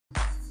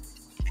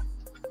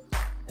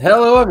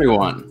Hello,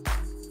 everyone.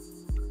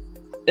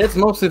 It's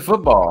mostly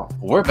football.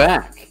 We're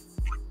back.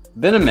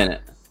 Been a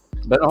minute.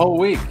 Been a whole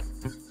week.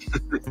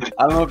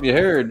 I don't know if you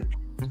heard,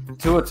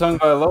 Tua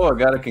Tagovailoa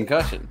got a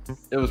concussion.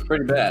 It was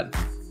pretty bad.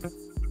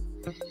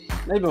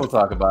 Maybe we'll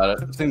talk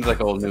about it. Seems like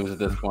old news at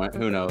this point.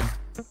 Who knows?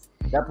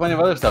 Got plenty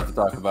of other stuff to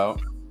talk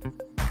about.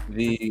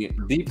 The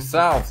Deep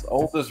South's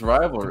oldest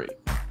rivalry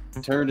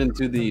turned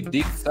into the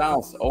Deep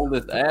South's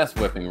oldest ass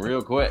whipping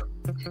real quick.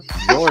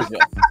 Georgia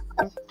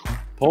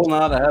pulling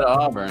out ahead of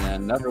Auburn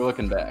and never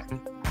looking back.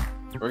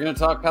 We're going to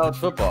talk college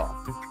football.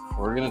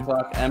 We're going to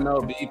talk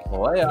MLB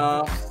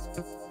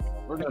playoffs.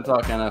 We're going to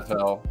talk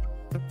NFL.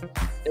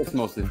 It's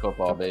mostly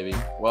football, baby.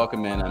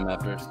 Welcome in,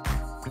 MFers.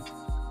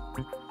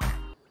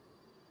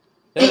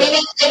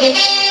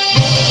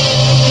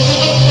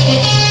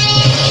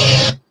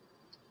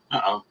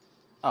 Uh-oh.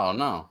 Oh,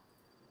 no.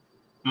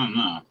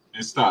 No.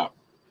 It stopped.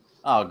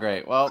 Oh,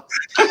 great. Well,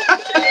 thank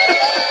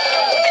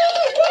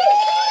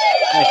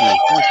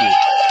you.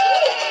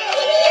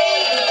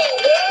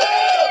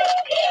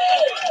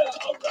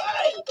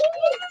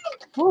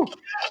 Woo.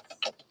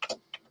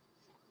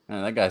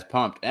 Man, that guy's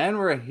pumped. And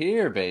we're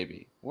here,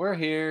 baby. We're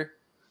here.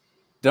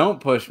 Don't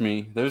push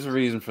me. There's a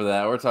reason for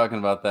that. We're talking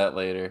about that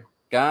later.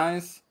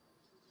 Guys,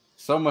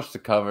 so much to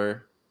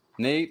cover.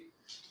 Nate,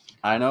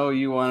 I know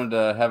you wanted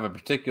to have a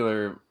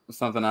particular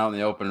something out in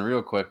the open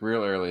real quick,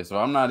 real early, so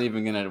I'm not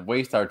even going to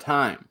waste our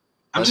time.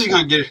 I'm just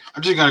gonna go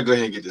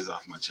ahead and get this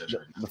off my chest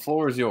right now. The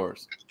floor is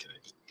yours. Okay.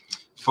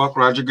 Fuck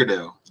Roger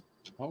Goodell.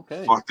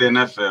 Okay. Fuck the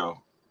NFL.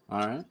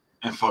 All right.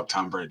 And fuck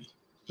Tom Brady.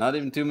 Not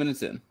even 2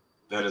 minutes in.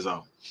 That is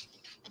all.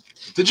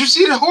 Did you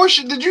see the horse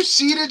shit? Did you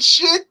see that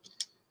shit?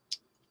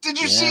 Did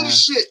you see the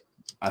shit?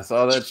 I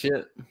saw that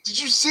shit.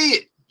 Did you see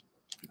it?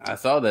 I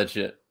saw that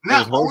shit. It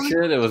was horse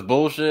shit. It was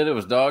bullshit. It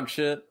was dog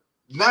shit.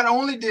 Not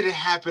only did it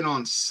happen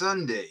on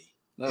Sunday,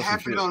 it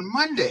happened on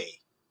Monday.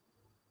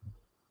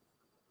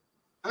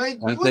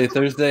 Wednesday,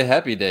 Thursday,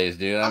 happy days,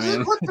 dude. I mean,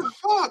 like, what the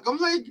fuck? I'm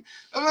like,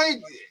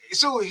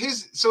 so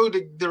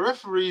the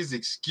referee's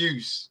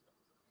excuse,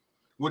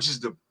 which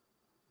is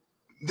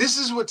this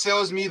is what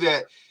tells me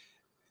that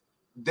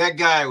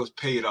guy was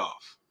paid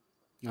off.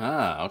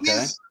 Ah,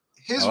 okay.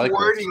 His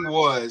wording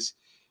was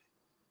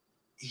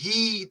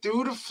he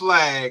threw the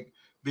flag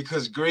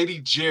because Grady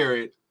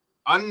Jarrett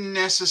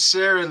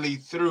unnecessarily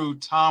threw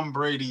Tom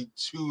Brady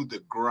to the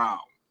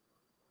ground.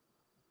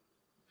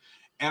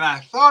 And I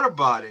thought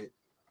about it,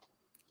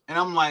 and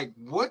I'm like,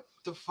 what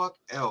the fuck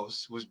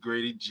else was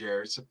Grady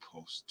Jarrett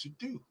supposed to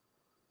do?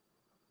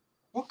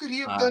 What could he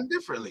have done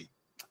differently?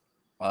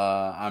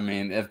 I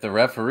mean, if the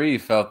referee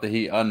felt that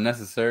he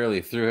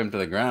unnecessarily threw him to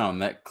the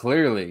ground, that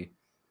clearly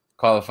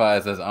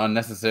qualifies as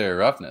unnecessary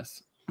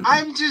roughness.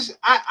 I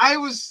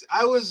was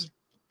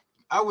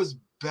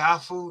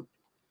baffled.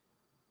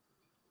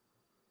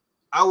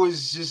 I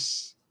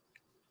was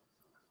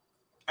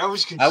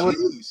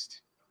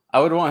confused. I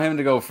would want him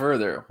to go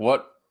further.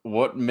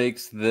 What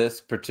makes this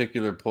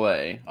particular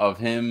play of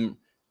him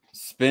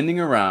spinning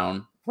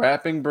around,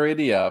 wrapping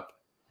Brady up,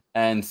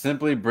 and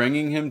simply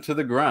bringing him to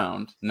the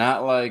ground?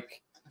 Not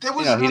like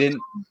he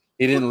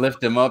didn't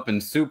lift him up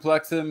and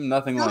suplex him.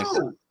 Nothing like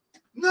that.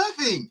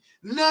 Nothing.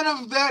 None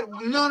of that.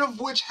 None of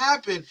which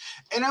happened.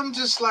 And I'm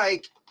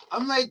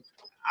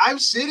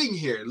sitting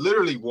here,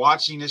 literally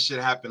watching this shit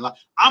happen. Like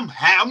I'm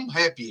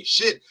happy as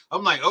shit.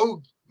 I'm like,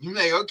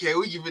 okay,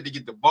 we fit to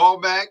get the ball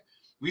back.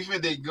 We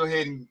fit to go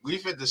ahead and we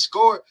fit to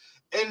score.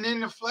 And then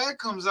the flag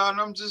comes out,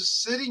 and I'm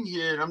just sitting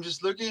here, and I'm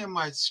just looking at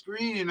my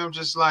screen, and I'm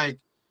just like,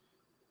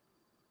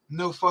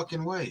 no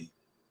fucking way.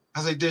 I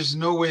was like, there's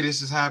no way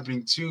this is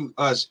happening to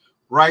us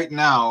right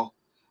now.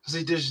 I was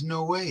like, there's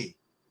no way.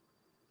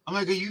 I'm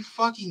like, are you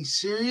fucking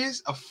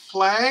serious? A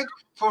flag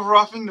for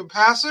roughing the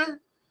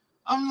passer?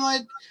 I'm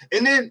like,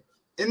 and then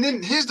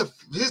here's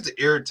the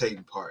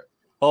irritating part.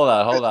 Hold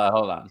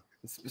on.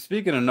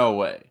 Speaking of no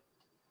way,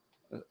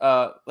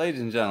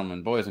 ladies and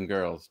gentlemen, boys and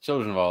girls,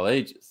 children of all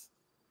ages,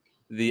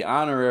 the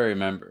honorary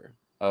member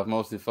of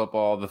Mostly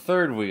Football, the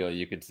third wheel,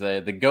 you could say,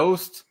 the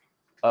ghost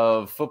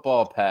of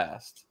football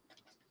past,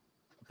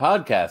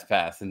 podcast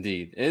past,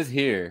 indeed, is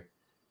here.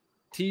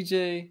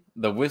 TJ,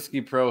 the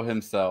Whiskey Pro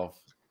himself,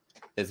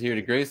 is here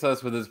to grace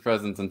us with his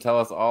presence and tell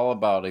us all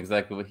about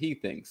exactly what he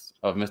thinks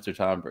of Mr.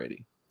 Tom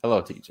Brady. Hello,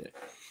 TJ.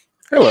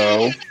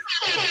 Hello.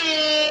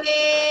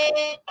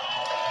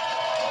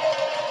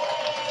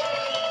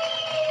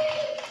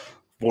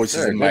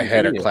 Voices in my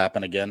head are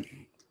clapping again.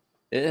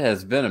 It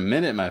has been a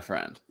minute, my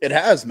friend. It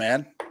has,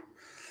 man.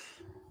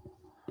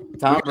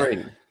 Tom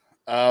Brady.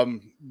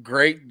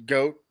 Great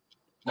GOAT.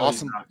 No,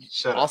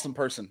 awesome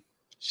person.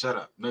 Shut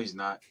up. No, he's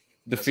not.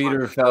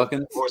 Defeater of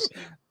Falcons.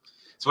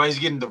 That's why he's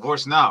getting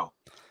divorced now.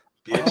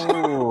 Bitch.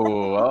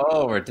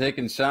 Oh, we're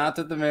taking shots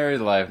at the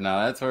married life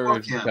now. That's where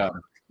we've become.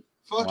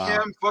 Fuck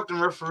him. Fuck the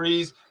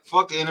referees.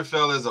 Fuck the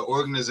NFL as an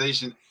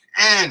organization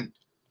and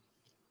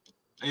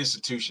an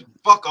institution.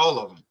 Fuck all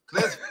of them.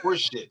 That's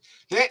horseshit.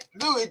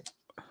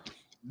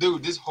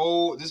 Dude, this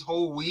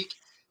whole week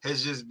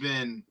has just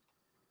been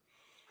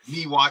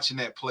me watching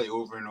that play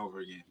over and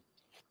over again.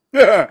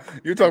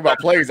 You're talking about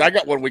plays. I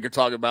got one we could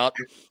talk about.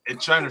 And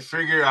trying to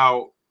figure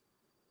out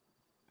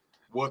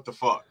what the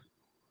fuck.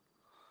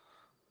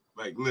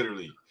 Like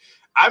literally.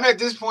 I'm at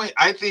this point.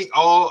 I think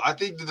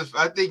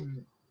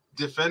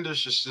defenders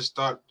should just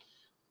start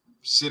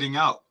sitting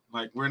out.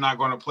 Like we're not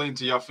going to play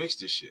until y'all fix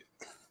this shit.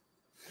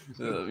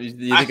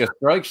 You think a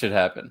strike should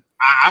happen?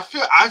 I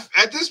feel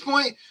at this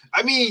point.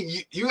 I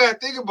mean, you got to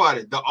think about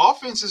it. The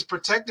offense is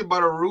protected by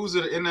the rules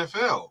of the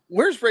NFL.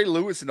 Where's Ray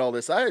Lewis and all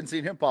this? I hadn't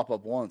seen him pop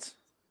up once.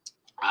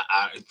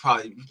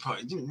 Probably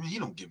he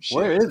don't give a shit.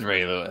 Where is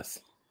Ray Lewis?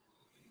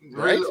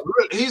 Right?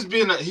 He's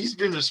been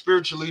a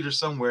spiritual leader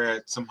somewhere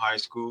at some high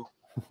school.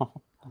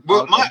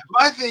 But okay.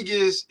 my thing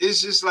is,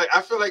 it's just like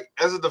I feel like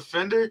as a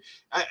defender,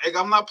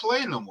 I'm not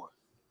playing no more.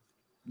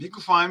 You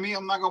can find me.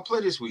 I'm not gonna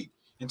play this week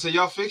until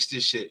y'all fix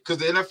this shit. Because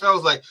the NFL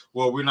is like,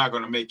 well, we're not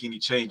gonna make any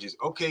changes.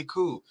 Okay,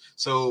 cool.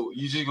 So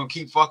you're just gonna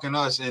keep fucking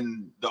us,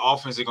 and the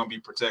offense is gonna be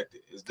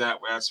protected.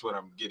 That's what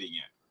I'm getting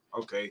at?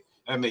 Okay,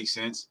 that makes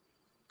sense.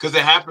 Because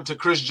it happened to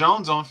Chris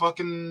Jones on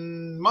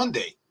fucking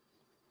Monday.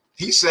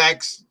 He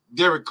sacks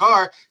Derek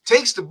Carr,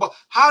 takes the ball.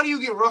 How do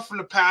you get roughing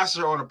the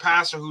passer on a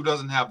passer who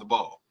doesn't have the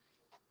ball?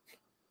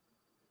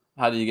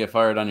 How do you get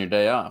fired on your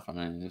day off? I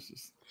mean, it's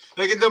just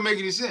like it don't make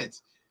any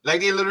sense.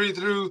 Like they literally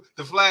threw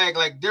the flag.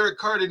 Like Derek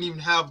Carr didn't even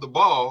have the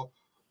ball,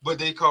 but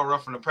they call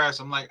roughing the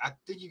passer. I'm like, I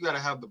think you got to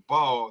have the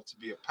ball to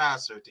be a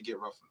passer to get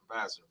roughing the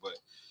passer.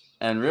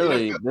 And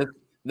really,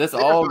 this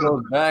all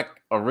goes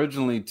back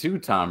originally to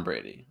Tom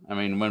Brady. I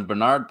mean, when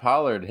Bernard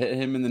Pollard hit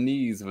him in the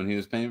knees when he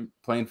was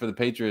playing for the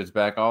Patriots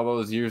back all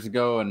those years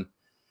ago, and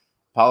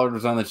Pollard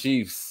was on the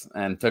Chiefs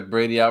and took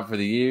Brady out for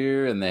the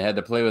year, and they had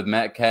to play with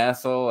Matt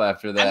Castle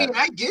after that. I mean,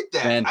 I get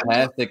that.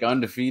 Fantastic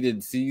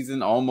undefeated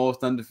season,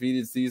 almost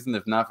undefeated season,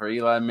 if not for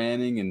Eli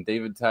Manning and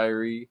David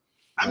Tyree.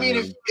 I mean,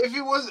 if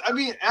it was, I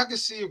mean, I could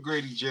see if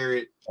Grady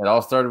Jarrett. It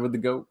all started with the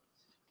GOAT.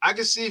 I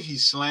could see if he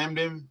slammed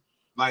him,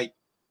 like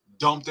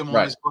dumped him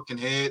on his fucking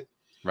head,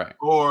 right?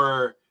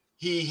 Or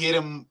he hit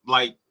him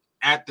like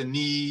at the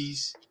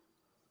knees.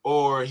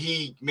 Or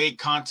he made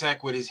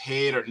contact with his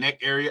head or neck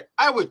area,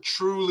 I would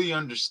truly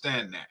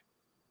understand that.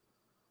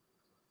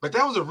 But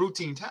that was a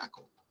routine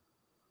tackle.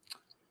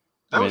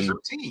 That was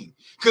routine.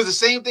 Because the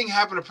same thing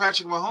happened to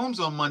Patrick Mahomes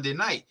on Monday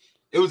night.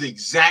 It was the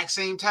exact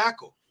same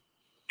tackle.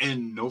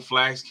 And no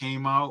flags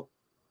came out.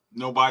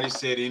 Nobody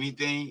said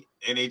anything.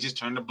 And they just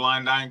turned a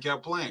blind eye and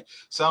kept playing.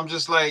 So I'm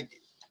just like,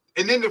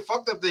 and then the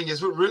fucked up thing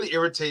is what really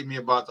irritated me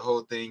about the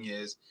whole thing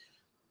is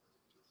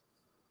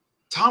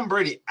Tom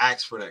Brady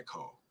asked for that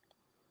call.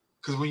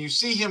 Because when you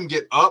see him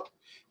get up,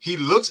 he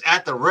looks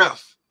at the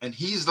ref and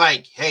he's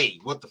like, hey,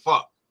 what the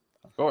fuck?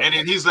 And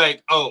then he's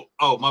like, oh,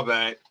 my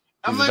bad.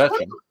 I'm like,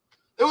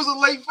 it was a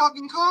late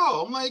fucking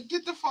call. I'm like,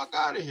 get the fuck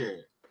out of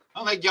here.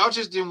 I'm like, y'all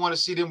just didn't want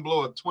to see them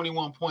blow a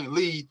 21-point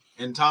lead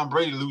and Tom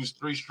Brady lose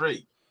 3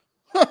 straight.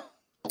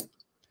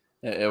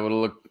 It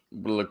would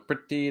look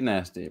pretty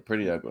nasty,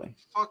 pretty ugly.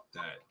 Fuck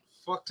that.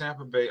 Fuck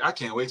Tampa Bay. I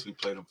can't wait till we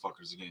play them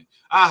fuckers again.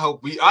 I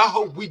hope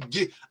we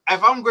get.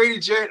 If I'm Grady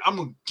Jarrett, I'm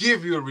gonna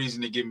give you a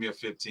reason to give me a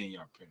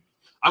 15-yard penalty.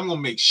 I'm gonna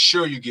make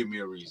sure you give me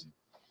a reason.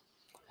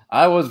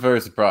 I was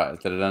very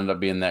surprised that it ended up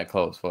being that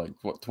close. For like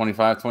what,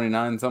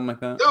 25-29, something like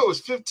that. No, it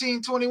was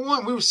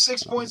 15-21. We were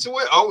 6 points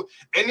away. Oh,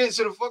 and then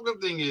so the fucked up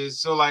thing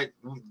is, so like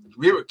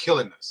we were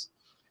killing us,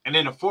 and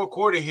then the fourth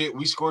quarter hit.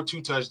 We scored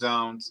 2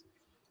 touchdowns,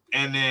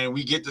 and then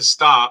we get the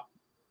stop,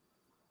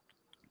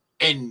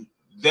 and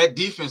that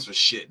defense was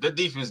shit. That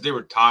defense, they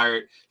were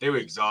tired. They were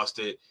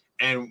exhausted.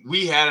 And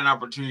we had an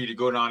opportunity to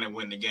go down and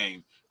win the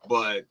game.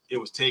 But it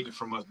was taken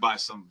from us by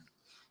some.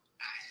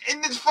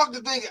 And this fuck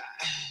the thing.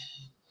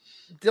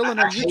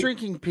 Dylan, are you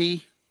drinking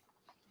pee?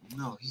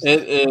 No.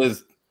 It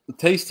is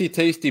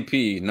tasty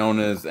pee known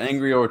as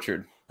Angry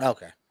Orchard.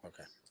 Okay.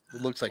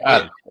 It looks like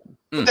that.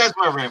 But that's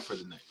my rant for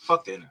the night.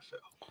 Fuck the NFL.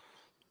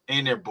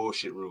 And their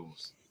bullshit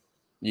rules.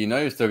 You know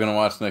you're still going to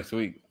watch next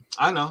week.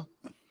 I know.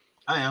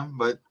 I am,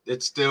 but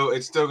it's still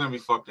gonna be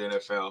fuck the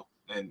NFL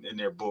and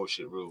their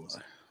bullshit rules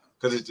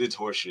because it's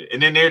horseshit.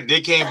 And then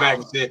they came back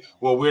and said,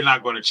 "Well, we're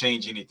not going to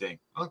change anything."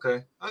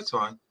 Okay, that's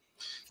fine.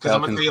 Because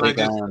I'm gonna tell you like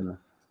this,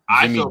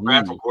 I feel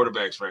bad for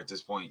quarterbacks right at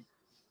this point.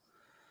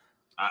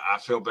 I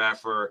feel bad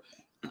for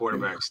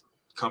quarterbacks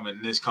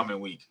this coming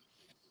week.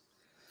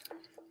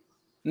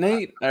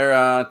 Nate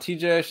or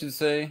TJ, I should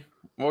say.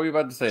 What were you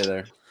about to say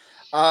there?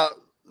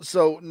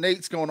 So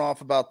Nate's going off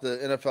about the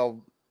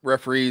NFL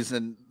referees,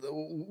 and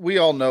we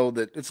all know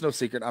that it's no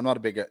secret. I'm not a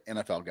big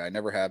NFL guy.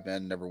 Never have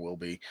been, never will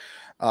be.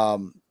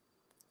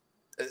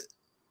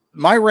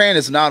 My rant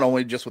is not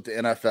only just with the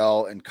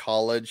NFL and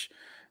college.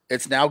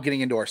 It's now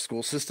getting into our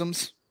school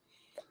systems.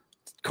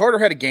 Carter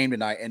had a game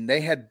tonight, and they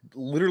had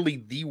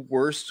literally the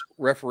worst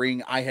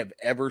refereeing I have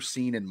ever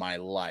seen in my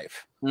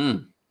life.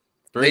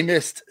 They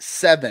missed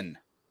 7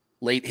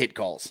 late hit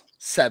calls.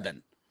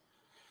 7.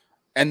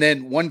 And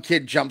then one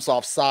kid jumps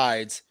off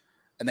sides,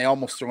 and they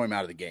almost throw him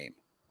out of the game.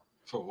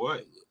 For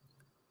what?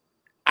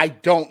 I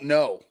don't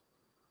know.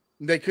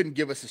 They couldn't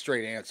give us a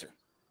straight answer.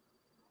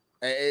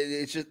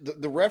 It's just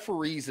the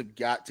referees have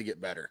got to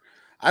get better.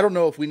 I don't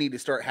know if we need to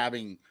start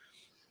having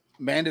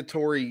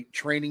mandatory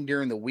training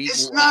during the week.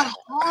 It's not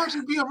hard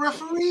to be a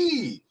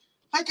referee.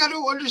 Like, I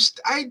don't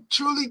understand. I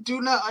truly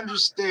do not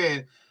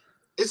understand.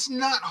 It's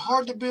not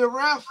hard to be a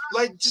ref.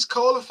 Like, just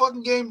call the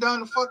fucking game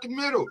down the fucking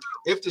middle.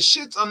 If the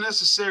shit's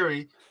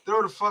unnecessary,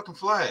 throw the fucking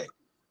flag.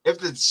 If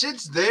the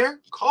shit's there,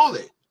 call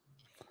it.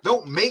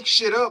 Don't make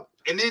shit up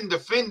and then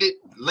defend it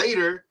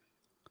later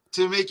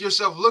to make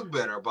yourself look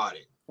better about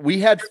it. We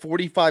had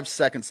 45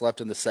 seconds left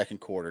in the second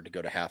quarter to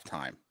go to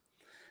halftime,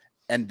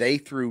 and they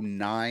threw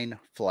 9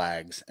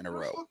 flags in a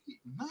row.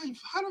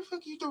 How the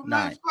fuck you throw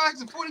 9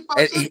 flags in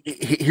 45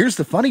 seconds? Here's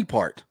the funny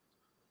part.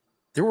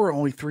 There were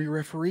only 3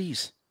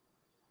 referees.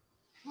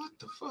 What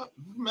the fuck?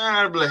 Man,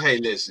 I'd be like, hey,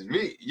 listen,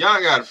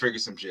 y'all gotta figure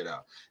some shit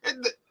out.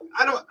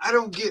 I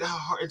don't get how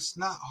hard. It's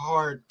not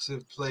hard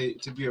to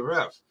be a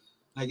ref.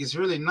 Like, it's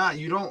really not.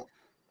 You don't.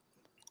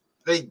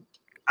 Here's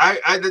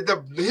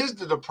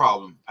the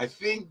problem. I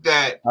think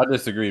that I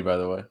disagree. By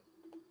the way,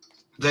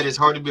 that it's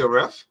hard to be a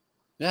ref.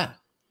 Yeah,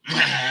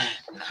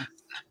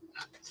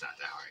 it's not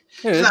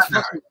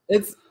that hard.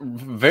 It's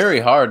very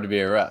hard to be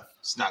a ref.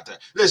 It's not that.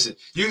 Listen,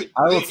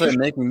 I will say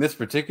making this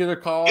particular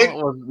call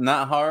was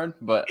not hard,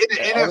 but in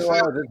the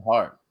NFL, it's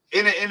hard.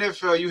 In the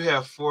NFL, you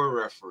have 4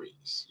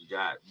 referees. You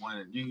got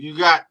one. You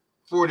got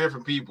 4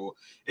 different people.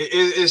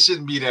 It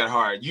shouldn't be that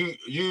hard.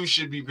 You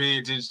should be paying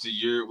attention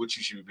to what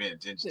you should be paying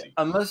attention to.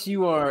 Unless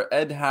you are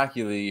Ed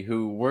Hockley,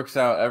 who works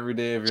out every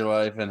day of your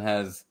life and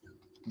has,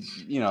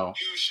 you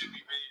should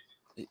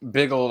be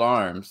big old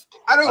arms.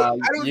 I don't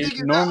think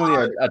it's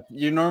normally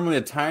you're normally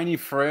a tiny,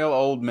 frail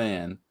old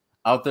man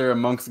out there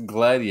amongst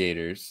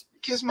gladiators,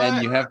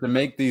 and you have to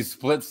make these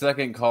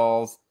split-second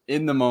calls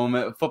in the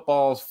moment.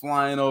 Footballs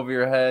flying over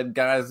your head,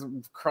 guys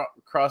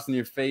crossing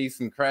your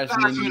face and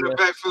crashing into you. The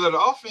backfield of the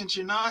offense,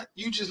 you're not.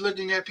 You just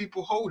looking at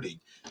people holding.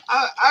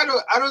 I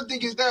don't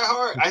think it's that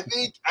hard. I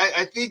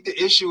think the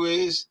issue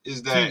is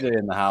that TJ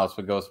in the house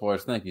with Go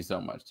Sports. Thank you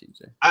so much,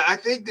 TJ. I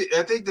think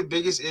the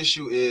biggest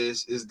issue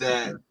is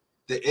that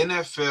the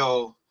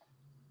NFL,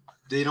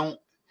 they don't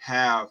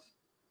have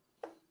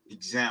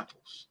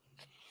examples.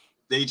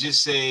 They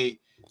just say,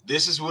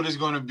 this is what it's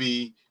going to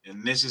be,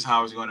 and this is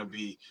how it's going to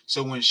be.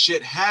 So when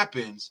shit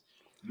happens,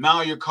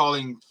 now you're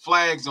calling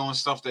flags on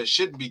stuff that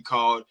shouldn't be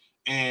called,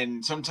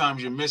 and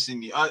sometimes you're missing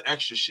the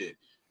extra shit.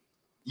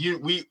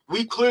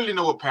 We clearly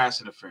know what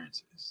pass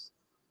interference is.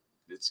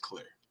 It's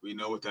clear. We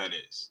know what that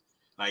is.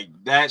 Like,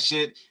 that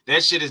shit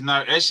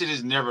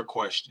is never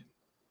questioned.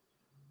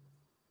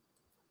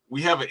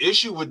 We have an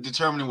issue with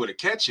determining what a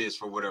catch is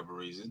for whatever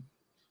reason.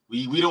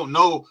 We don't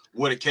know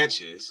what a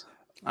catch is.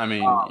 I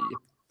mean,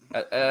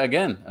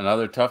 again,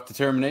 another tough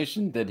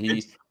determination. Did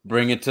he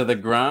bring it to the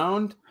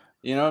ground?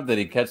 Did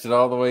he catch it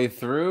all the way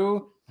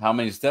through? How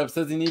many steps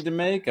does he need to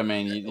make? I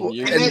mean,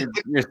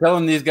 you're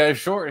selling these guys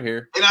short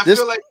here. And I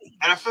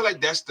feel like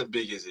that's the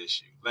biggest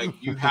issue. Like,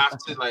 you have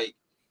to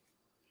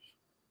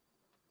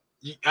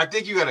I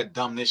think you got to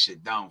dumb this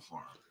shit down for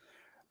him.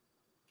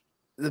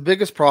 The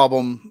biggest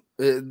problem.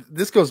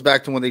 This goes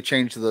back to when they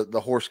changed the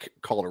horse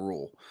collar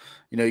rule.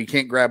 You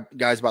can't grab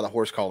guys by the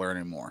horse collar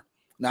anymore.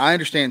 Now, I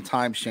understand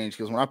times change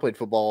because when I played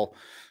football,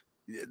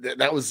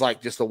 that was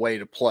like just a way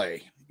to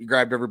play. You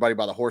grabbed everybody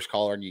by the horse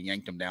collar and you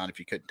yanked them down if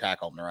you couldn't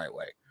tackle them the right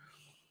way.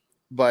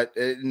 But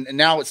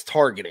now it's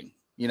targeting.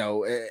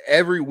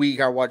 Every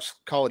week I watch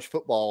college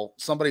football,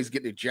 somebody's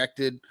getting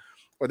ejected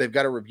or they've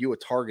got to review a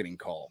targeting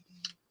call.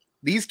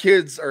 These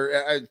kids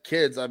are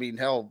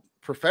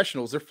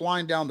professionals. They're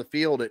flying down the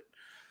field at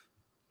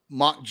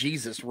mock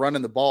Jesus,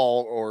 running the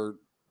ball or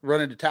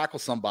running to tackle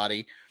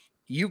somebody.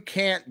 You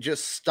can't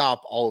just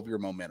stop all of your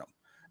momentum.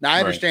 Now, I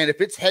understand if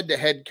it's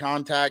head-to-head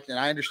contact, and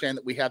I understand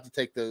that we have to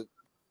take the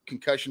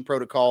concussion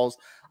protocols.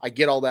 I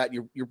get all that.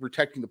 You're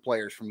protecting the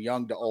players from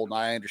young to old, and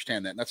I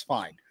understand that, and that's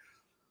fine.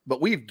 But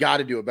we've got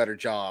to do a better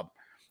job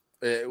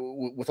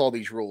with all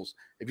these rules.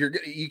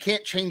 You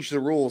can't change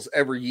the rules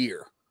every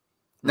year.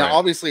 Now,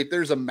 obviously, if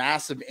there's a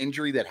massive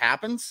injury that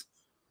happens,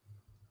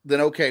 then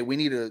okay, we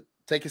need to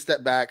take a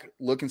step back,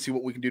 look and see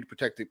what we can do to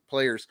protect the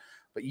players.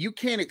 But you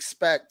can't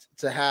expect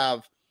to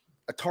have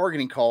a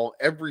targeting call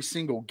every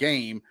single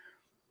game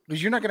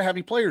because you're not going to have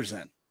any players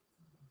in.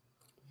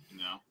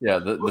 No. Yeah,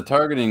 the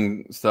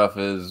targeting stuff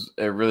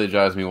it really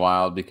drives me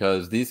wild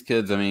because these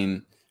kids, I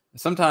mean,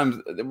 sometimes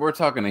we're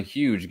talking a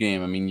huge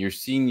game. I mean, your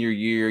senior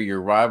year,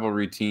 your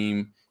rivalry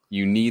team,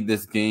 you need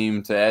this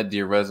game to add to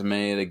your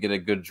resume to get a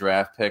good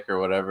draft pick or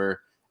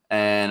whatever.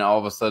 And all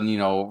of a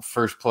sudden,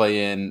 first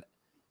play in,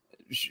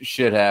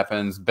 shit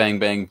happens, bang,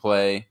 bang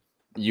play.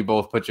 You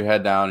both put your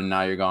head down and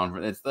now you're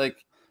gone. It's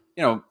like,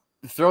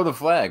 throw the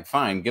flag,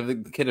 fine. Give the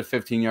kid a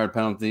 15-yard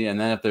penalty, and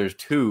then if there's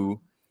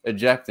 2,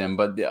 eject him.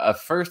 But a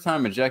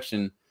first-time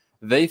ejection,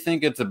 they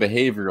think it's a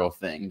behavioral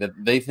thing. That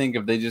they think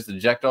if they just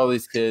eject all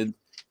these kids,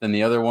 then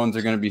the other ones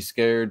are going to be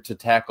scared to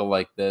tackle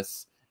like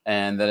this,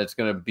 and that it's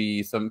going to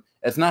be some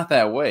 – it's not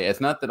that way.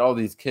 It's not that all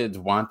these kids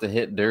want to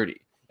hit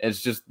dirty.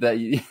 It's just that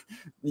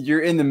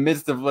you're in the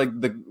midst of, like,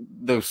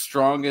 the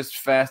strongest,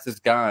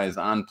 fastest guys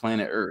on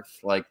planet Earth.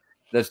 Like,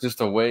 that's just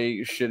the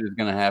way shit is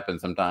going to happen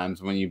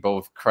sometimes when you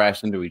both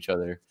crash into each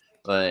other.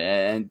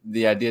 And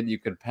the idea that you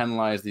could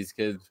penalize these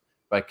kids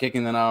by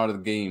kicking them out of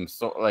the game,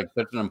 so like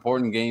such an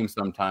important game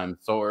sometimes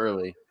so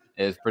early,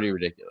 is pretty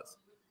ridiculous.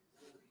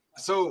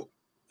 So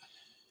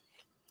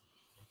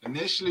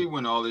initially,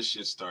 when all this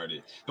shit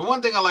started, the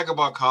one thing I like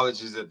about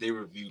college is that they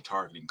review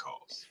targeting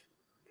calls,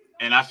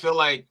 and I feel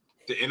like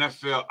the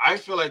NFL. I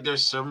feel like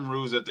there's some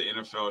rules that the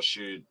NFL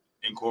should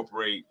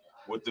incorporate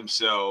with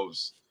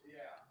themselves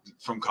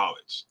from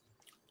college.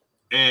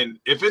 And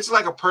if it's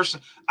like a person,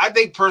 I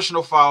think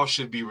personal fouls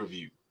should be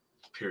reviewed.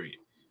 Period.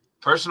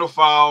 Personal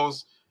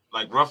fouls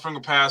like roughing a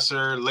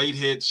passer, late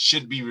hits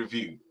should be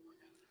reviewed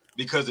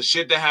because the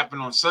shit that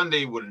happened on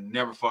Sunday would have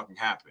never fucking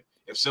happened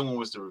if someone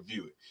was to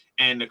review it.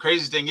 And the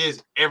crazy thing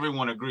is,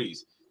 everyone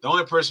agrees. The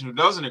only person who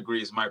doesn't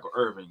agree is Michael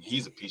Irvin.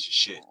 He's a piece of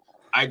shit.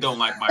 I don't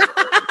like Michael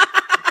Irvin.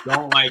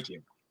 Don't like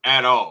him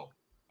at all.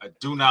 I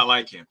do not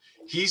like him.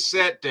 He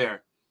sat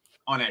there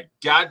on that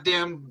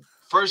goddamn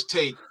first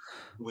take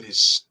with his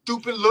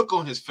stupid look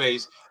on his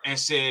face and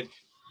said,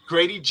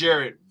 Grady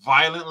Jarrett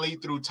violently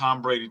threw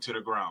Tom Brady to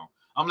the ground.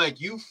 I'm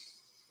like, you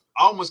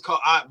almost call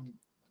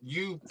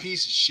you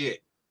piece of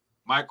shit,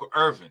 Michael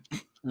Irvin.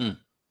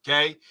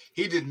 Okay,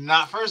 he did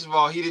not. First of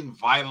all, he didn't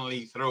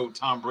violently throw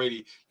Tom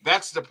Brady.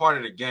 That's the part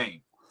of the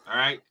game. All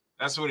right,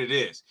 that's what it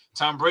is.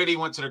 Tom Brady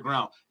went to the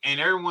ground, and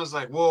everyone's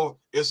like, "Well,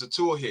 it's a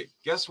tool hit."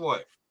 Guess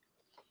what?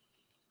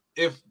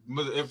 If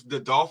the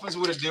Dolphins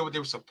would have did what they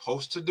were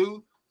supposed to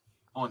do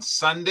on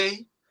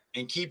Sunday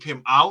and keep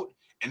him out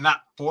and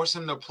not force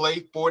him to play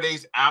 4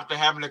 days after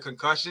having a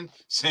concussion,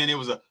 saying it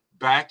was a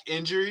back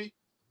injury,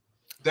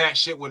 that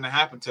shit wouldn't have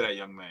happened to that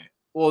young man.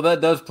 Well,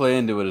 that does play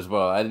into it as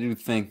well. I do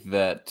think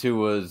that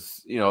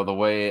Tua's, the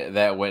way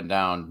that went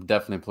down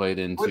definitely played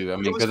into. I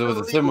mean, because it was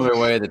a similar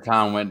way that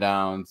Tom went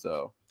down.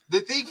 So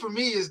the thing for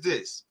me is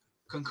this: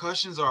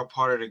 concussions are a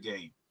part of the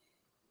game.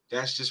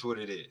 That's just what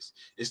it is.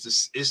 It's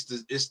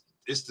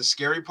the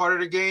scary part of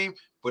the game,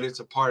 but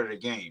it's a part of the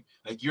game.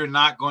 Like, you're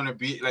not going to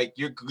be like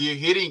you're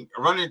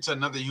running into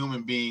another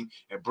human being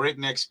at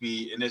breakneck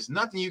speed, and there's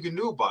nothing you can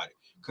do about it.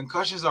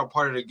 Concussions are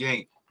part of the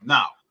game.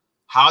 Now,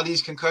 how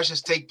these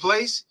concussions take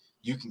place,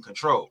 you can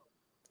control.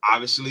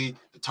 Obviously,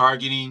 the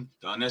targeting,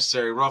 the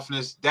unnecessary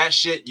roughness, that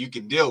shit you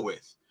can deal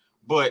with.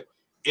 But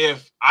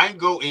if I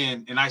go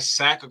in and I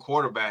sack a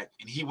quarterback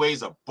and he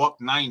weighs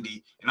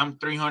 $190 and I'm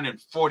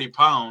 340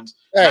 pounds,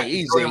 hey, I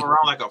can throw him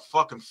around like a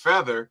fucking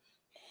feather,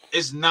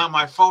 it's not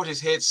my fault.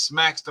 His head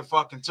smacks the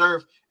fucking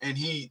turf and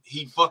he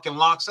fucking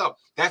locks up.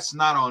 That's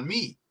not on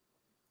me.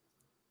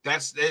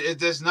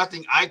 There's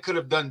nothing I could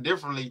have done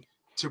differently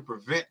to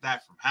prevent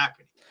that from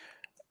happening.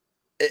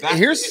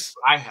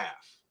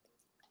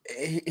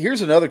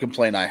 Here's another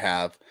complaint I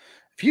have.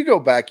 If you go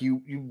back,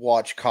 you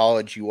watch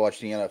college, you watch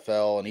the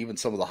NFL, and even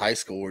some of the high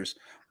schoolers,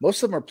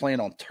 most of them are playing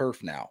on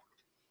turf now.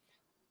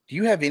 Do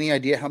you have any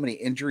idea how many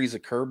injuries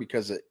occur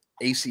because of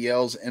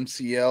ACLs,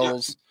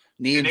 MCLs,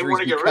 knee injuries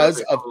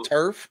because of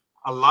turf?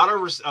 A lot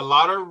of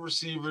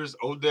receivers,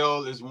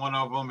 Odell is one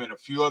of them, and a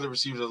few other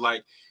receivers are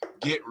like,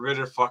 get rid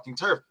of fucking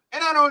turf.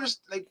 And I don't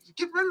understand, like,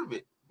 get rid of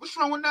it. What's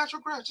wrong with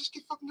natural grass? Just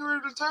get rid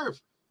of the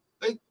turf.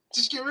 Like,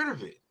 just get rid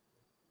of it.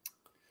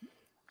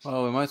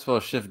 Well, we might as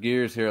well shift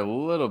gears here a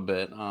little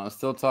bit.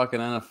 Still talking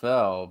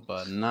NFL,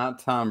 but not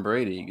Tom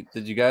Brady.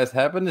 Did you guys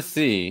happen to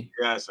see?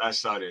 Yes, I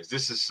saw this.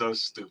 This is so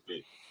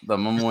stupid. The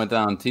moment went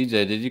down. TJ,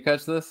 did you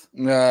catch this?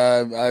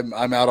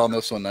 I'm out on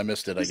this one. I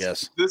missed it, I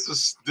guess. This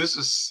is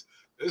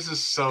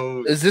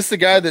so. Is this the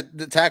guy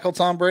that tackled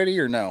Tom Brady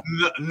or no?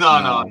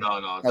 No.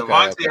 Okay,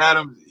 Davante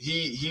Adams,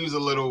 he was a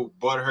little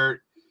butthurt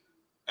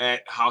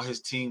at how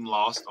his team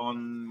lost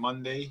on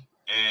Monday,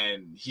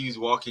 and he was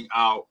walking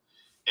out.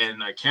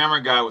 And a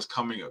camera guy was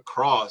coming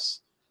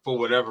across for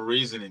whatever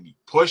reason, and he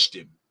pushed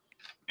him,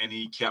 and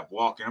he kept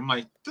walking. I'm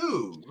like,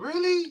 dude,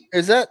 really?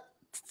 Is that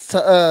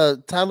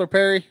Tyler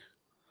Perry?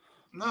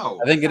 No.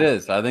 I think it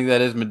is. I think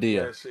that is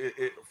Medea. Yes,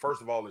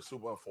 first of all, it's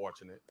super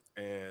unfortunate,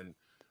 and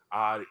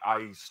I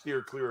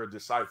steer clear of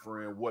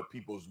deciphering what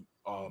people's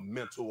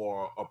mental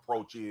or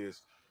approach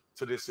is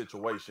to this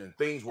situation.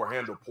 Things were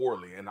handled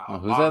poorly, and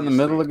who's that in the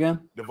middle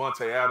again?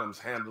 Davante Adams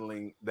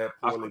handling that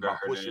poorly by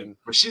pushing.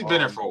 But she's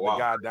been there for a while.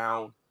 The guy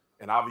down,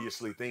 and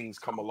obviously things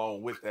come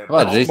along with that.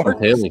 What about Jason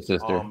Taylor's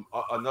sister?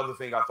 Another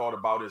thing I thought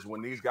about is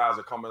when these guys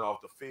are coming off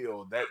the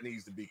field, that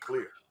needs to be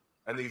clear.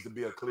 That needs to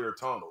be a clear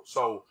tunnel.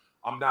 So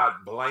I'm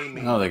not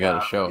blaming. No, they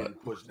got to show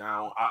it. Pushed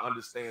down. I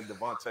understand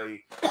Davante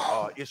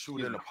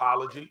issued an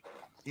apology.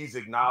 He's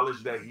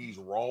acknowledged that he's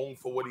wrong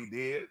for what he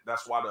did.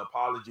 That's why the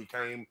apology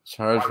came.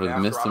 Charged with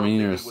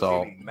misdemeanor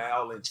assault.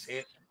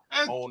 Malintent.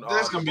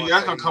 That's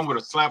gonna come with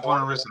a slap on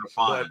the wrist and a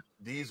fine. But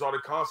these are the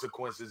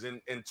consequences.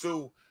 And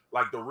two,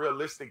 like, the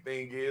realistic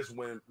thing is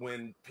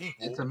when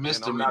people, it's a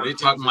misdemeanor. They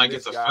talking like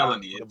it's a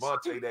felony.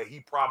 Davante, that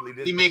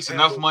he makes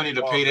enough money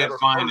to pay that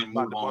fine and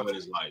move on with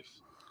his life.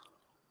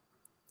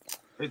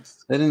 They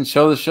didn't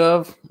show the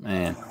shove,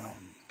 man.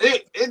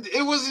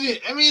 It wasn't.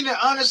 I mean,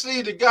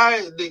 honestly, the guy,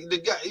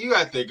 you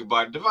gotta think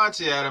about it.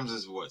 Davante Adams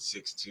is what,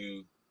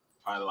 6'2",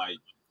 probably like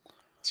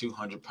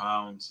 200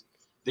 pounds.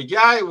 The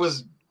guy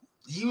was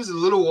he was a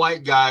little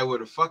white guy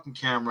with a fucking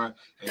camera,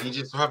 and he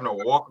just happened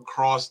to walk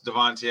across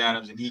Davante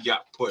Adams, and he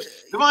got pushed.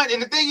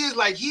 And the thing is,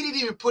 like, he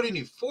didn't even put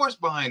any force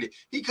behind it.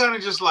 He kind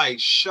of just like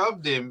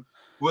shoved him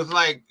with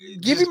like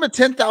give him a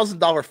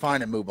 $10,000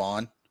 fine and move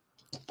on.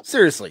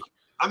 Seriously,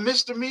 a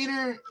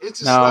misdemeanor.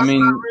 It's a No, I slap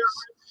mean, on the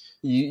wrist.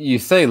 you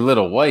say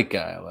little white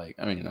guy, like,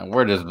 I mean,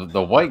 where does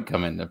the white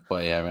come into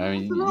play? I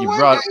mean, Little you white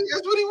brought. guy,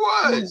 that's what he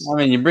was. I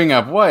mean, you bring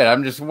up white.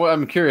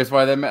 I'm curious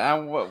why that.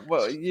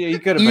 He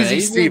could have been easy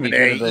Asian. Stephen He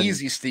could A. have been,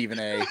 Easy Stephen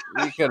A.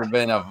 he could have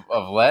been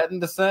of Latin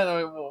descent.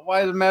 I mean,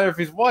 why does it matter if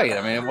he's white?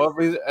 I mean,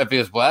 if he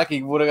was black,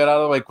 he would have got out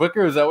of the way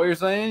quicker. Is that what you're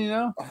saying? You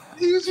know,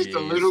 He was just a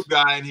little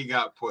guy, and he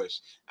got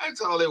pushed. That's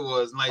all it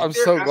was. Like, I'm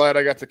so glad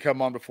I got to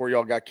come on before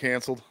y'all got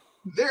canceled.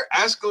 They're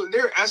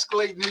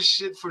escalating this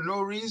shit for no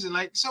reason.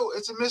 Like, so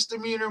it's a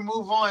misdemeanor.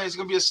 Move on. It's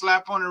gonna be a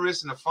slap on the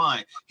wrist and a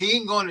fine. He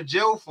ain't going to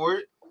jail for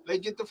it.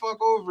 Like, get the fuck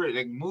over it.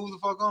 Like, move the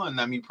fuck on.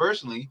 I mean,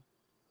 personally,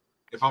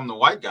 if I'm the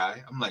white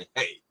guy, I'm like,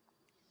 hey,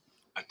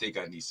 I think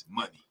I need some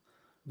money.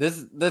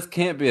 this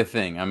can't be a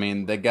thing. I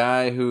mean, the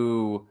guy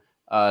who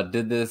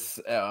did this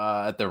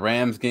at the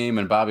Rams game,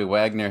 and Bobby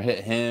Wagner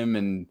hit him,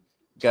 and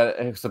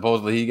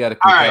supposedly he got a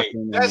concussion.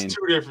 All right, that's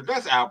two different.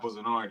 That's apples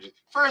and oranges.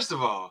 First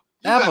of all.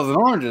 Apples and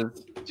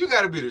oranges. You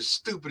got to be the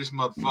stupidest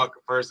motherfucker,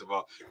 first of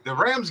all. The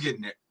Rams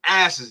getting their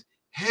asses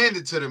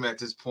handed to them at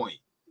this point,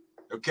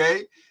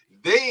 okay?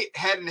 They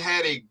hadn't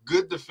had a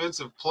good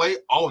defensive play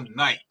all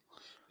night.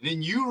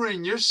 Then you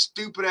ran your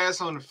stupid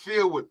ass on the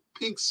field with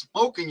pink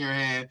smoke in your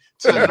hand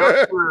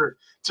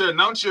to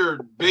announce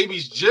your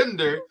baby's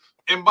gender,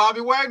 and Bobby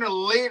Wagner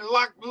laid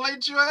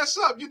your ass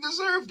up. You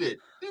deserved it.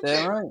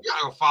 Damn right. You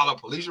got to file a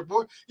police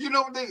report. You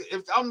know,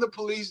 if I'm the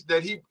police,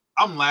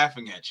 I'm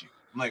laughing at you.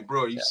 I'm like,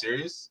 bro, are you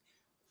serious?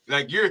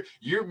 Like,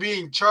 you're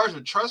being charged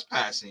with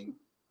trespassing,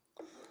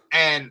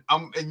 and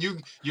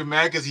you're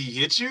mad because he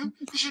hit you?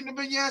 You shouldn't have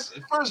been. Yes.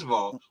 First of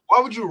all,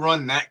 why would you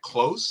run that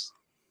close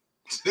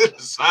to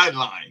the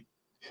sideline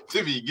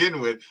to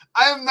begin with?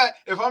 I am not.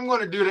 If I'm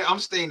going to do that, I'm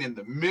staying in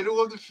the middle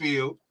of the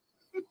field.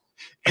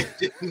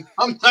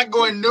 I'm not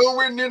going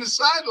nowhere near the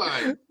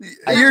sideline.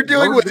 You're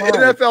dealing with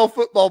NFL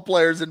football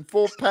players in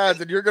full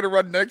pads, and you're going to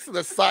run next to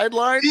the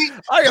sideline?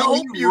 I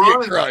hope you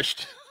get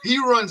crushed. He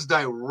runs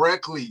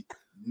directly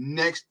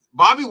next.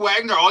 Bobby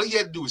Wagner, all he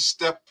had to do was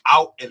step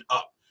out and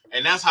up.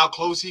 And that's how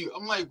close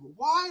I'm like,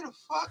 why the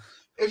fuck?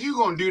 If you're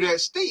going to do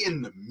that, stay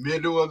in the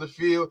middle of the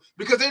field,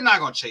 because they're not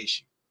going to chase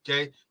you,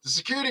 okay? The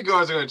security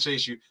guards are going to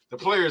chase you. The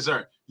players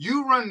aren't.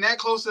 You run that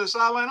close to the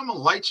sideline, I'm going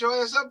to light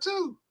your ass up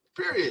too,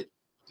 period.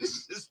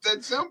 It's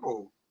that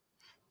simple.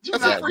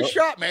 That's a free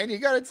shot, man. You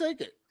got to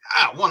take it.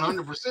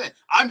 100%.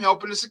 I'm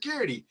helping the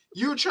security.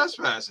 You're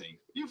trespassing.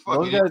 You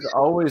fucking. Those guys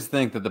always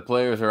think that the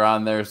players are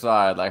on their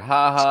side. Like,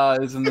 ha,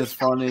 isn't this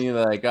funny?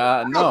 Like,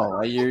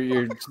 no,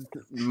 you're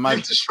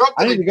disrupting.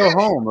 I need to go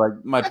home. Like,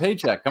 my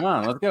paycheck. Come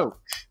on, let's go.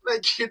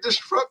 Like, you're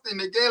disrupting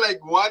the game.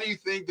 Like, why do you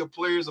think the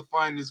players are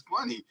finding this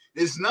funny?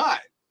 It's not.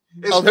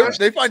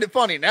 They find it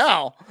funny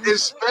now.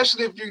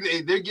 Especially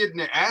if they're getting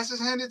their asses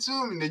handed to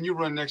them, and then you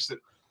run next to.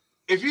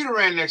 If you'd have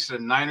ran next to the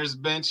Niners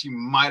bench, you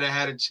might have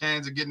had a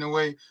chance of getting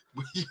away.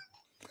 But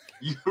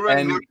you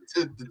ran next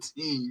to the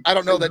team. I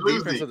don't know. That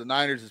defense of the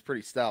Niners is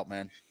pretty stout,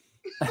 man.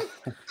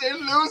 They're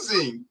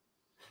losing.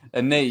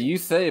 And Nate, you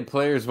say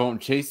players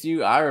won't chase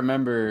you. I don't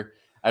remember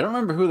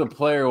who the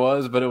player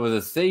was, but it was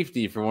a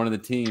safety for one of the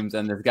teams.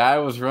 And this guy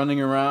was running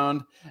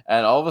around,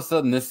 and all of a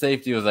sudden this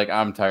safety was like,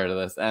 I'm tired of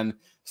this. And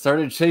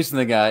started chasing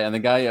the guy, and the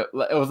guy, it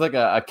was like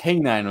a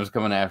canine was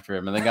coming after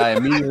him, and the guy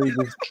immediately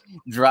just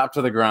dropped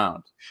to the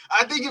ground.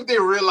 I think if they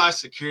realize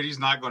security's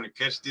not going to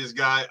catch this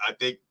guy, I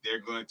think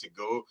they're going to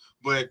go.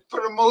 But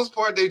for the most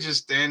part, they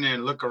just stand there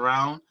and look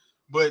around.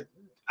 But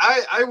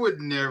I would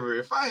never,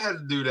 if I had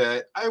to do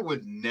that, I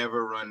would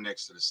never run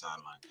next to the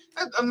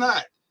sideline. I'm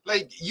not.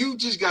 Like, you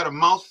just got a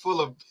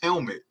mouthful of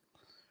helmet.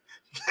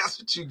 That's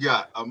what you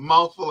got, a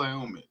mouthful of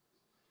helmet.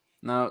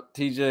 Now,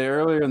 TJ,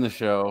 earlier in the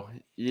show,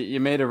 you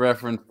made a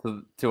reference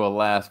to a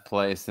last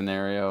play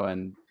scenario,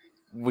 and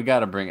we got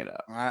to bring it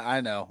up.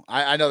 I know.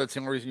 I know that's the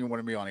only reason you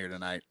wanted me on here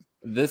tonight.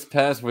 This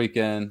past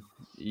weekend,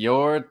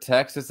 your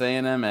Texas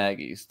A&M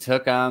Aggies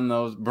took on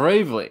those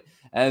bravely.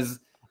 As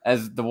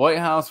the White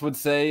House would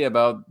say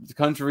about the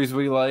countries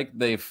we like,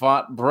 they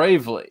fought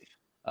bravely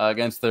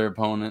against their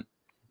opponent.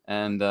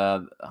 And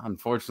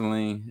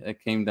unfortunately,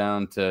 it came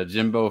down to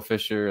Jimbo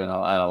Fisher and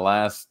a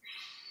last.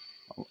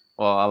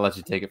 Well, I'll let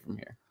you take it from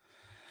here.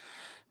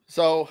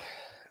 So,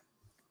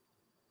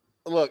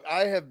 look,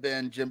 I have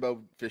been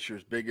Jimbo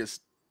Fisher's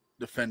biggest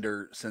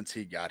defender since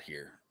he got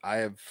here. I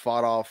have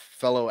fought off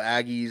fellow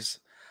Aggies.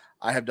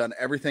 I have done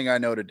everything I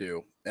know to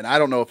do. And I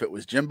don't know if it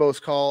was Jimbo's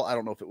call. I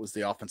don't know if it was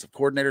the offensive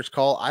coordinator's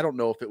call. I don't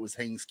know if it was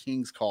Haynes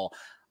King's call.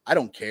 I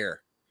don't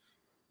care.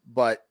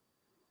 But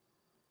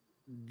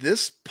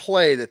this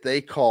play that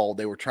they called,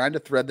 they were trying to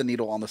thread the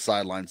needle on the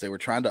sidelines. They were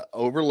trying to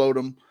overload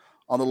him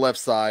on the left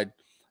side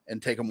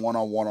and take him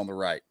one-on-one on the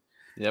right.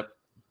 Yep.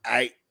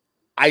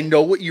 I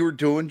know what you were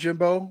doing,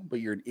 Jimbo,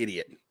 but you're an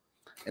idiot.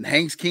 And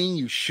Haynes King,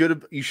 you should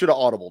have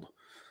audibled.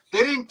 They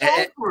didn't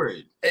fall for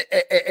it.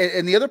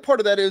 And the other part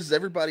of that is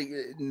everybody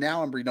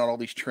now I'm reading on all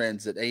these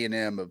trends at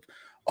A&M of,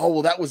 oh,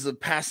 well, that was the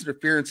pass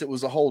interference. It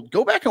was a hold.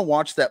 Go back and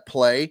watch that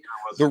play.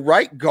 The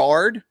right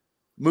guard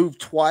moved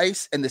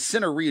twice and the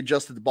center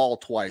readjusted the ball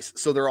twice.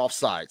 So they're off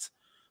sides.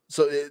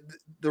 So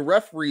the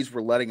referees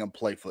were letting them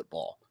play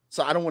football.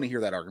 So I don't want to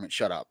hear that argument.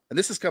 Shut up. And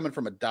this is coming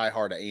from a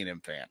diehard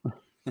A&M fan.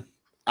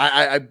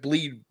 I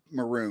bleed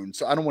maroon,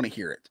 so I don't want to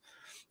hear it.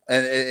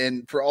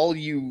 And for all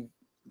you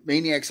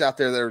maniacs out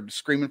there that are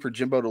screaming for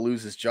Jimbo to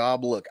lose his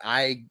job, look,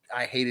 I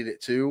hated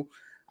it too.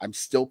 I'm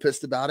still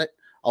pissed about it.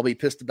 I'll be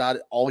pissed about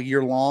it all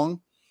year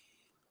long.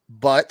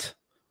 But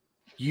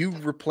you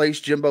replace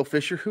Jimbo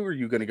Fisher, who are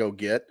you going to go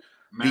get?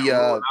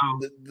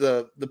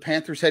 The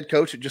Panthers head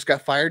coach that just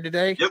got fired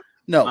today? Yep.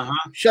 No,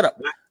 shut up.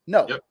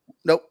 No, yep.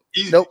 Nope.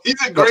 He's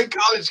a great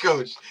college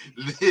coach.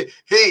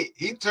 Hey,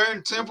 he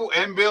turned Temple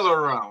and Baylor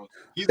around.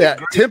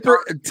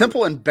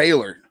 Temple and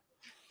Baylor,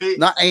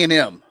 not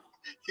A&M.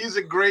 He's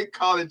a great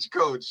college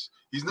coach.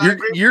 He's not.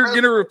 You're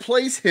going to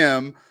replace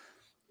him.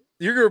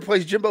 You're going to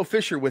replace Jimbo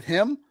Fisher with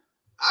him?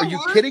 Are you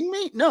kidding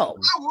me? No.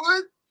 I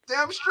would.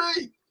 Damn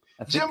straight.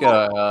 I think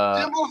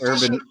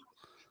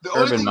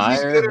Urban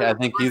Meyer. I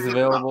think he's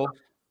available.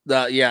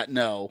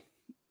 No.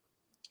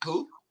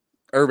 Who?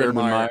 Urban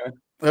Meyer.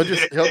 He'll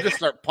just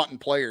start punting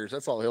players.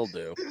 That's all he'll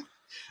do.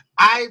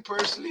 I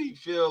personally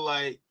feel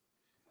like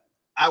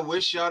I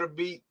wish y'all to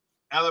beat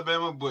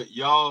Alabama, but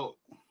y'all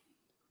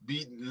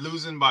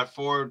losing by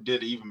 4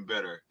 did even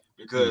better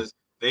because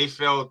they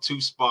fell 2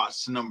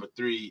 spots to number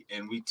 3,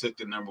 and we took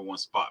the number 1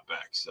 spot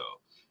back. So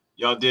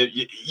y'all did.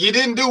 You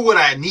didn't do what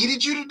I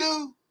needed you to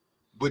do,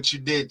 but you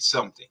did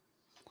something.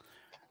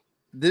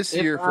 This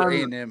year for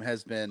A&M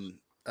has been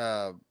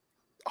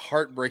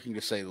heartbreaking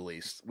to say the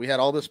least. We had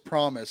all this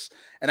promise,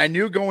 and I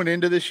knew going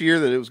into this year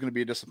that it was going to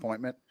be a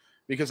disappointment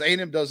because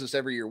A&M does this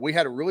every year. We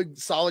had a really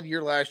solid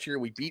year last year.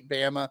 We beat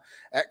Bama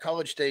at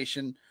College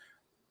Station,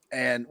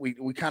 and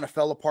we kind of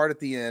fell apart at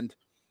the end.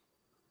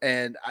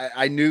 And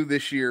I knew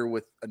this year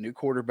with a new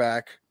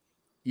quarterback,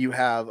 you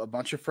have a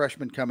bunch of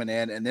freshmen coming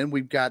in, and then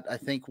we've got, I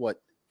think,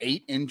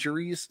 8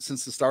 injuries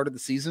since the start of the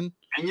season.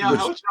 And y'all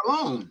held your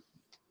own.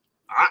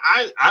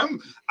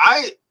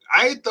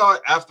 I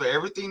thought after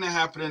everything that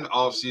happened in the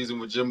offseason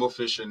with Jimbo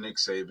Fisher and Nick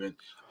Saban,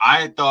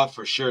 I thought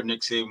for sure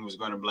Nick Saban was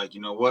going to be like,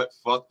 you know what?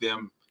 Fuck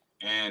them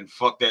and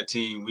fuck that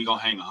team. We're going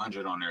to hang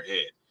 100 on their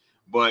head.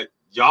 But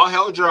y'all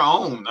held your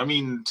own. I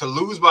mean, to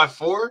lose by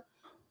 4,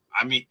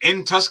 I mean,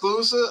 in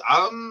Tuscaloosa,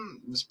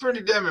 it's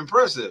pretty damn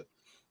impressive.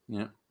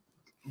 Yeah.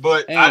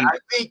 But I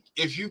think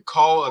if you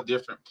call a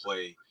different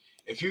play,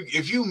 if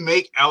you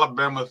make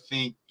Alabama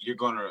think you're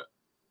going to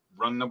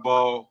run the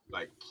ball,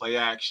 like play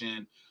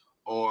action,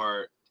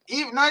 or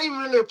not even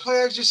really a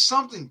play action, just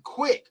something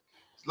quick,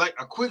 like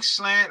a quick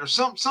slant or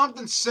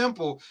something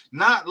simple,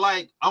 not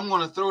like I'm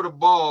going to throw the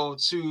ball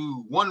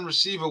to one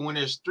receiver when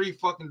there's 3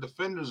 fucking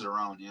defenders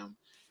around him.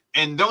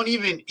 And don't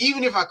even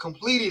if I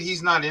complete it,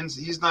 he's not in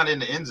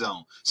the end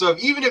zone. So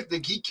even if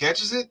he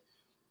catches it,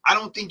 I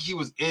don't think he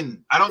was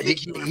in. I don't think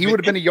he would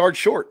have been a yard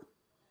short.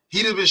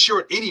 He'd have been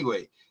short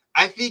anyway.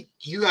 I think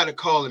you got to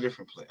call a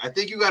different play. I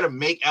think you got to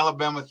make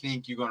Alabama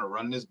think you're going to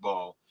run this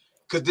ball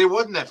because they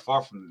wasn't that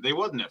far.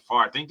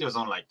 I think they was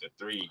on like the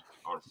 3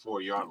 or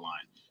 4 yard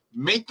line.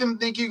 Make them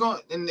think you're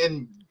going,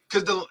 and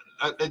because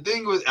the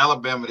thing with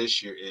Alabama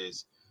this year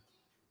is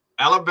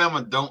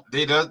Alabama don't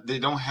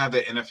have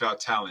the NFL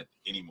talent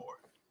anymore.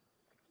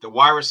 The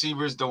wide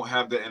receivers don't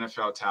have the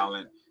NFL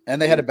talent, and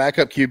they had a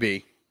backup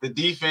QB. The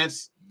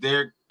defense,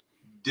 their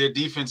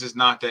defense is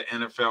not that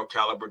NFL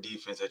caliber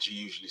defense that you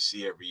usually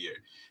see every year.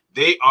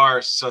 They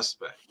are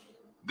suspect.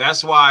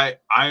 That's why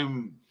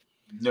I'm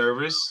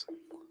nervous.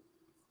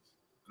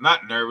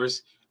 Not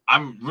nervous.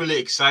 I'm really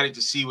excited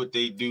to see what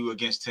they do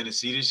against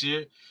Tennessee this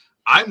year.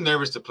 I'm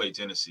nervous to play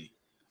Tennessee.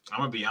 I'm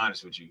gonna be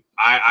honest with you.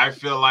 I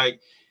feel like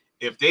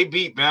if they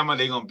beat Bama,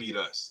 they're gonna beat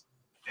us,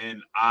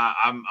 and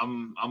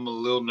I'm a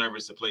little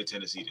nervous to play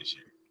Tennessee this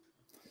year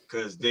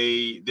because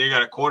they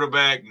got a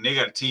quarterback and they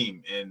got a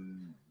team,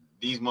 and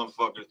these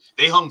motherfuckers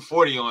they hung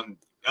 40 on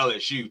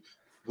LSU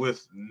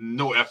with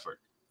no effort.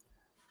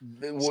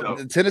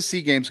 The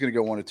Tennessee game's going to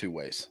go one of 2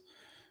 ways.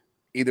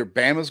 Either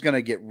Bama's going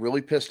to get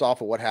really pissed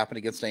off at what happened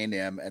against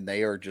A&M, and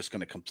they are just going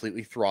to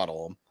completely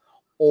throttle them,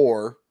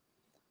 or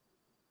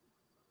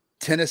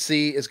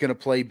Tennessee is going to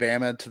play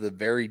Bama to the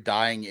very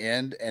dying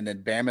end, and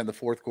then Bama in the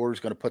 4th quarter is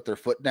going to put their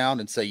foot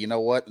down and say, you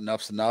know what,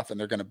 enough's enough, and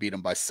they're going to beat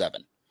them by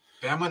 7.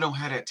 Bama don't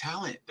have that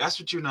talent. That's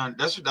what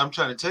I'm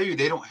trying to tell you.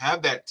 They don't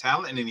have that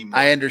talent anymore.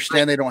 I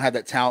understand they don't have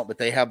that talent, but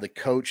they have the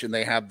coach and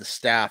they have the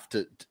staff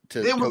to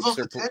they almost lost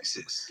to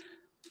Texas.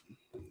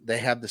 They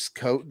have this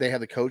coach. They have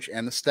the coach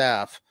and the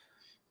staff.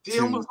 They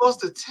almost lost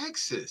to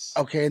Texas.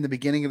 Okay, in the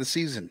beginning of the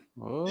season.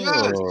 Oh.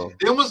 Yes,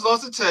 they almost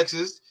lost to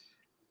Texas.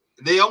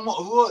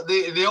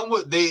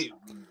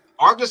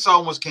 Arkansas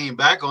almost came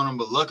back on them,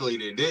 but luckily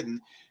they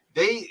didn't.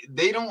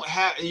 They don't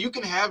have. You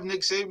can have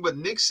Nick Saban, but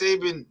Nick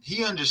Saban,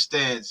 he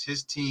understands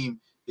his team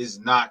is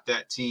not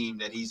that team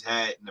that he's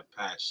had in the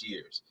past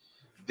years.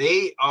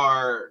 They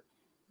are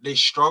they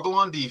struggle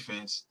on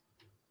defense.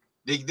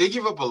 They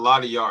give up a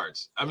lot of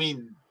yards. I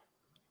mean,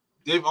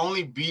 they've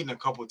only beaten a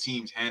couple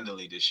teams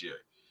handily this year.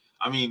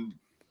 I mean,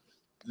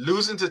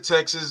 losing to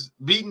Texas,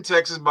 beating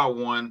Texas by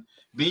 1,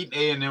 beating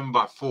A&M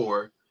by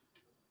 4.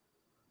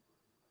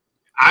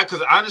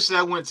 Because honestly,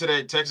 I went to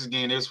that Texas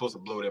game. They were supposed to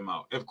blow them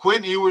out. If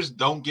Quentin Ewers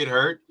don't get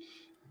hurt,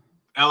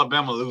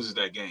 Alabama loses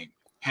that game,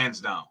 hands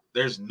down.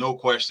 There's no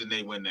question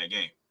they win that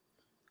game.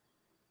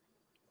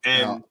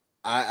 And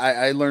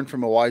I learned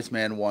from a wise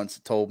man once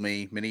that told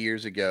me many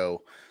years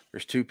ago,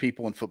 there's 2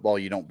 people in football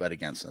you don't bet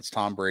against. That's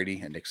Tom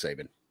Brady and Nick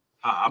Saban.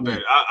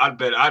 I'd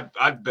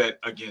bet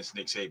against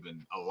Nick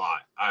Saban a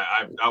lot.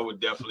 I would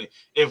definitely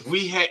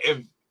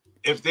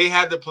if they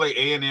had to play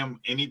A&M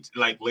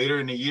later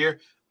in the year,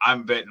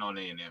 I'm betting on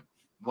A&M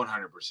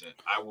 100%.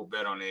 I will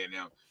bet on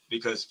A&M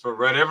because for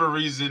whatever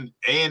reason,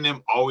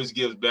 A&M always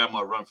gives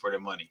Bama a run for their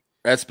money.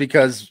 That's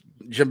because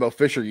Jimbo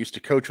Fisher used to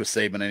coach with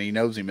Saban and he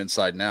knows him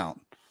inside and out.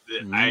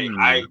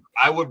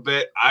 I would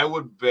bet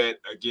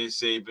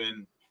against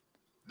Saban.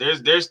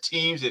 There's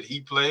teams that he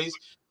plays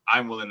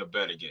I'm willing to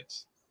bet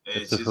against.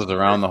 If this was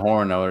around the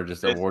horn, I would have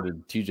just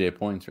awarded TJ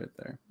points right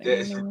there.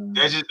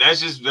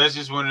 That's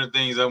just one of the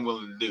things I'm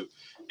willing to do.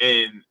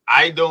 And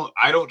I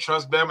don't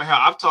trust Bama. Hell,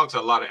 I've talked to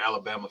a lot of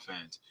Alabama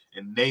fans,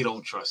 and they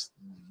don't trust.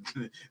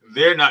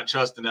 They're not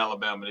trusting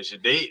Alabama this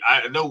year.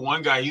 I know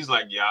one guy. He's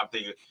like, yeah, I'm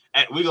thinking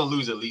we're gonna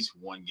lose at least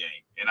one game,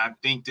 and I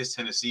think this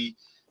Tennessee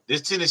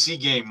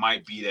game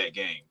might be that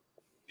game.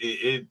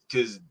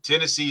 Because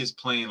Tennessee is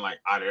playing like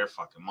out of their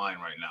fucking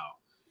mind right now,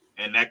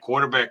 and that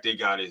quarterback they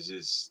got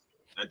is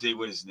I think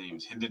what his name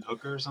is, Hendon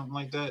Hooker or something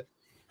like that.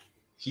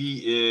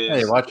 He is.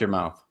 Hey, watch your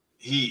mouth.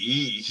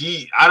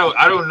 I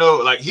don't know.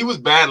 Like he was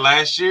bad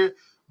last year,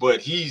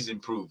 but he's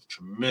improved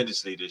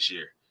tremendously this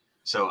year.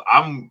 So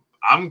I'm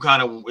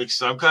kind of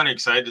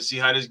excited to see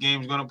how this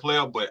game's going to play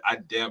out. But I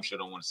damn sure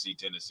don't want to see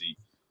Tennessee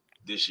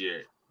this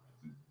year.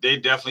 They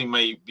definitely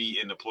may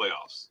be in the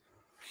playoffs.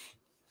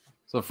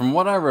 So from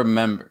what I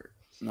remember,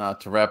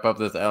 to wrap up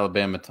this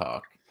Alabama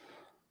talk,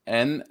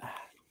 and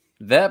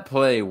that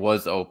play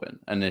was open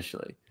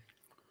initially.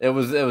 It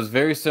was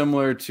very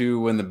similar to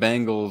when the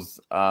Bengals,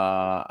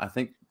 I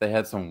think they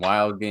had some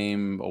wild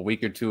game a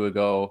week or two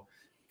ago,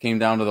 came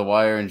down to the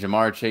wire, and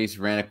Jamar Chase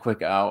ran a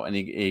quick out, and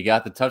he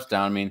got the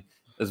touchdown. I mean,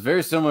 it was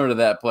very similar to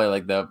that play.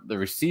 Like the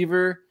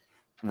receiver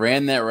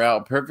ran that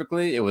route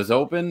perfectly. It was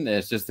open.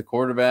 It's just the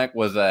quarterback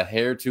was a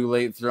hair too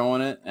late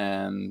throwing it,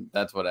 and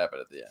that's what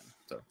happened at the end.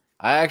 So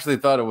I actually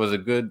thought it was a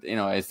good,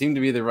 it seemed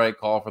to be the right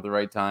call for the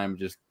right time,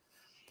 just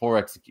poor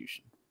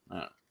execution. I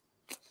don't know.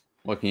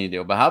 What can you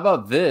do? But how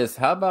about this?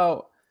 How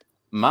about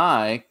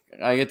I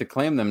get to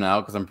claim them now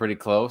because I'm pretty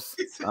close.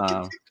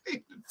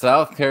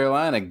 South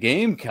Carolina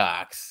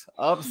Gamecocks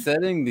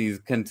upsetting these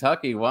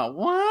Kentucky.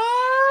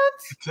 What?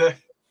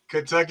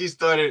 Kentucky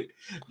started.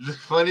 The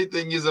funny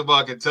thing is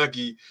about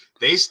Kentucky,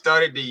 they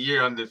started the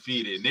year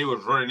undefeated. And they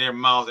was running their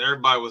mouths.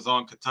 Everybody was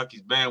on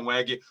Kentucky's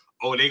bandwagon.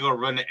 Oh, they gonna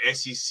run the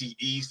SEC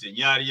East and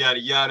yada yada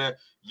yada.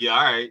 Yeah,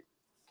 all right.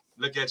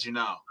 Look at you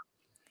now.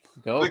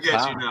 Look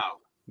at you now.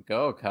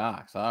 Go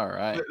Cox. All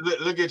right.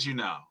 Look at you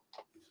now.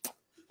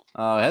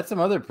 Had some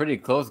other pretty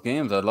close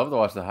games I'd love to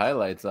watch the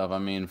highlights of. I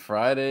mean,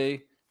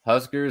 Friday,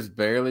 Huskers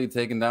barely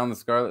taking down the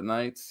Scarlet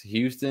Knights.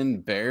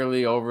 Houston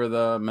barely over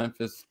the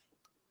Memphis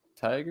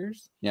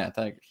Tigers. Yeah,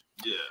 Tigers.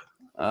 Yeah.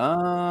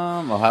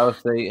 Ohio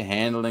State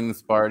handling the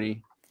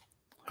Sparty.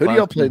 Who do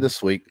y'all play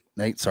this week,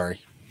 Nate?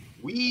 Sorry.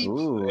 We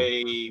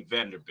play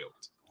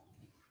Vanderbilt.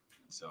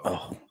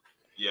 So,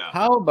 yeah.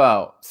 How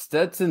about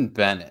Stetson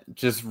Bennett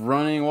just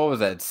running, what was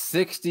that,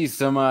 60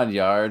 some odd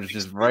yards,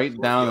 just right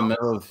down the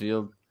middle of the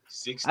field?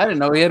 60. I didn't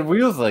know he had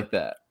wheels like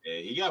that. Yeah,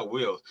 he got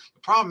wheels. The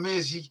problem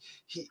is he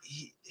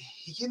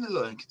getting a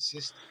little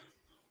inconsistent.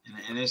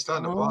 And it's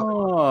starting to bother.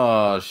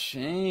 Oh,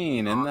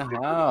 Shane in the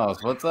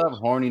house. What's up,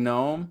 horny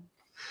gnome?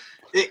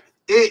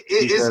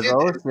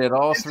 It's we had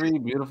all three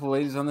beautiful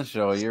ladies on the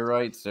show. You're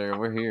right, sir.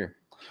 We're here.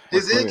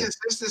 His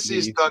inconsistency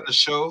is starting to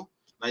show.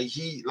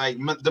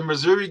 The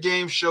Missouri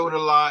game showed a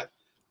lot.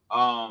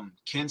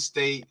 Kent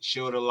State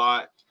showed a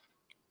lot.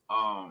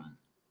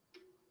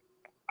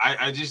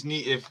 I just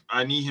need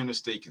him to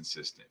stay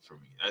consistent for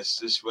me. That's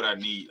just what I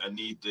need. I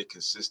need the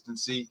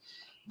consistency.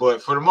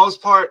 But for the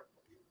most part,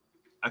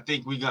 I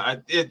think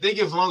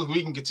as long as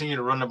we can continue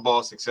to run the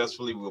ball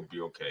successfully, we'll be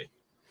okay.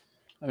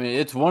 I mean,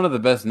 it's one of the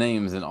best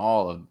names in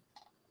all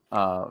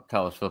of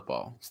college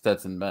football,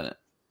 Stetson Bennett.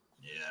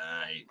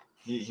 Yeah,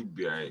 he'd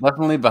be all right.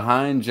 Definitely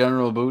behind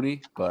General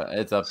Booty, but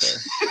it's up there.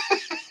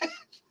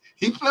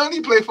 He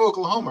played for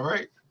Oklahoma,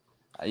 right?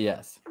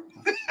 Yes.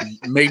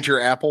 Major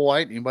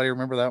Applewhite. Anybody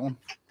remember that one?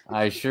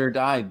 I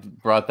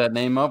brought that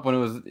name up when it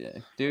was,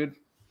 dude.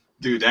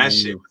 Dude, that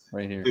shit was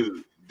right here.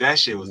 Dude, that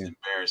shit was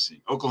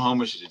embarrassing.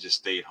 Oklahoma should have just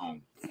stayed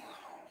home.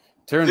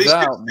 Turns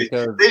out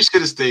because they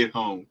should have stayed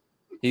home.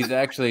 He's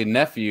actually a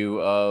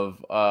nephew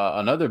of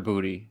another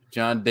Booty,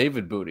 John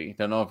David Booty.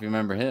 Don't know if you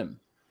remember him.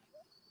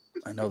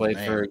 I know. Played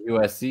for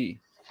USC,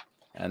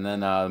 and then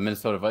the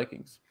Minnesota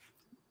Vikings.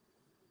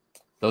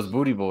 Those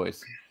Booty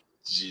boys.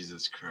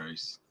 Jesus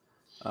Christ.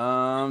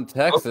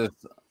 Texas.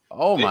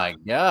 Oh my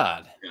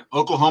God. Yeah.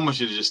 Oklahoma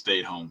should have just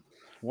stayed home.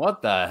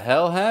 What the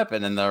hell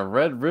happened in the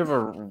Red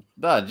River?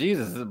 Oh,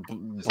 Jesus, not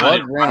blood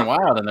even ran rivalry.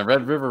 wild in the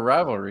Red River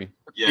rivalry.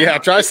 Yeah,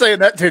 try saying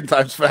that 10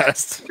 times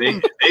fast.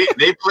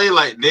 They play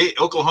like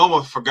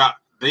Oklahoma forgot.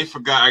 They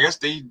forgot. I guess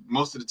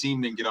most of the team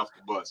didn't get off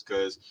the bus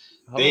because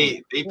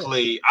they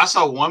played. I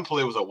saw one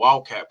play was a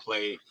wildcat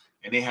play,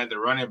 and they had the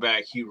running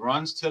back. He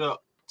runs to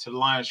the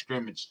line of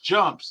scrimmage,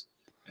 jumps,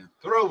 and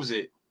throws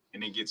it,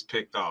 and it gets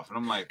picked off. And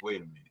I'm like,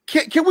 wait a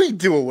minute. Can we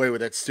do away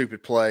with that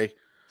stupid play?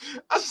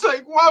 I was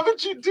like, why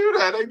would you do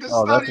that? Like,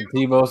 Oh, that's a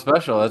Tebow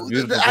special. That's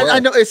beautiful. I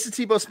know it's the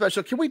Tebow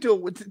special. Can we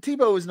do it?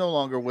 Tebow is no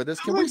longer with us.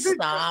 Can we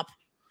stop?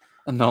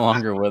 No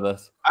longer with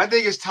us. I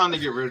think it's time to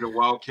get rid of the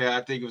Wildcat.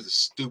 I think it was the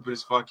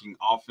stupidest fucking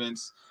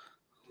offense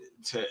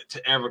to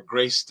ever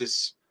grace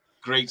this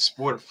great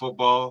sport of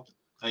football.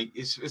 Like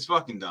it's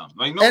fucking dumb.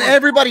 Like and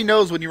everybody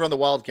knows when you run the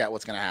Wildcat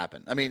what's going to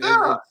happen. I mean,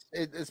 yeah.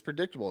 it's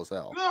predictable as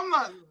hell. No, I'm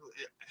not.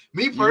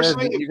 Me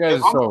personally, you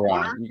guys are so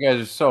wrong. You guys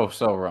are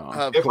so wrong.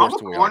 If I'm a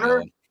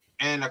corner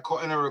and a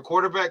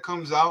quarterback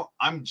comes out,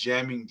 I'm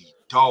jamming the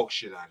dog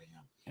shit out of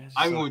him.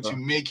 I'm going to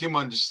make him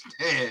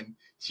understand.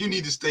 You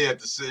need to stay at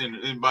the center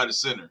and by the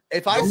center.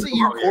 If I see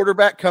your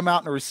quarterback come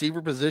out in a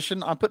receiver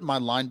position, I'm putting my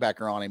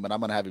linebacker on him, and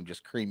I'm going to have him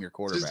just cream your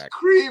quarterback.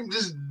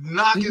 Just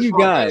knock his you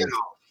guys head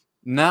off.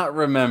 Not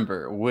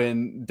remember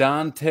when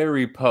Davante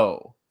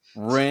Adams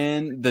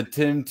ran the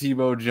Tim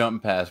Tebow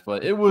jump pass play?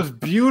 It was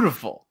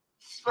beautiful.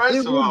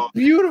 First of all,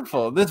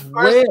 beautiful. This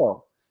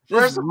whale.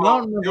 This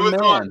mountain of a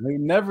man who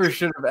never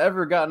should have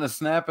ever gotten a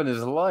snap in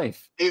his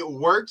life. It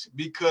worked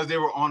because they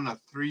were on the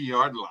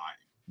 3-yard line.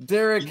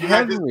 Derrick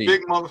Henry, this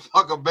big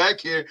motherfucker back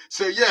here.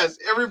 So yes,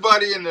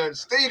 everybody in the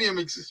stadium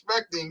is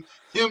expecting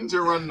him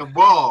to run the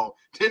ball.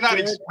 They're not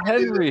expecting.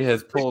 Henry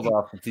has pulled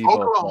off the Tebow.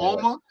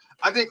 Oklahoma.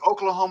 I think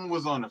Oklahoma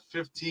was on the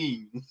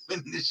 15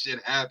 when this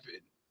shit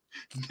happened.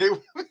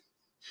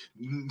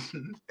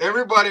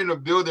 Everybody in the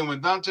building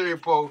when Dante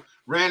Poe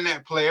ran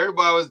that play,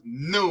 everybody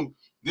knew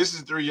this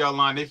is 3-yard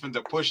line. They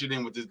finna push it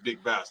in with this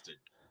big bastard.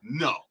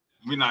 No,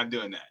 we're not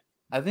doing that.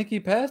 I think he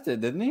passed it,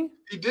 didn't he?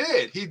 He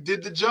did. He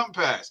did the jump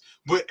pass,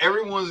 but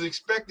everyone's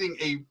expecting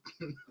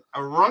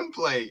a run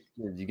play.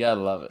 Dude, you gotta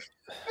love it.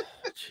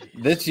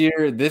 This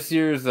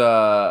year's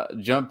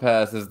jump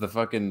pass is the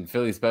fucking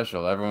Philly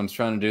special. Everyone's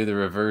trying to do the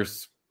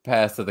reverse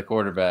pass to the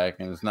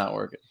quarterback, and it's not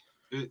working.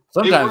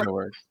 Sometimes it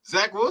works.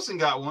 Zach Wilson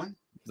got one.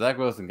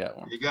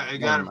 He got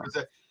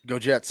it. Go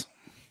Jets.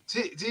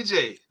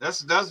 TJ,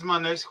 that's my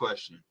next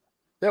question.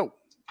 Yo,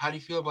 how do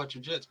you feel about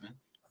your Jets, man?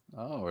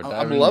 Oh,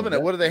 I'm loving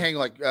it. What do they hang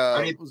like?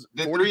 They're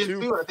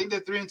 3-2. I think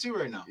they're 3-2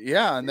 right now.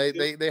 Yeah, and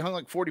they hung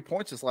like 40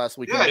 points this last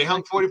week. Yeah, they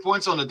hung 40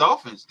 points on the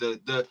Dolphins,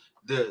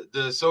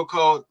 the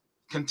so-called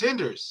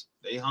contenders.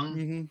 They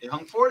hung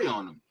 40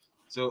 on them.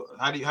 So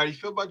how do you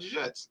feel about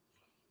your Jets?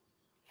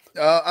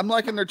 I'm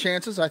liking their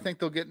chances. I think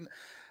they'll get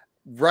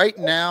right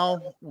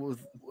now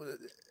with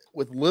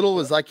little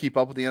as I keep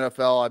up with the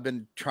NFL. I've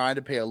been trying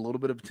to pay a little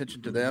bit of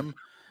attention to them.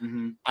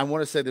 Mm-hmm. I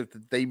want to say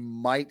that they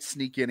might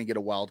sneak in and get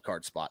a wild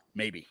card spot,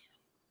 maybe.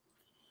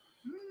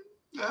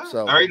 Yeah.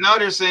 So right now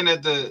they're saying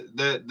that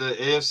the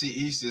AFC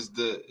East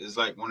is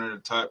like one of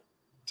the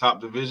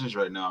top divisions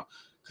right now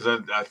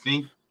because I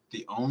think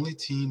the only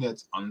team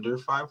that's under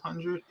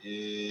 500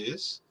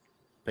 is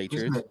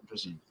Patriots. The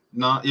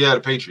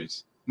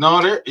Patriots. No,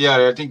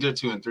 I think they're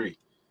 2-3.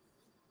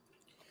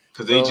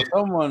 Because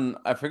someone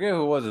I forget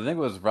who it was. I think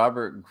it was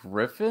Robert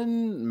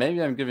Griffin.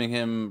 Maybe I'm giving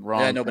him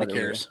wrong. Yeah, nobody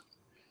cares.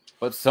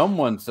 But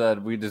someone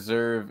said we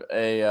deserve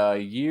a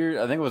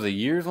year. I think it was a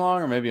years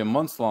long or maybe a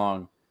months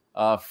long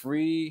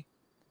free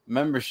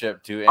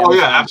membership to. Oh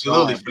yeah,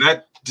 absolutely.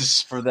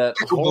 For that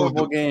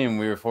horrible game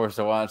we were forced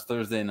to watch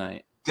Thursday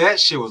night. That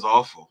shit was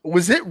awful.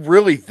 Was it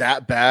really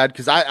that bad?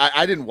 Because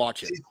I didn't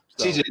watch it.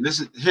 So. TJ,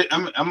 listen. Here,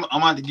 I'm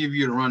about to give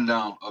you the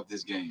rundown of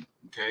this game.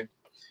 Okay,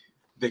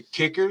 the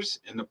kickers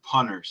and the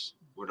punters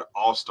were the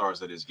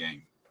all-stars of this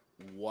game.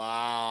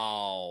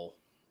 Wow.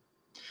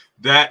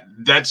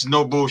 That's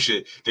no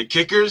bullshit. The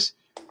kickers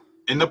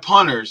and the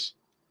punters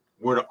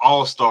were the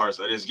all-stars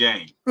of this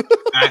game.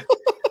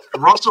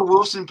 Russell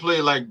Wilson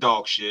played like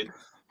dog shit.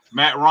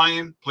 Matt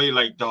Ryan played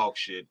like dog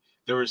shit.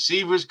 The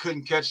receivers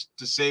couldn't catch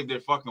to save their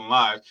fucking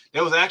lives.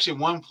 There was actually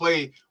one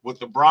play with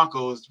the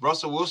Broncos.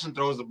 Russell Wilson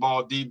throws the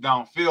ball deep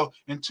downfield,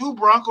 and 2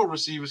 Bronco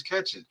receivers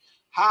catch it.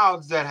 How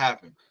does that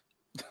happen?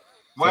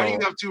 Why do you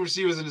have 2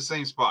 receivers in the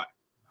same spot?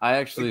 I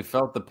actually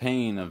felt the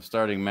pain of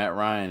starting Matt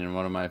Ryan in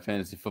one of my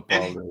fantasy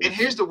football leagues. And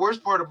here's the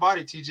worst part about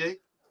it, TJ.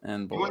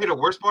 And you want to hear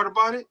the worst part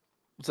about it?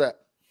 What's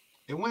that?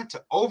 It went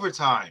to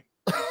overtime.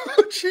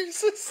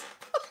 Jesus.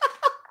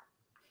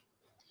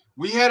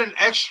 We had an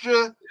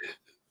extra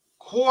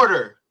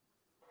quarter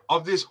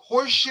of this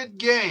horseshit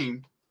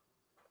game.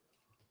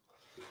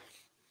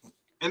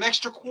 An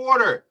extra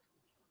quarter.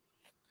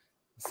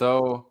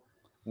 So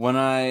when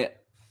I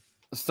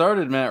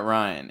started Matt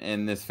Ryan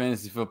in this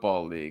fantasy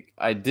football league,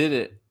 I did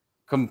it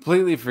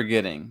completely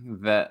forgetting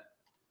that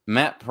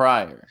Matt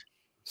Pryor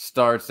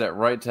starts at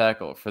right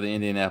tackle for the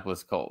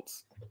Indianapolis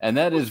Colts. And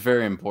that is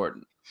very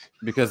important.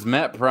 because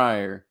Matt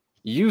Pryor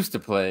used to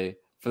play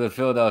for the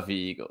Philadelphia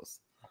Eagles,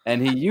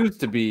 and he used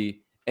to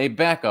be a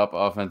backup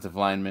offensive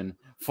lineman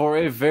for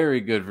a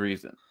very good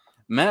reason.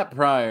 Matt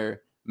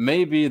Pryor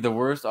may be the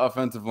worst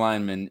offensive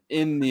lineman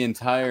in the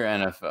entire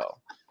NFL.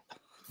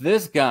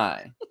 This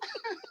guy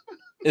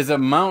is a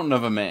mountain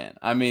of a man.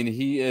 I mean,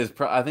 he is.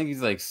 I think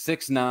he's like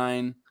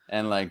 6'9"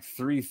 and like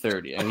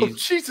 330. And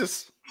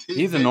Jesus,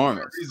 he's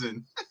enormous.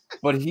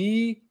 But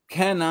he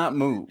cannot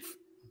move.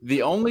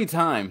 The only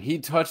time he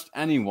touched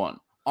anyone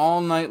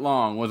all night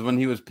long was when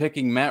he was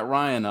picking Matt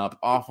Ryan up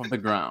off of the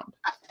ground.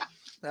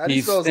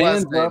 He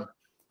stands up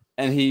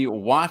and he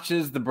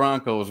watches the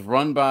Broncos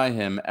run by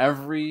him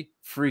every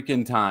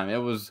freaking time. It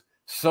was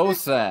so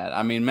sad.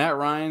 I mean, Matt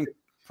Ryan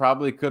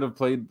probably could have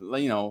played,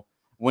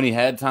 when he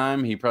had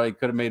time, he probably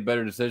could have made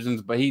better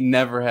decisions, but he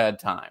never had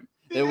time.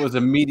 It was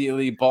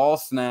immediately ball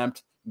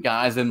snapped,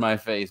 guys in my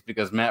face,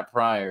 because Matt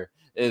Pryor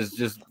is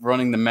just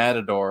running the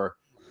Matador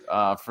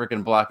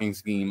freaking blocking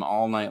scheme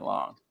all night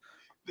long.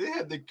 They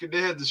had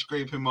to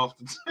scrape him off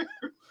the turf.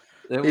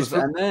 It was,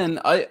 and then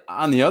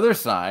on the other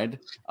side,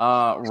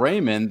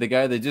 Raymond, the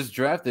guy they just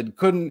drafted,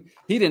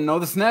 he didn't know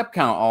the snap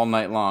count all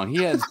night long.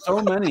 He had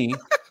so many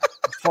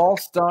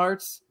false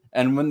starts,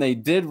 and when they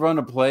did run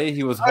a play,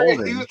 he was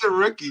holding. He was the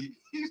rookie.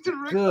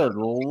 Good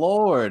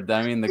Lord.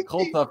 I mean, the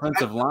Colts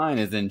offensive line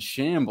is in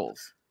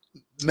shambles.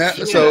 Matt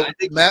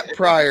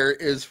Pryor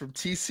is from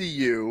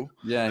TCU.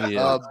 Yeah, he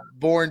is.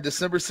 Born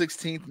December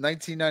 16th,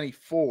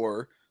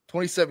 1994.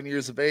 27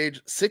 years of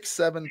age,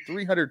 6'7",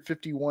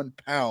 351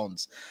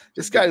 pounds.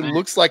 This guy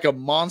looks like a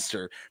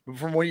monster. But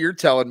from what you're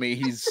telling me,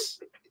 he's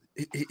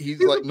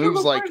like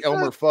moves like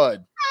Elmer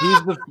Fudd.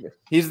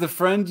 He's the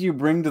friend you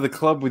bring to the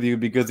club with you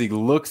because he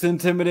looks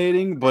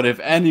intimidating, but if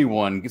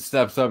anyone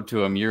steps up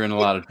to him, you're in a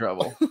lot of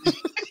trouble.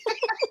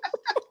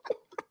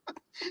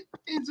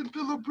 It's a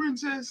pillow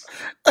princess.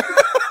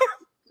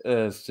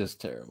 It's just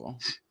terrible.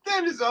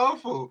 That is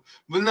awful.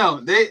 But no,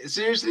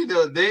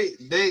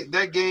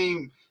 that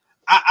game.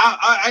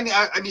 I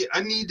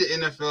need the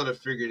NFL to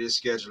figure this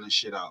scheduling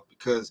shit out,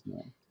 because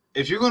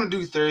if you're gonna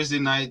do Thursday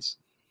nights,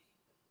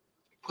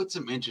 put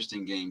some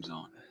interesting games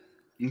on.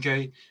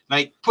 Okay,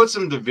 like put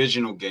some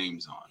divisional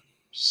games on.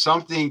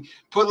 Something,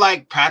 put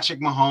like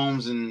Patrick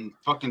Mahomes and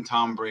fucking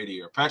Tom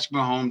Brady, or Patrick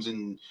Mahomes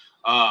and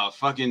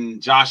fucking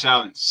Josh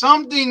Allen.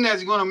 Something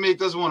that's gonna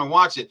make us want to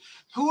watch it.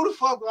 Who the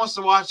fuck wants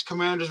to watch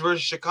Commanders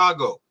versus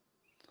Chicago?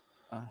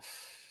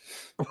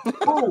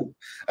 Who?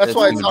 That's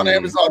why it's on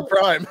Amazon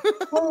Prime.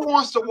 Who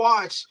wants to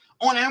watch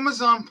on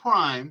Amazon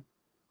Prime?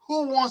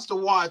 Who wants to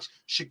watch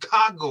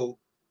Chicago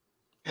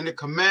and the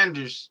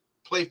Commanders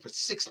play for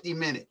 60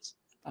 minutes?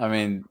 I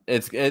mean,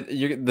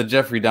 the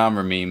Jeffrey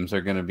Dahmer memes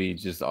are going to be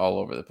just all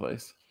over the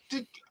place.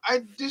 I'm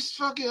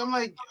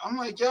like,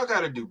 y'all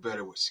got to do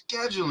better with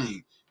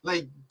scheduling.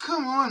 Like,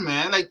 come on,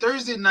 man. Like,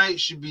 Thursday night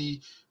should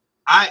be.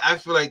 I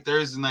feel like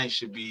Thursday night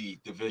should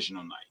be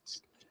divisional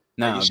nights.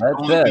 Now, that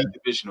only be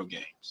divisional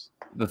games.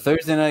 The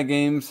Thursday night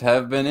games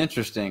have been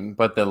interesting,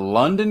 but the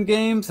London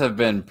games have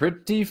been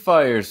pretty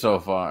fire so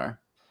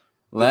far.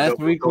 Last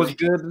week was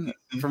good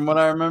from what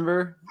I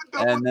remember.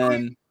 And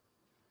then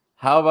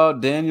how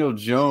about Daniel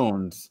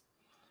Jones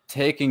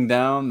taking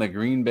down the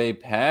Green Bay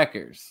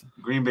Packers?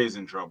 Green Bay's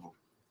in trouble.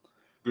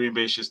 Green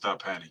Bay should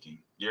stop panicking.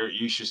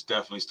 You should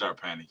definitely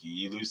start panicking.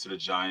 You lose to the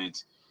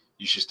Giants,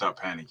 you should stop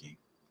panicking,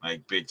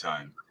 like big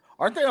time.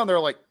 Aren't they on their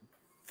like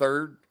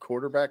third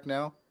quarterback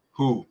now?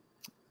 Who?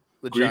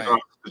 The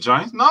Giants. The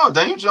Giants? No,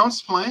 Daniel Jones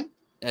is playing.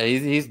 Yeah,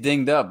 he's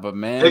dinged up, but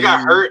man, they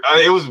got hurt.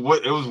 It was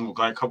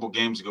like a couple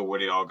games ago where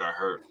they all got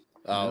hurt.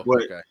 Oh,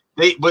 but okay.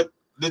 But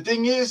the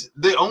thing is,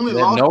 they only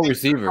lost no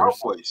receivers.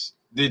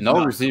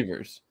 No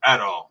receivers at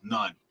all.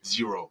 None.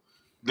 Zero.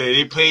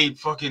 They paid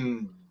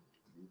fucking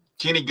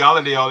Kenny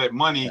Galladay all that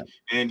money,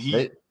 and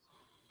they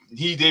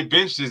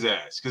benched his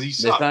ass because he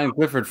sucked. They signed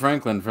Clifford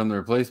Franklin from the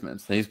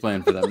replacements. He's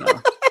playing for them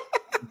now.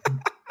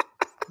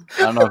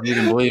 I don't know if you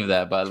can believe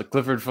that, but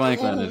Clifford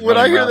Franklin is. When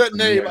I hear that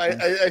name,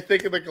 I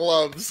think of the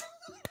gloves.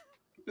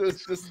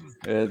 He's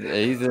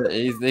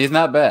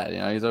not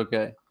bad, he's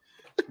okay.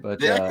 But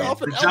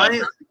the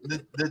Giants,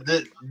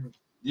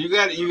 you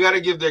got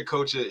to give their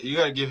coach you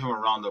got to give him a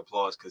round of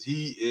applause, because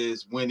he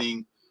is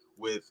winning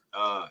with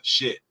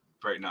shit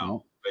right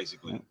now,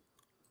 basically.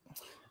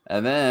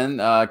 And then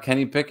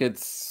Kenny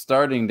Pickett's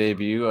starting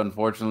debut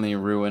unfortunately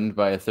ruined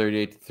by a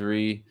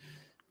 38-3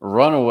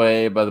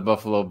 runaway by the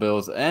Buffalo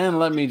Bills. And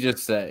let me just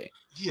say,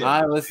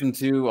 I listened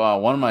to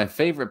one of my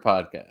favorite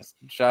podcasts.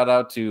 Shout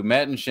out to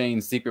Matt and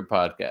Shane's secret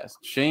podcast.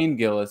 Shane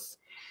Gillis,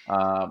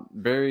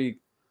 very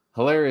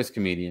hilarious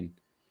comedian,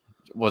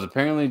 was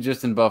apparently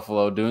just in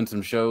Buffalo doing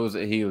some shows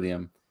at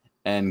Helium.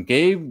 And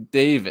Gabe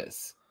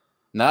Davis,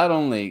 not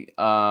only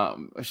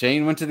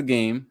Shane went to the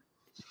game,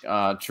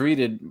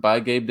 treated by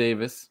Gabe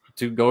Davis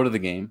to go to the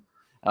game.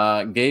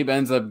 Gabe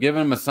ends up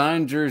giving him a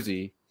signed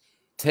jersey,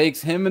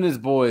 takes him and his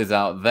boys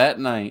out that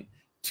night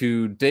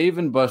to Dave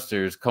 &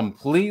 Buster's,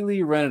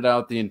 completely rented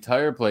out the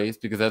entire place,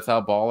 because that's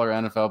how baller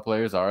NFL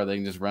players are. They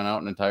can just rent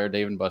out an entire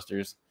Dave &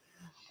 Buster's.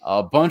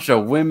 A bunch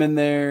of women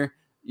there,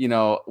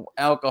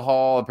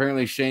 alcohol.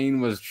 Apparently,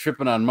 Shane was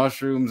tripping on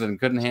mushrooms and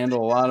couldn't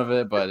handle a lot of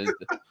it. But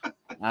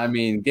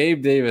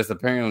Gabe Davis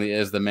apparently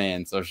is the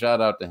man. So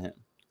shout out to him.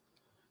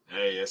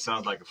 Hey, it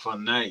sounds like a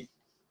fun night.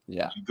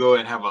 Yeah. You go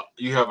and have a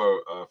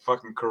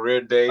fucking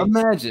career day.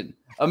 Imagine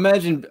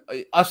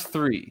us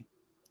three,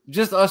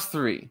 just us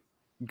three,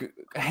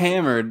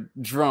 hammered,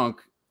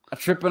 drunk,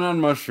 tripping on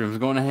mushrooms,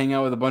 going to hang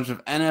out with a bunch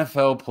of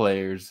NFL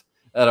players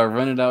at our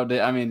rented out day.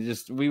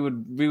 We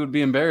would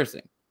be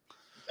embarrassing.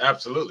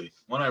 Absolutely,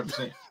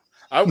 100%.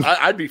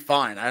 I'd be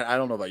fine. I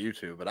don't know about you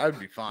two, but I would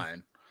be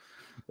fine.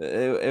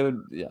 It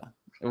would, yeah.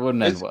 It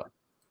wouldn't end well.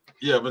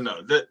 Yeah, but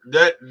no,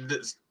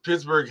 that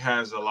Pittsburgh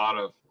has a lot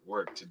of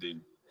work to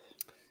do.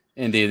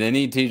 Indeed, they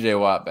need TJ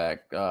Watt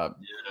back.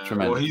 Tremendous.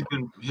 Well,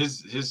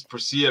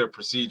 he had a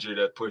procedure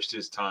that pushed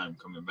his time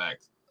coming back.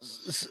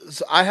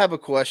 So I have a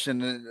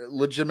question, a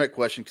legitimate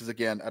question, because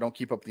again, I don't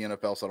keep up the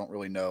NFL, so I don't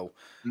really know.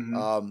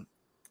 Mm-hmm.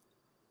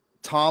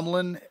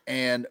 Tomlin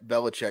and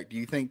Belichick, do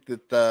you think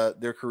that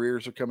their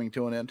careers are coming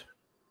to an end?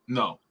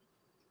 No.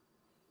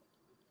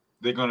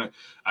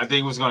 I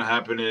think what's gonna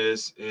happen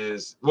is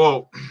with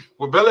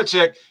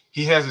Belichick,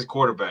 he has his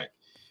quarterback.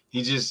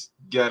 He just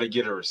gotta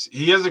get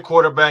he has a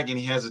quarterback and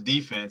he has a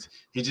defense.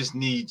 He just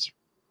needs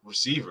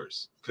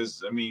receivers. Because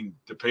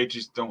the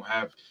Patriots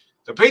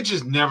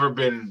never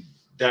been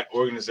that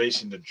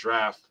organization to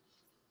draft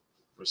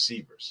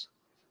receivers.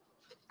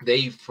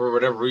 They, for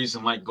whatever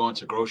reason, like going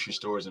to grocery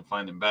stores and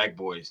finding bag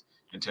boys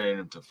and turning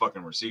them to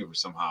fucking receivers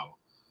somehow.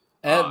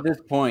 At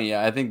this point,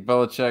 yeah, I think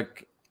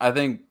Belichick,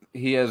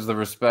 he has the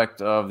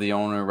respect of the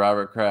owner,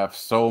 Robert Kraft,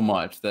 so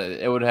much that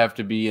it would have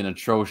to be an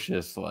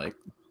atrocious,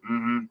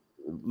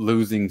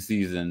 losing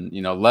season,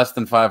 less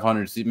than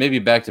 500, maybe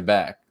back to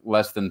back,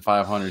 less than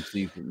 500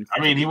 seasons.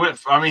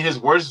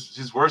 His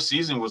worst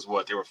season was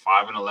what? They were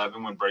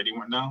 5-11 when Brady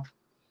went down.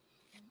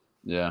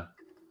 Yeah.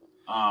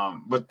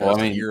 But that's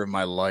the year of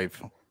my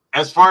life.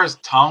 As far as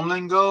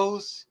Tomlin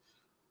goes,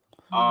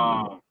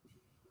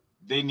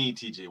 they need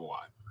TJ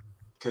Watt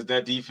because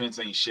that defense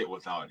ain't shit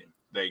without him.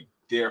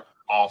 They're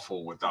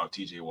awful without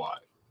TJ Watt.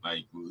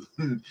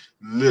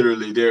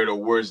 Literally, they're the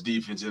worst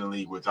defense in the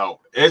league without.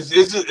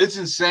 It's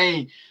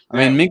insane.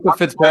 Minkah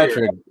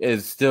Fitzpatrick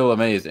is still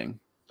amazing.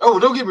 Oh,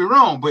 don't get me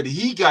wrong, but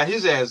he got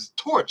his ass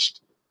torched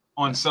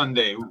on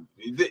Sunday.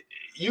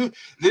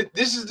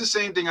 This is the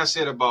same thing I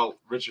said about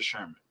Richard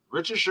Sherman.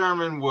 Richard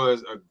Sherman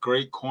was a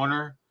great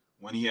corner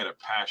when he had a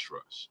pass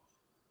rush.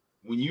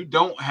 When you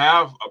don't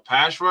have a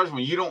pass rush,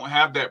 when you don't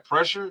have that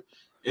pressure,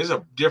 it's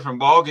a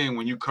different ballgame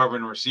when you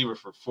covering a receiver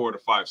for 4 to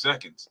 5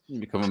 seconds.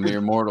 You become a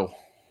mere mortal.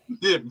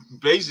 Yeah,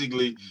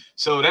 basically.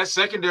 So that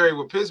secondary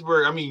with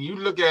Pittsburgh, you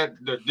look at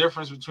the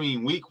difference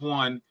between week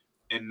 1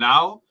 and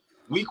now.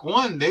 Week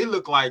 1, they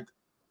look like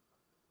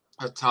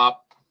a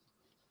top.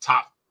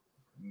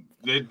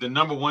 The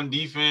number 1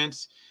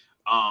 defense.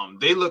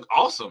 They look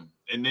awesome.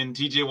 And then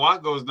TJ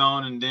Watt goes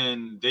down, and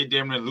then they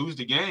damn near lose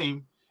the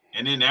game.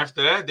 And then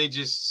after that, they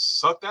just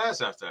sucked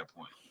ass after that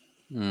point.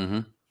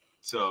 Mm-hmm.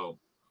 So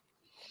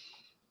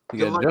you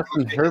got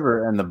Justin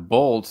Herbert and the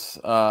Bolts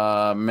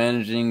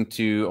managing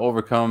to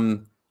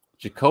overcome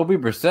Jacoby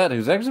Brissett,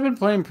 who's actually been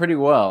playing pretty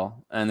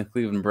well, and the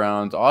Cleveland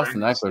Browns. Austin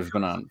Eckler's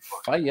been on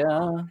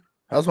fire.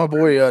 How's my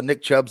boy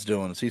Nick Chubb's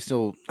doing? Is he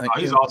still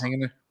he's awesome. hanging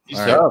there? He's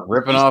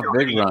ripping off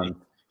big runs.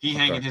 He's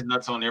hanging his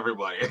nuts on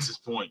everybody at this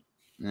point.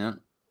 Yeah.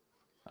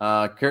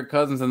 Kirk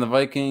Cousins and the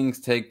Vikings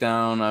take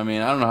down. I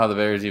don't know how the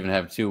Bears even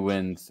have 2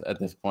 wins at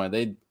this point.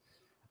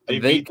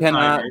 They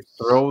cannot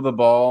throw the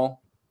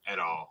ball at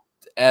all.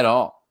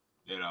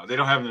 They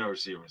don't have no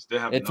receivers.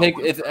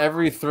 It's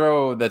every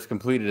throw that's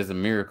completed is a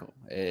miracle.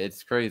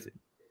 It's crazy.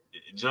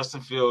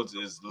 Justin Fields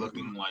is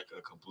looking like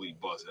a complete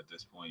bust at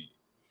this point.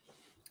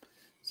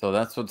 So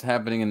that's what's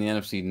happening in the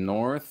NFC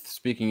North.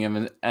 Speaking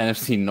of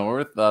NFC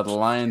North, the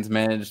Lions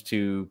managed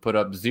to put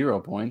up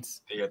 0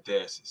 points. They got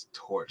their asses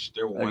torched.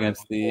 They're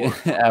against the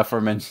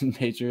aforementioned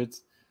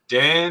Patriots.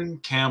 Dan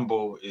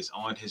Campbell is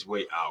on his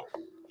way out.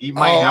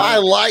 I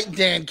like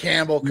Dan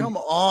Campbell. Come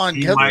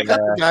on, cut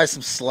the guy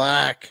some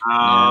slack.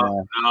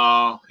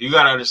 No, you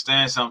got to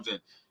understand something.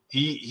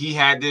 He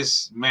had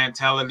this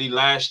mentality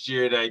last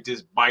year that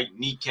just bite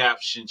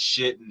kneecaps and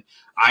shit, and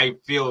I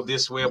feel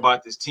this way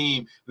about this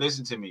team.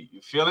 Listen to me.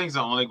 Your feelings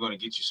are only going to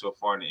get you so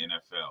far in the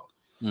NFL.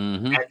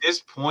 Mm-hmm. At this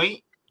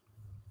point,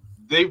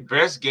 their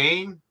best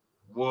game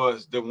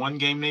was the one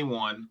game they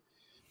won.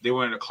 They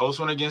were in a close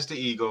one against the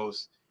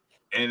Eagles,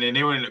 and then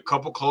they were in a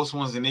couple close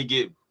ones, and they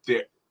get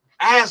their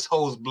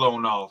assholes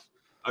blown off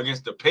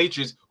against the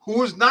Patriots,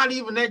 who is not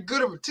even that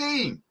good of a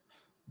team.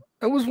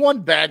 It was one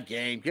bad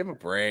game. Give them a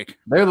break.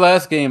 Their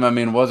last game,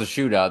 was a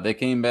shootout. They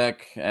came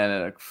back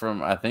and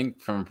from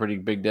a pretty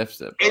big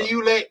deficit. And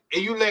you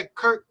let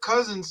Kirk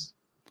Cousins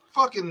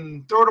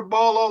fucking throw the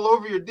ball all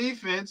over your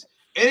defense,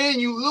 and then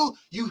you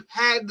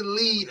had the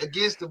lead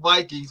against the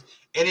Vikings,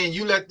 and then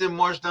you let them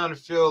march down the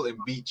field and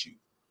beat you.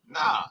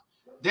 Nah,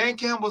 Dan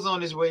Campbell's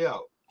on his way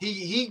out.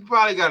 He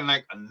probably got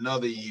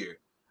another year.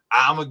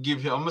 I'm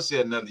gonna say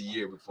another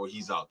year before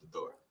he's out the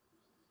door.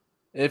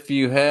 If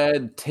you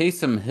had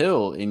Taysom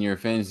Hill in your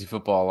fantasy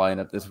football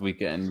lineup this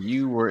weekend,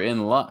 you were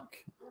in luck.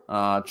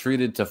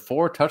 Treated to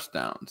 4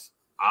 touchdowns.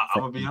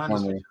 I'm gonna be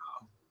honest with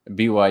you.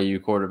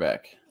 BYU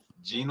quarterback.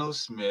 Geno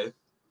Smith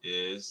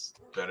is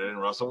better than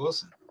Russell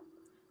Wilson.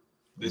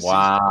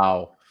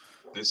 Wow.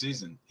 This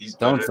season. He's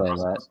Don't better say than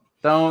Russell that. Wilson.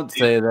 Don't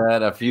say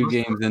that. A few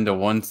games into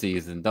one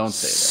season. Don't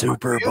say that.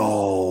 Super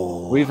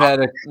Bowl. We've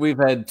had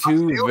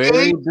 2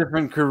 very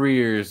different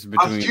careers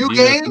between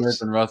Geno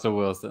Smith and Russell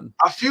Wilson.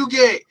 A few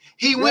games.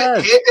 He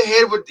went head to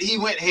head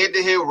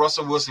with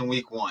Russell Wilson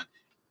week 1.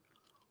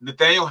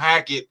 Nathaniel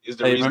Hackett is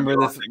the reason.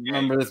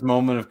 Remember this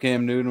moment of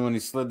Cam Newton when he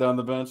slid down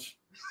the bench?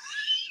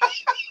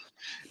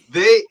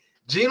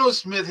 Geno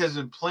Smith has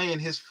been playing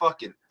his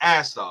fucking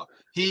ass off.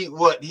 He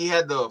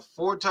had the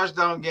 4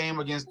 touchdown game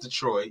against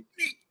Detroit.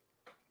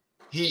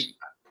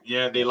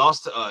 They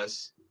lost to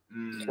us.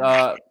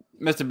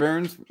 Mr.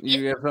 Burns,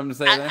 you have something to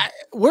say there?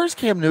 Where's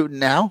Cam Newton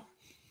now?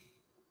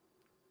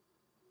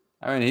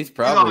 I mean, he's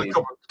on a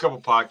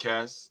couple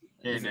podcasts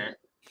here and there.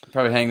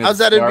 Probably hanging. How's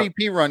that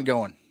MVP run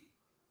going?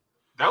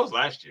 That was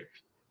last year.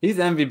 He's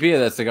MVP of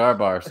that cigar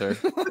bar, sir.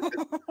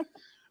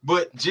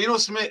 But Geno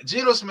Smith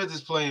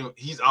is playing.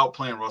 He's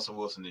outplaying Russell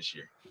Wilson this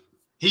year.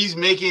 He's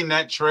making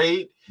that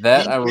trade.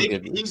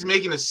 He's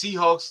making the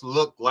Seahawks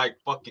look like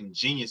fucking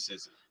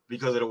geniuses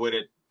because of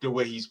the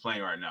way he's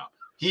playing right now.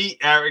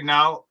 Right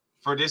now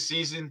for this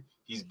season,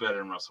 he's better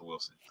than Russell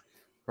Wilson.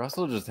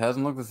 Russell just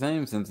hasn't looked the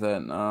same since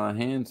that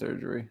hand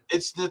surgery.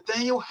 It's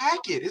Nathaniel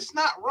Hackett. It's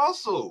not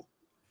Russell.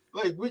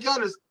 Like we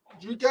gotta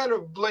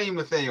blame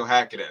Nathaniel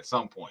Hackett at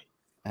some point.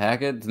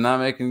 Hackett's not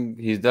making.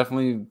 He's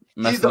definitely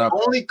messing He's the up.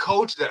 only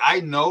coach that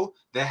I know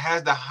that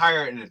has to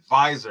hire an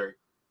advisor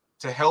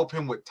to help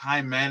him with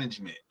time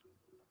management.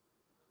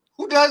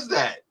 Who does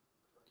that?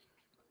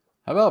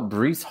 How about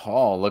Breece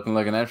Hall looking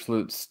like an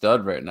absolute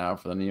stud right now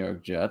for the New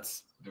York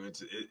Jets? Dude,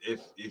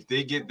 if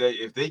they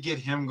get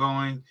him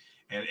going,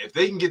 and if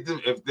they can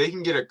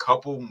get a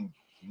couple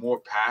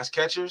more pass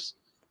catchers,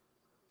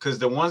 because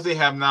the ones they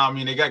have now, I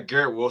mean, they got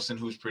Garrett Wilson,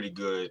 who's pretty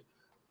good.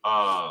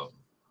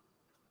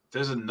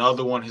 There's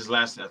another one.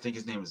 I think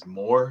his name is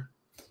Moore.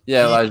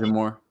 Yeah, Elijah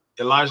Moore.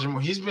 Elijah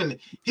Moore.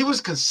 He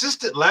was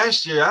consistent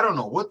last year. I don't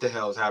know what the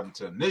hell has happened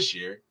to him this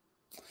year.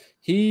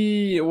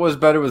 He was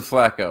better with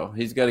Flacco.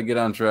 He's got to get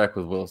on track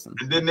with Wilson.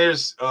 And then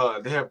there's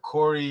they have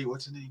Corey.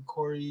 What's his name?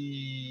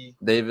 Corey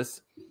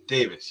Davis.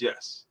 Davis,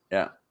 yes.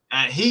 Yeah.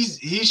 And he's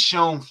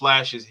shown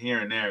flashes here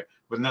and there,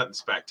 but nothing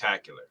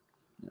spectacular.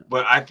 Yeah.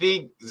 But I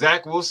think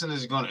Zach Wilson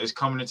is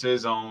coming into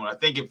his own. I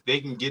think if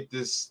they can get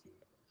this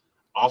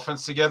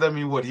offense together, I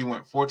mean, he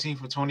went 14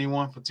 for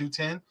 21 for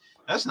 210.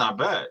 That's not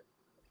bad.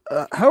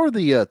 How are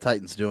the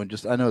Titans doing?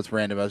 I know it's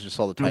random. I just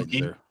saw the Titans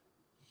there.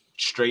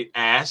 Straight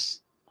ass.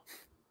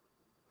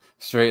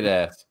 Straight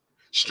ass.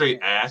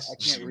 I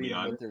can't read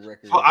what their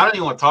record is. I don't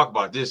even want to talk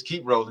about this.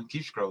 Keep rolling.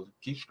 Keep scrolling.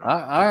 Keep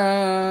scrolling. All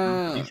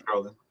right. Keep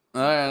scrolling.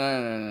 All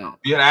right.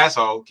 Be an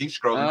asshole. Keep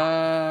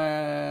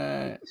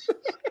scrolling.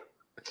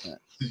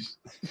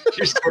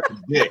 You're such a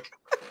dick.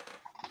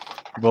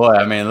 Boy,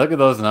 I mean, look at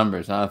those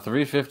numbers, huh?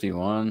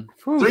 351.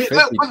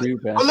 52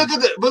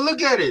 but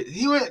look at it.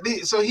 He went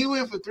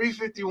for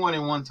 351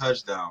 and 1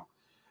 touchdown.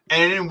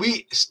 And then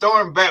we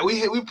stormed back.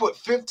 We put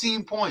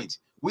 15 points.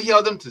 We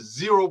held them to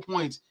 0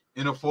 points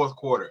in the fourth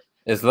quarter.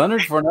 Is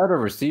Leonard Fournette a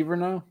receiver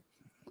now?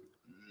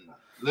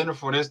 Leonard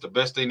Fournette's the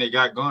best thing they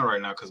got going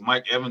right now because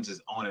Mike Evans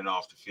is on and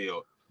off the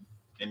field.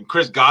 And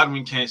Chris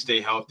Godwin can't stay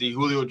healthy.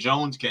 Julio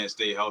Jones can't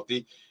stay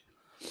healthy.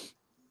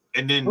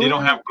 And then they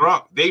don't have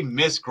Gronk. They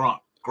miss Gronk.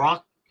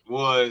 Gronk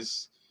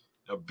was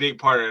a big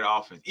part of that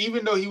offense.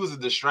 Even though he was a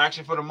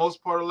distraction for the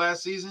most part of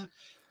last season,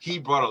 he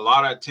brought a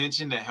lot of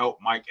attention to help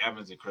Mike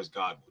Evans and Chris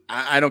Godwin.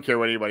 I don't care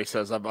what anybody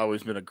says. I've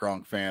always been a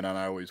Gronk fan, and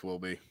I always will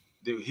be.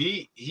 Dude,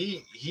 he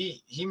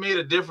made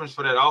a difference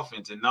for that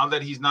offense, and now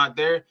that he's not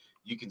there,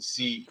 you can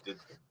see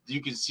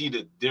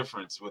the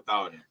difference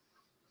without him.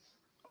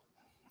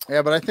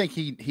 Yeah, but I think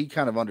he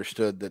kind of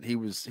understood that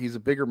he's a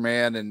bigger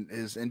man, and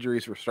his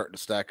injuries were starting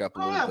to stack up a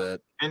little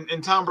bit.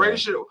 And Tom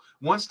Brady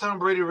once Tom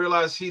Brady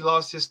realized he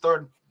lost his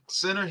starting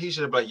center, he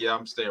should have been like, yeah,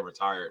 I'm staying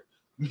retired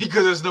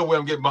because there's no way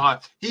I'm getting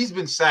behind. He's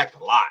been sacked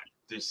a lot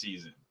this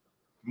season,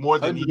 more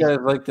than you guys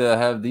like to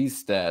have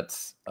these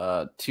stats: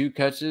 2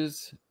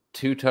 catches,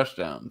 2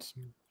 touchdowns,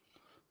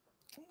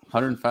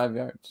 105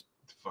 yards.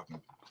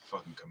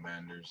 Fucking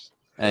Commanders,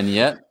 and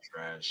yet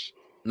trash.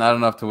 Not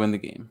enough to win the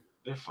game.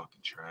 They're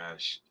fucking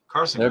trash.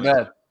 They're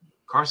bad.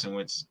 Carson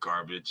Wentz is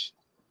garbage.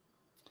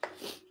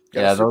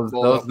 Yeah,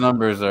 those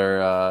numbers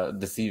are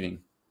deceiving.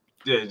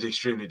 Yeah, it's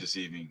extremely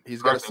deceiving.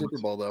 He's got a Super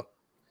Bowl though.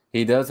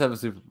 He does have a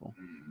Super Bowl.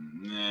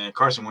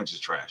 Carson Wentz is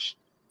trash,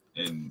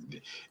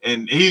 and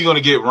he's going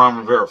to get Ron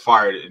Rivera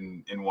fired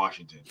in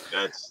Washington.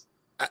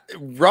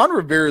 Ron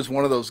Rivera is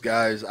one of those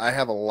guys I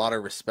have a lot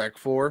of respect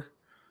for,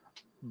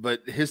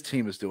 but his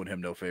team is doing him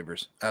no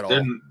favors at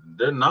all.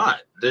 They're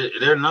not.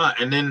 They're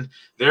not. And then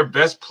their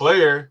best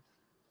player,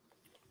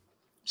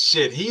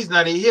 he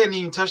hadn't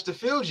even touched the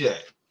field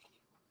yet.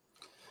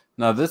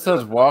 Now this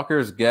says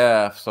Walker's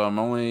gaff, so I'm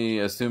only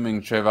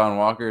assuming Trayvon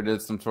Walker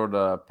did some sort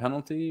of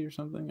penalty or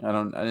something. I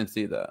didn't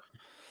see that.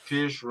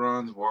 Pierce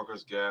runs,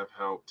 Walker's gap,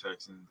 help,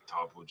 Texans,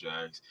 topple,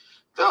 Jags.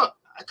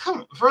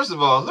 First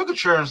of all, look at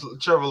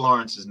Trevor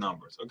Lawrence's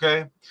numbers,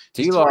 okay?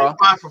 He's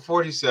 25 for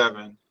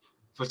 47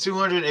 for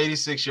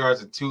 286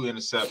 yards and 2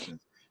 interceptions.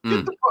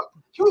 Get the fuck,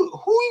 who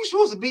are you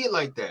supposed to beat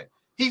like that?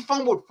 He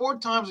fumbled 4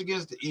 times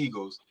against the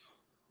Eagles,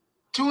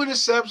 2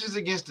 interceptions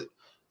against the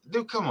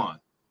dude. Come on,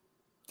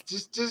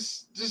 just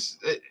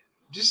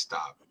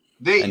stop.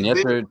 They're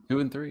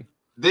 2-3.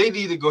 They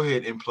need to go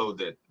ahead and implode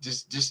that.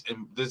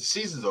 The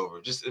season's over.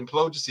 Just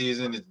implode the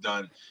season. It's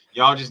done.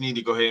 Y'all just need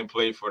to go ahead and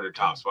play for the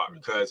top spot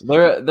because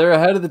they're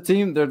ahead of the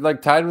team. They're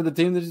like tied with the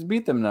team that just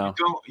beat them now.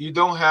 You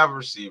don't have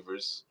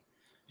receivers.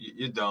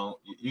 You don't.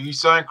 You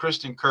signed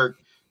Christian Kirk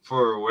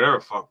for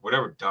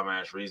whatever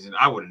dumbass reason.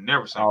 I would have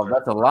never signed. Oh,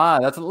 that's a lie.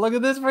 Look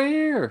at this right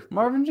here,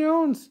 Marvin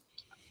Jones.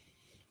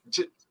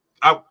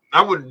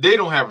 I would. They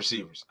don't have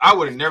receivers. I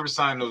would have never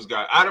signed those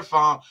guys. I'd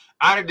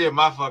have did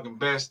my fucking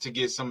best to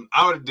get some.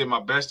 I would have did my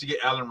best to get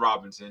Allen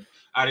Robinson.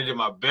 I'd have did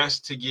my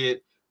best to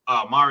get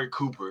Amari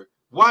Cooper.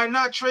 Why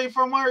not trade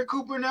for Amari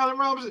Cooper and Allen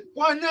Robinson?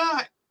 Why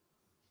not?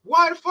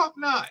 Why the fuck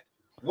not?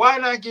 Why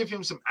not give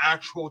him some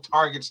actual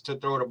targets to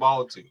throw the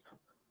ball to?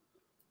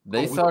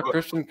 They saw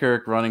Christian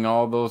Kirk running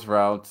all those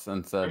routes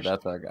and said,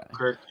 "That's our guy."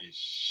 Kirk is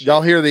shit.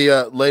 Y'all hear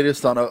the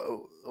latest on?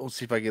 Let's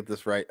see if I get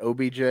this right.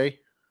 OBJ.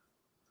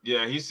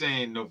 Yeah, he's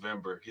saying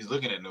November. He's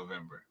looking at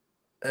November.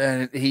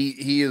 And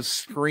he is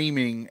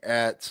screaming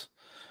at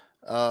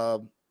I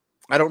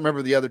don't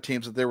remember the other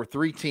teams, but there were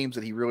 3 teams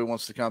that he really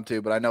wants to come to,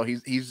 but I know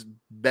he's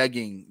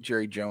begging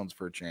Jerry Jones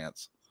for a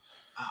chance.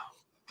 Oh,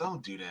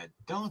 don't do that.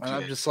 Don't do and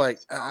I'm that. just like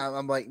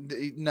I'm like,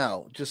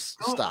 no, just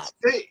stop.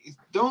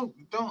 Don't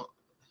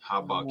how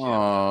about you?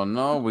 Oh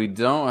no, we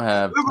don't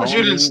have Look what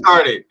you didn't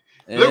start it.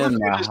 Look what you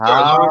didn't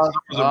start.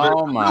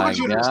 Oh my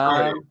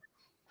god.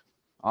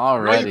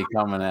 Already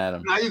coming at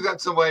him. Now you got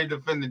somebody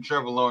defending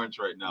Trevor Lawrence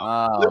right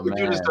now. Oh, look what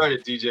you just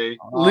started, DJ.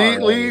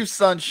 Leave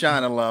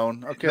Sunshine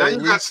alone. Okay. Now you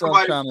got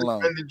somebody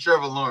defending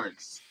Trevor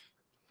Lawrence.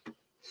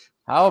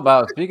 How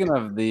about, speaking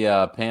of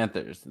the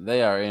Panthers,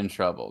 they are in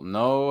trouble.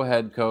 No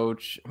head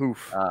coach,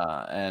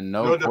 and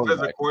no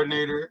defensive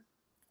coordinator.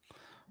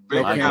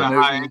 Baker got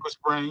a high ankle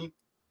sprain.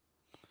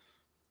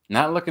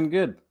 Not looking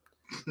good.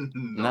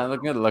 Not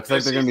looking good. Looks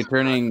like they're going to be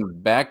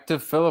turning back to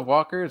Philip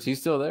Walker. Is he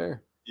still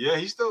there? Yeah,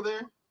 he's still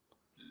there.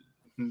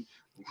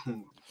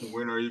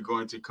 When are you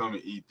going to come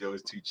and eat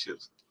those 2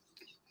 chips?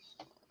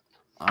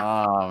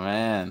 Oh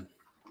man,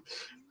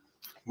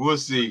 we'll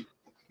see.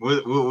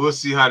 We'll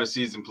see how the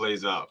season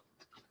plays out.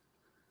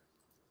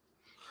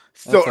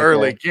 Still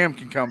early. Cam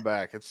can come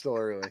back. It's still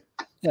early.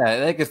 Yeah,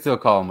 they can still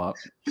call him up.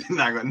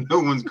 No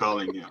one's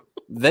calling him.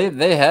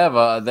 They have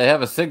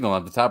a signal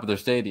at the top of their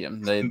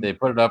stadium. They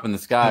put it up in the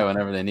sky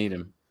whenever they need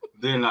him.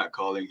 They're not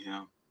calling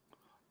him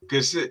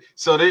because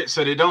so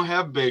they don't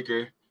have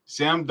Baker.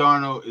 Sam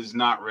Darnold is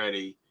not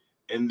ready,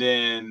 and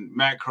then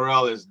Matt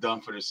Corral is done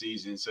for the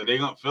season. So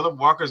Philip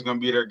Walker's gonna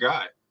be their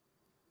guy.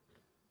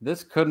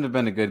 This couldn't have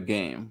been a good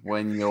game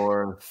when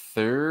your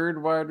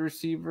 3rd wide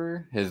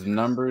receiver, his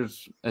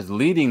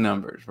leading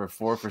numbers were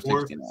 4 for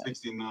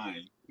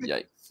 69.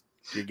 Yikes!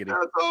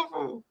 That's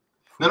awful.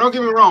 Now don't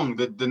get me wrong.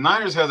 The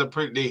Niners had a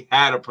pretty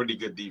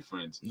good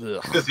defense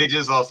because they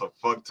just lost a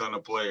fuck ton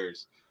of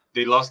players.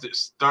 They lost their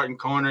starting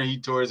corner. He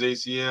tore his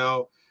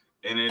ACL,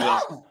 and they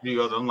lost 3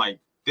 others. I'm like.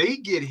 They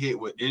get hit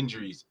with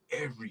injuries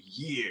every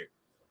year.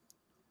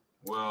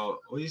 Well,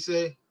 what do you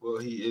say? Well,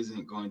 he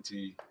isn't going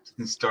to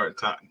start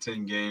top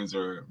 10 games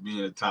or be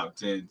in the top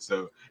 10,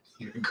 so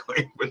you're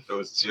going with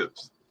those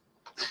chips.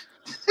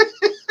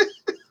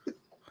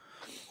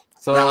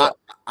 So now,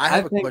 I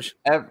have a question.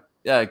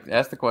 Yeah,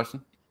 ask the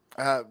question.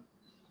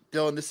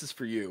 Dylan, this is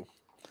for you.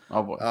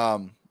 Oh boy.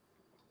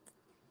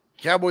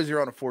 Cowboys are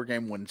on a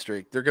 4-game win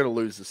streak. They're going to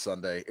lose this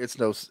Sunday. It's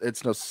no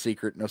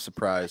secret, no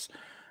surprise.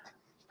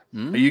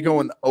 Are you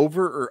going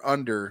over or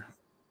under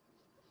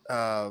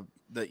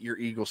that your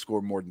Eagles score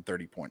more than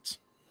 30 points?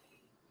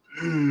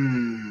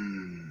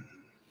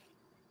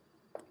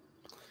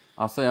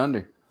 I'll say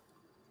under.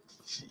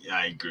 Yeah,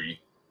 I agree.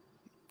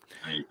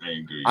 I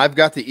agree. I've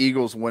got the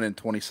Eagles winning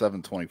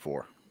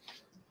 27-24.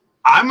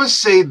 I'm going to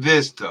say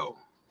this, though.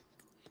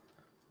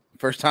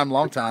 First time,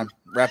 long time.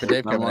 Rapid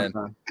Dave coming in.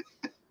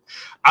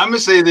 I'm going to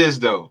say this,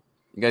 though.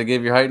 You got to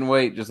give your height and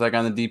weight, just like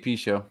on the DP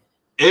show.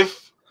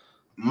 If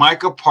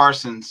Micah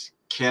Parsons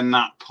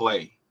cannot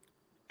play,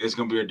 it's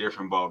going to be a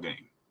different ball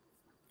game.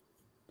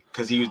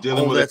 Because he was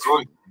dealing with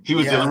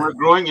a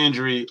growing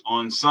injury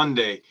on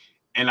Sunday,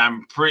 and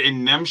them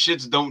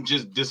shits don't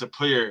just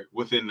disappear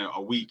within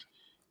a week.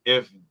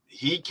 If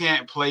he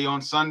can't play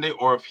on Sunday,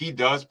 or if he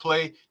does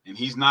play and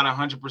he's not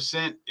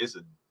 100%, it's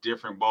a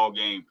different ball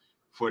game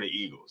for the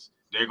Eagles.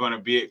 They're going to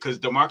be it because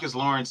DeMarcus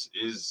Lawrence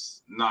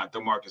is not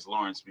DeMarcus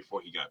Lawrence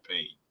before he got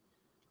paid.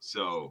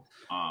 So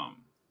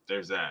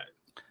there's that.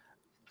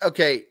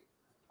 Okay,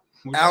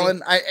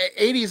 Alan,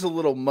 80 is a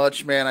little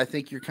much, man. I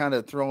think you're kind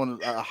of throwing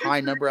a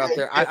high number out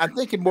there. I'm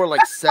thinking more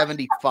like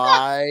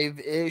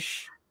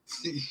 75-ish.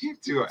 You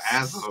two are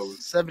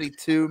assholes.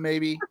 72,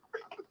 maybe.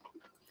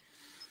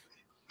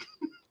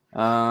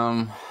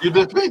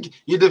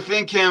 You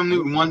defend Cam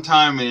Newton one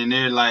time, and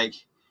they're like,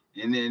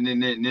 and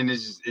then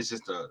it's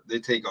just they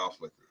take off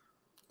with it.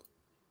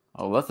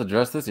 Oh, let's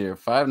address this here.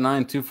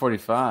 5'9",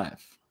 245.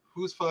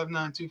 Who's 5'9",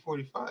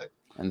 245?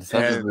 And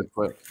deceptively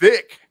quick.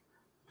 Thick.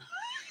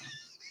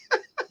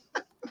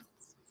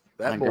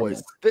 That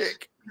boy's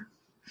thick.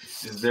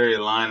 Is there a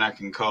line I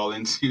can call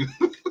into?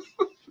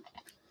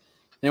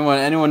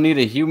 Anyone need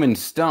a human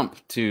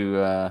stump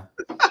to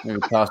maybe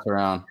toss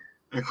around?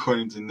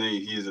 According to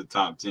Nate, he is a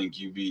top 10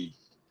 QB.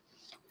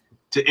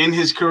 To end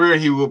his career,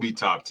 he will be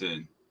top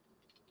 10.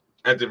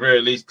 At the very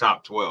least,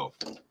 top 12.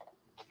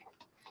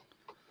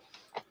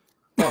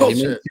 Yeah,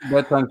 he made 2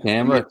 bets on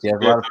Cam. Look, he has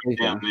a lot of faith.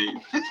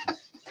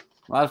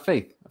 A lot of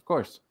faith, of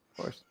course.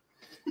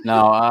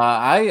 No,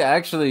 I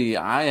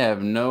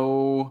have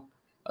no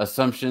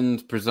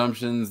assumptions,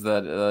 presumptions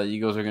that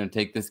Eagles are going to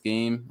take this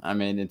game. I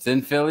mean, it's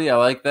in Philly. I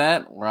like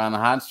that. We're on a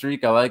hot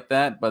streak. I like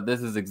that. But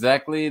this is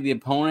exactly the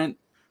opponent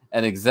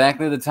at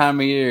exactly the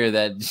time of year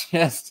that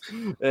just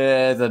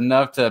is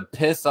enough to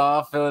piss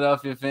off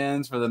Philadelphia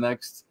fans for the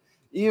next.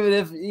 Even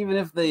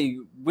if they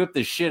whip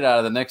the shit out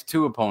of the next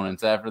 2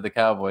 opponents after the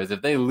Cowboys,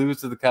 if they lose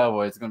to the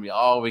Cowboys, it's gonna be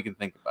all we can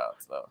think about.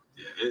 So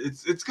yeah,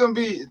 it's gonna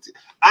be.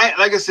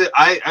 Like I said,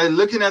 I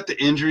looking at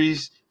the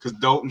injuries because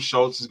Dalton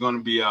Schultz is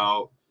gonna be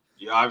out.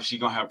 You're obviously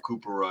gonna have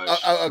Cooper Rush.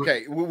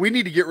 Okay, we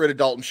need to get rid of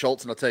Dalton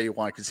Schultz, and I'll tell you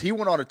why. Because he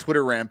went on a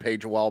Twitter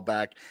rampage a while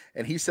back,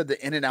 and he said the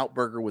In-N-Out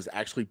burger was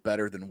actually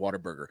better than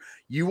Whataburger.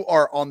 You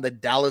are on the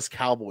Dallas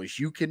Cowboys.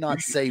 You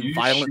cannot say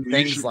violent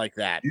things like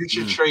that. You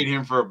should trade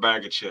him for a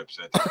bag of chips.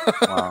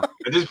 Wow.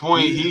 At this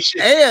point, he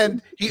should.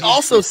 And he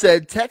also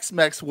said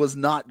Tex-Mex was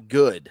not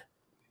good.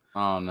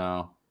 Oh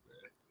no!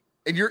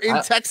 And you're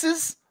in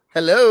Texas?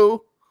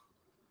 Hello.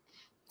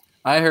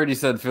 I heard he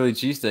said Philly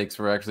cheesesteaks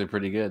were actually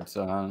pretty good.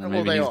 So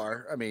well, they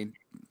are. I mean,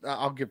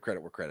 I'll give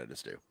credit where credit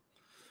is due.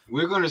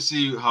 We're going to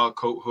see how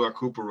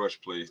Cooper Rush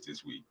plays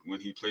this week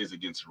when he plays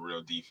against a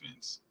real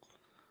defense.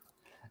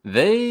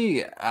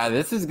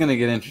 This is going to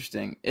get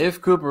interesting.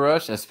 If Cooper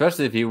Rush,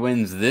 especially if he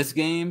wins this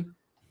game,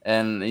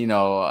 and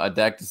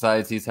Dak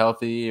decides he's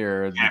healthy,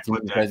 or the team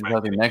decides he's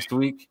healthy next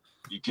week,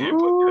 you can't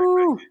put Dak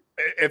back in.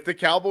 If the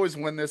Cowboys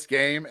win this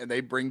game and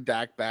they bring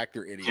Dak back,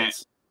 they're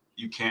idiots.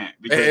 You can't.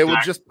 Because it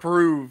would just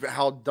prove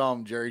how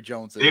dumb Jerry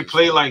Jones is. They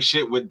play like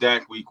shit with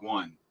Dak week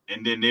 1,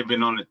 and then they've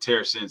been on the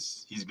tear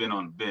since he's been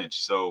on the bench.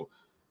 So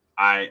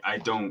I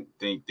don't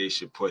think they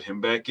should put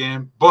him back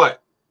in.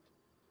 But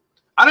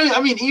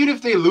I mean, even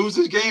if they lose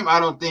this game, I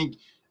don't think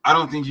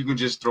you can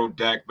just throw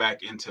Dak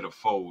back into the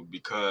fold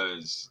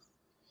because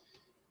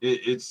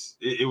it's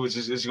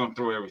going to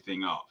throw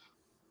everything off.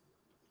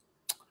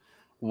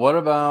 What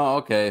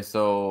about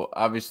so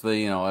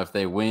obviously, if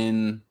they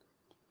win,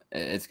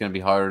 it's going to be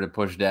harder to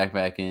push Dak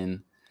back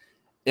in.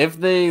 If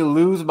they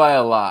lose by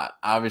a lot,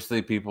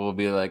 obviously people will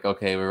be like,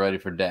 okay, we're ready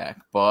for Dak.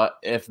 But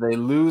if they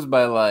lose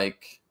by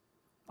like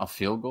a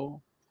field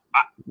goal?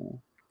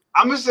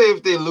 I'm going to say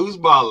if they lose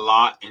by a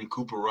lot and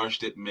Cooper Rush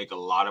didn't make a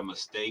lot of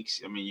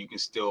mistakes, I mean, you can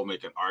still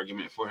make an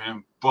argument for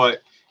him.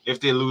 But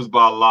if they lose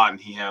by a lot and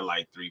he had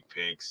like 3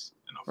 picks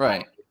and a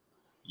right,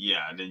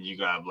 yeah, then you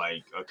got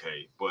like,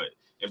 okay. But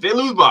if they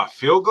lose by a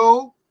field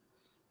goal,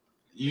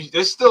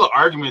 there's still an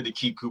argument to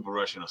keep Cooper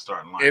Rush in a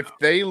starting lineup. If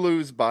they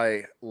lose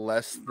by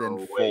less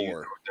than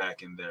 4,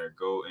 Dak in there,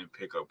 go and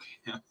pick up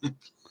Cam.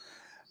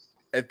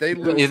 If they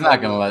lose, he's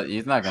not gonna let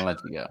you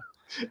go.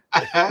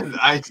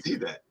 I see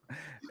that.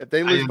 If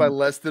they lose by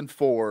less than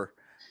 4,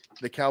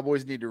 the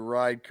Cowboys need to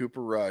ride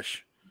Cooper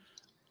Rush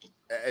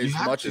as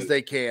much as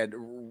they can.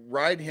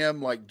 Ride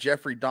him like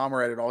Jeffrey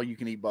Dahmer at an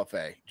all-you-can-eat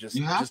buffet. Just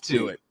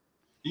do it.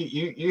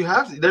 You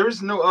have to. There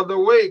is no other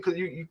way because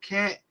you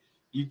can't.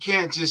 You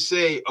can't just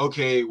say,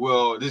 okay,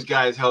 well, this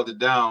guy's held it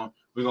down.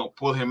 We're going to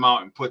pull him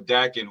out and put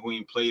Dak in who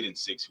ain't played in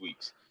 6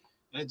 weeks.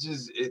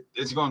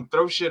 It's going to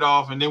throw shit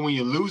off. And then when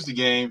you lose the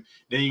game,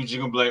 then you're just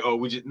going to be like, oh,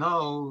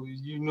 no,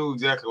 you knew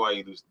exactly why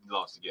you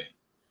lost the game.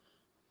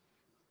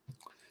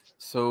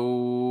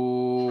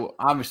 So,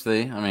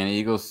 obviously, I mean,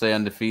 Eagles stay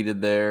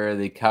undefeated there.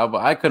 The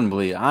Cowboys, I couldn't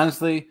believe it.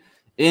 Honestly,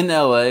 in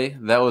LA,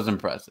 that was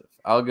impressive.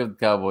 I'll give the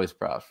Cowboys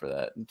props for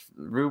that.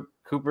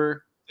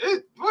 Cooper.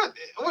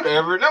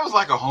 Whatever. That was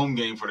like a home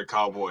game for the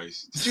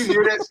Cowboys. Did you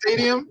hear that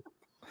stadium?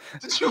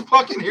 Did you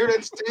fucking hear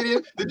that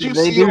stadium? Did you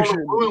see all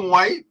the blue and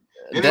white?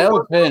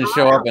 Dallas didn't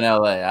show up in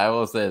LA. I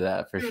will say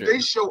that for sure. They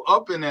show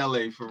up in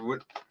LA for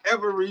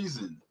whatever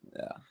reason.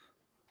 Yeah.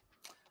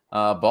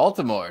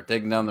 Baltimore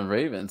taking down the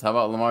Ravens. How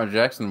about Lamar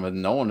Jackson with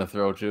no one to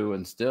throw to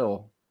and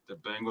still? The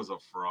Bengals are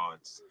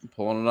frauds.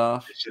 Pulling it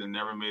off. They should have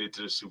never made it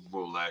to the Super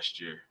Bowl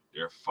last year.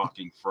 They're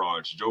fucking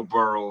frauds. Joe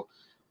Burrow.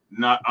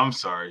 Not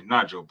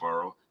Joe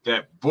Burrow.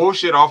 That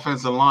bullshit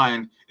offensive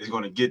line is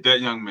going to get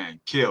that young man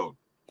killed.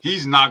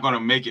 He's not going to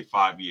make it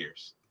 5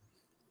 years.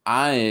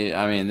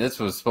 I mean, this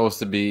was supposed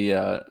to be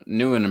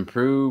new and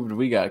improved.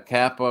 We got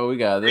Kappa, we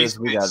got They this,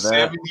 we spent got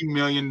that. $70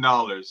 million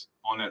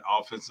on that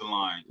offensive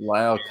line.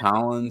 Lyle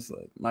Collins,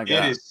 like my It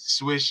God, is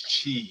Swiss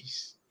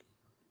cheese.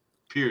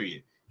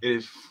 Period. It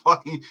is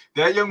fucking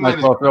that young might man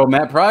as well throw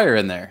Matt Pryor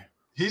in there.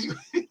 he's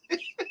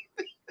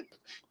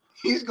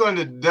he's going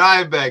to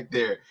die back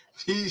there.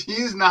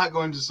 He's not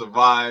going to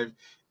survive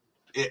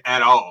it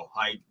at all.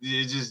 Like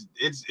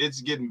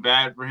it's getting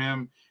bad for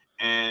him,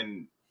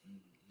 and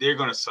they're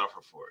going to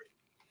suffer for it.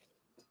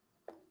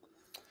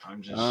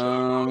 I'm just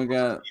shocked. We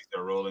got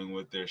They're rolling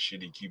with their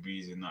shitty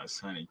QBs and not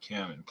Sonny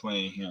Cam and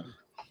playing him.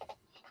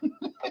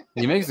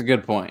 he makes a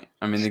good point.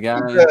 I mean, the guy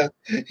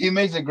He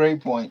makes a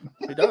great point.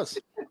 He does.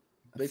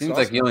 seems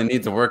like he only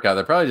needs a workout.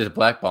 They're probably just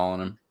blackballing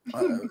him.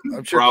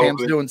 I'm sure Probably.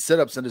 Cam's doing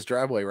sit-ups in his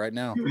driveway right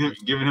now.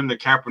 Giving him the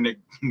Kaepernick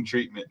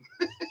treatment.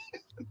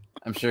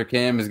 I'm sure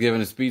Cam is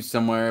giving a speech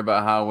somewhere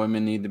about how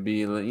women need to be,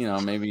 you know,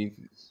 maybe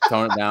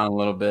tone it down a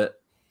little bit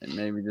and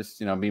maybe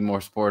just, you know, be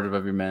more supportive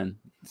of your men.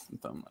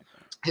 Something like that.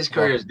 His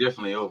career is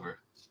definitely over.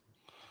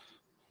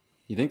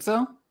 You think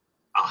so?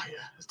 Oh, yeah,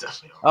 it's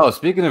definitely over. Oh,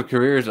 speaking of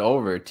careers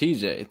over,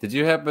 TJ, did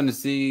you happen to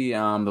see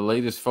the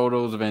latest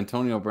photos of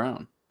Antonio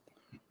Brown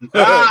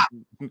Ah!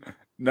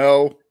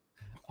 No.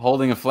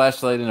 holding a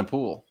flashlight in a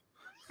pool?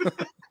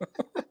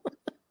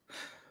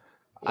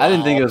 I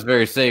didn't think it was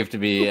very safe to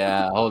be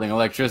holding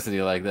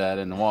electricity like that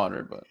in the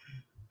water, but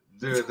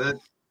Dude,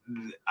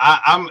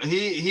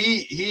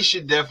 he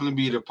should definitely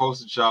be the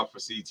poster child for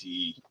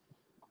CTE.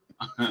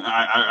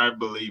 I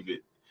believe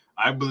it.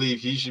 I believe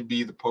he should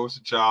be the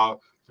poster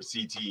child for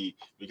CTE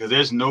because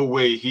there's no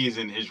way he's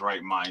in his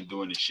right mind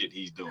doing the shit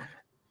he's doing.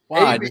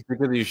 why? Just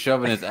because he's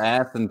shoving his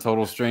ass in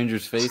total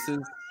strangers' faces?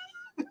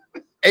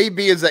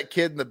 AB is that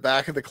kid in the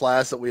back of the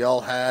class that we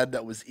all had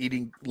that was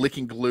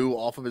licking glue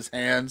off of his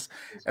hands,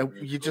 and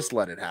you just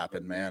let it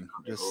happen, man.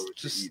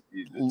 Just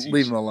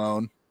leave him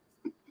alone.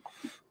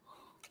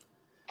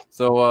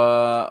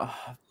 So,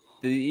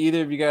 did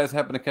either of you guys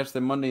happen to catch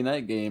the Monday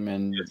night game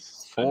and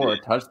 4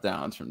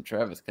 touchdowns from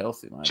Travis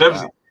Kelce?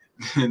 Travis,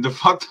 the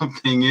fucked up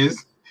thing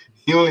is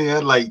he only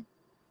had like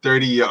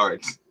 30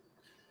 yards.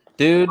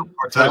 Dude,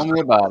 tell me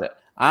about it.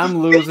 I'm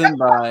losing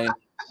by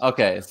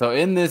okay. So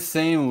in this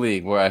same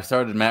league where I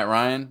started Matt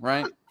Ryan,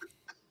 right?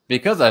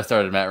 Because I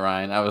started Matt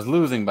Ryan, I was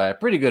losing by a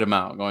pretty good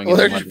amount going. Well,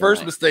 there's your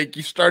first mistake.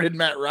 You started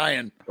Matt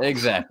Ryan.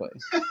 Exactly.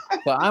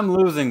 So I'm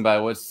losing by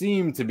what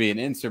seemed to be an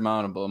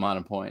insurmountable amount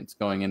of points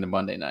going into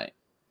Monday night.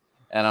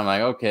 And I'm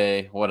like,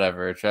 okay,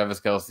 whatever. Travis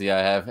Kelce, I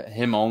have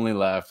him only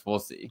left. We'll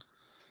see.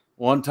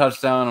 1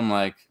 touchdown, I'm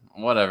like,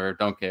 whatever,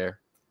 don't care.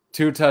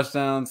 2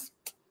 touchdowns,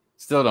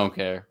 still don't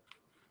care.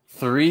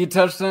 3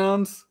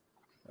 touchdowns,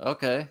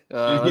 okay.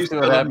 Let's see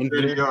what happens.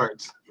 30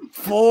 yards.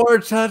 4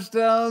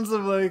 touchdowns,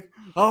 I'm like,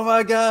 oh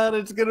my God,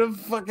 it's going to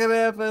fucking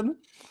happen.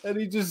 And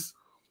he just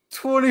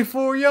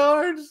 24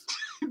 yards.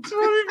 24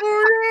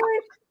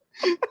 yards.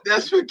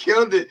 That's what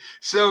killed it.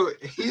 So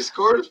he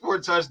scored 4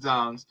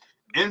 touchdowns.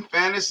 In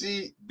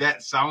fantasy,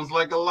 that sounds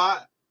like a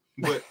lot,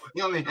 but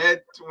he only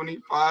had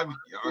 25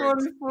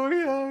 yards. 24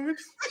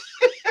 yards.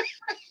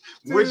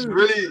 Which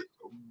really,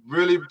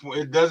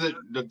 it doesn't,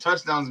 the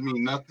touchdowns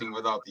mean nothing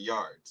without the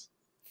yards.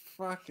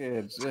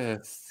 Fucking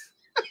just.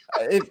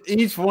 If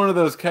each one of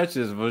those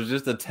catches was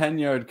just a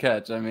 10-yard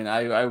catch, I mean,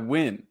 I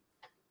win.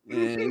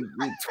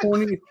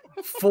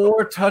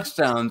 24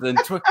 touchdowns and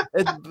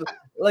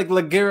like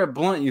LeGarrette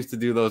Blount used to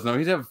do those. No,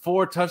 he'd have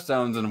 4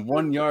 touchdowns and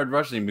 1 yard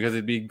rushing because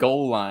it'd be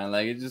goal line.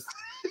 Like it just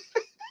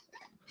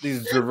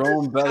these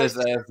Jerome Bettis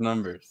ass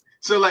numbers.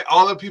 So like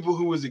all the people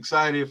who was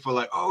excited for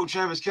like, oh,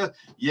 Travis Kelce,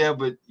 yeah,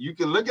 but you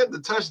can look at the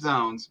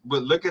touchdowns,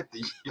 but look at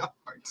the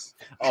yards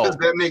because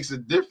that makes a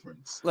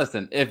difference.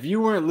 Listen, if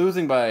you weren't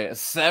losing by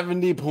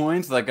 70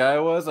 points like I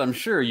was, I'm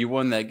sure you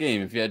won that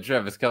game if you had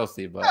Travis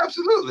Kelce. But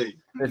absolutely,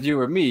 if you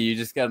were me, you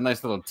just got a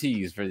nice little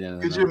tease for the end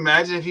of the night. Could you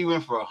imagine if he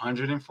went for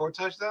 104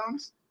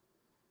 touchdowns?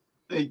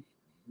 Like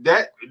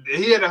that,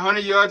 he had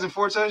 100 yards and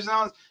 4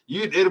 touchdowns.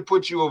 It'll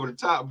put you over the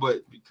top,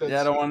 but because you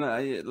don't want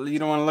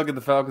to look at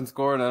the Falcons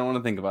score, and I don't want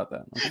to think about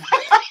that.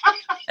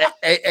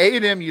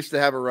 A&M used to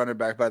have a running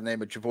back by the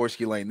name of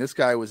Jaworski Lane. This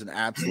guy was an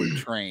absolute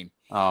train.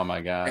 Oh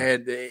my God!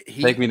 And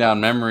take me down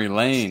memory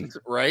lane,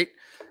 right?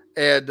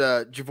 And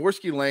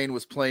Jaworski Lane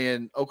was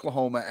playing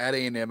Oklahoma at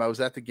A&M. I was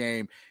at the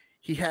game.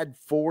 He had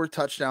 4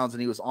 touchdowns, and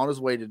he was on his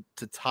way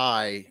to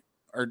tie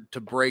or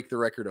to break the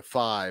record of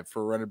 5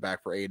 for running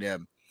back for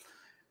A&M.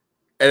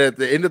 And at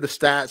the end of the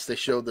stats, they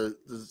show the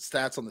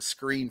stats on the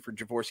screen for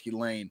Jaworski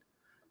Lane,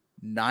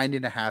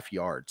 9.5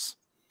 yards.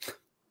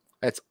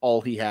 That's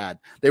all he had.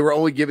 They were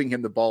only giving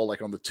him the ball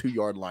like on the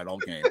 2-yard line all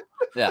game.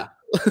 Yeah.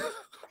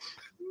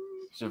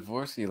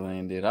 Jaworski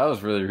Lane, dude. I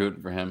was really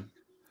rooting for him.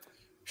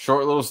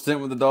 Short little stint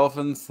with the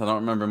Dolphins. I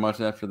don't remember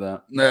much after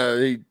that. No,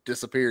 he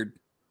disappeared.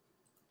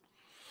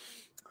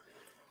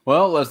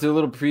 Well, let's do a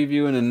little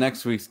preview into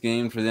next week's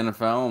game for the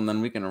NFL, and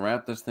then we can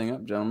wrap this thing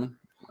up, gentlemen.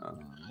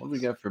 What do we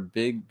got for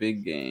big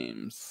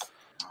games?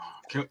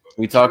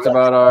 We talked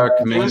about our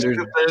Commanders.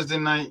 Can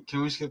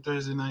we skip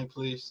Thursday night,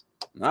 please?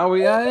 Oh,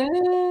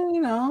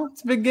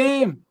 it's a big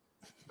game.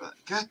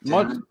 God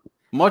damn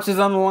Much is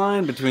on the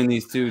line between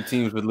these two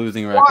teams with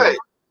losing it. records.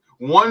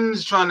 What?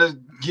 One's trying to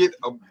get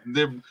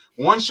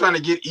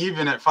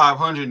even at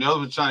 500, and the other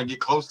one's trying to get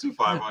close to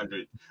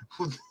 500.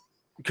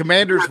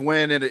 Commanders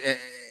win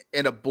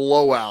in a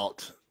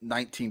blowout,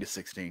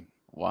 19-16.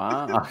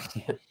 Wow.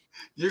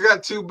 You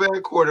got two bad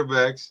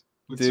quarterbacks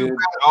with two Dude.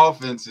 bad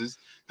offenses.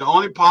 The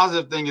only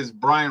positive thing is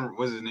Brian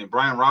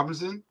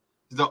Robinson.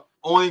 Is the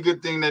only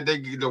good thing that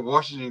the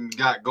Washington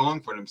got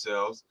going for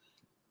themselves,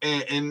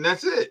 and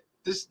that's it.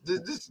 This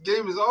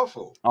game is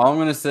awful. All I'm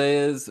gonna say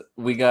is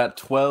we got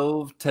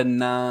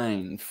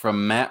 12-9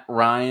 from Matt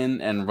Ryan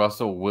and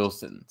Russell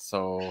Wilson.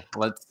 So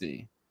let's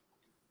see.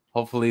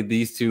 Hopefully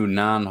these two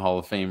non-Hall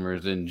of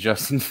Famers in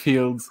Justin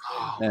Fields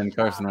and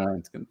Carson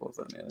Wentz can pull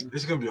something together.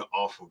 This is gonna be an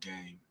awful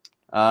game.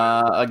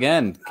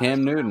 Again,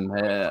 Cam Newton,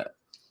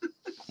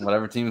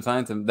 whatever team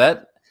signs him.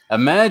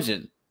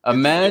 Imagine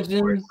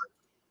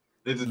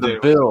the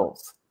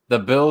Bills. The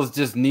Bills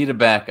just need a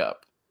backup.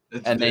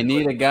 And they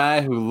need a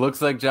guy who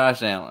looks like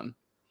Josh Allen.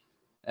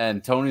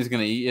 And Tony's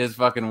going to eat his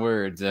fucking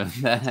words if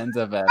that ends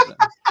up happening.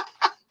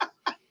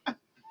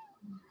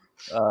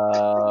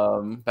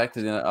 Back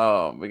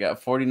to we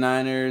got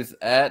 49ers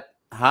at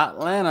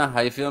Atlanta. How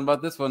you feeling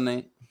about this one,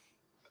 Nate?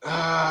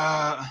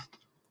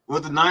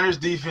 With the Niners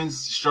defense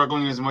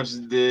struggling as much as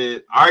it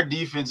did, our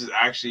defenses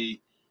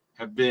actually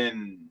they've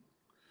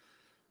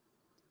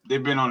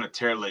been on a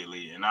tear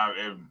lately, and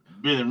I've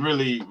been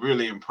really,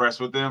 really impressed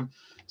with them.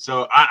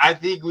 So I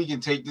think we can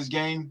take this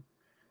game.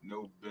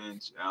 No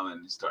bench,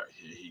 Allen. Start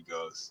here. He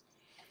goes.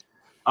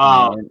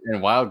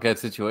 In wildcat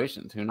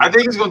situations, who knows? I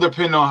think it's going to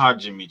depend on how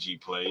Jimmy G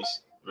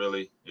plays.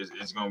 Really,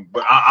 it's going.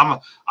 But I'm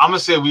gonna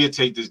say we'll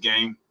take this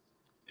game.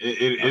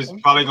 It's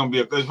probably going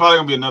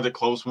to be another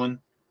close one.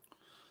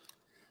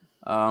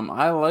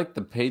 I like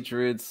the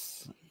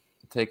Patriots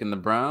taking the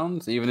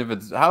Browns, even if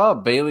it's. How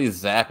about Bailey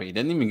Zappi?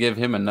 Didn't even give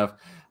him enough.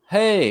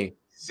 Hey,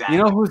 you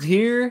know who's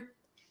here?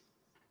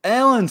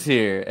 Allen's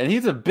here, and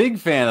he's a big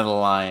fan of the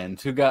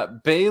Lions, who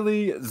got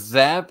Bailey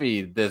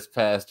Zappi this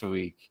past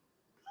week.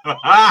 You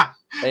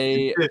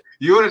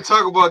want to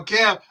talk about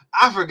Cam?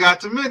 I forgot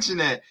to mention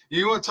that.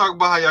 You want to talk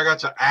about how y'all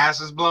got your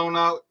asses blown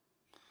out?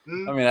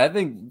 I mean, I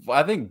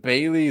think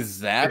Bailey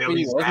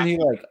Zappi, wasn't he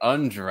like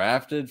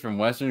undrafted from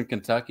Western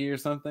Kentucky or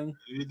something?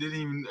 I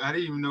didn't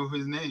even know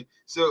his name.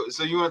 So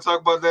you want to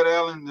talk about that,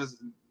 Allen?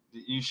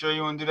 You sure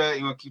you want to do that?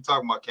 You want to keep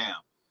talking about Cam?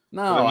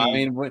 No, I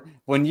mean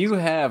when you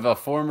have a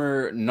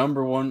former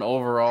number 1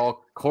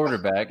 overall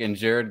quarterback in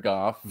Jared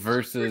Goff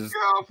versus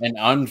an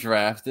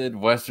undrafted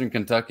Western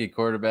Kentucky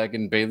quarterback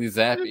in Bailey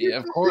Zappi,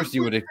 of course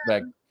you would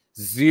expect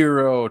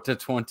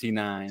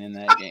 0-29 in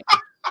that game.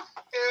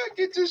 Yeah,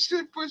 get your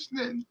shit pushed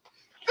in.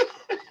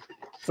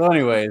 So,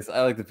 anyways,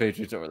 I like the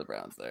Patriots over the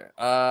Browns there.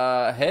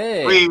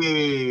 Hey,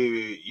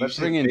 wait. Let's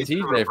bring in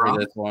TJ for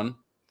this one.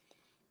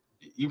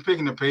 You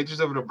picking the Patriots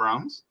over the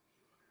Browns?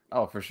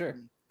 Oh, for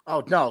sure.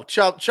 Oh, no.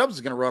 Chubbs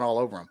is going to run all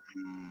over him.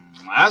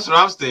 That's what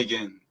I was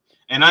thinking.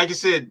 And like I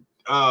said,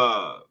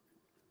 the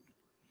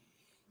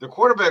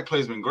quarterback play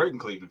has been great in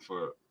Cleveland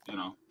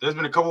there's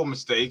been a couple of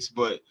mistakes,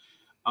 but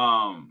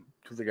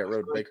because they got rid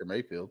of Baker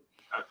Mayfield.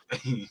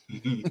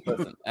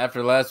 Listen,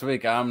 after last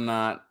week, I'm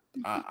not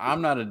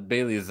a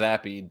Bailey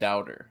Zappi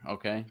doubter,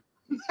 okay?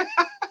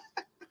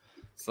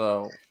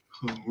 So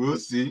we'll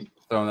see.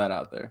 Throwing that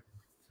out there.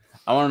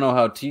 I want to know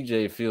how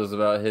TJ feels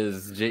about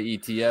his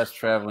JETS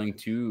traveling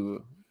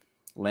to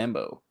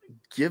Lambeau.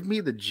 Give me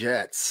the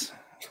Jets.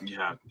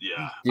 Yeah.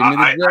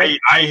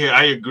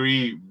 I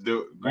agree.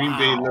 The Green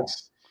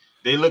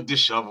Bay look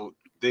disheveled.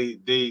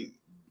 They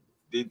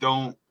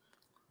don't.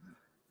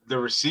 The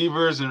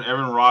receivers and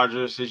Aaron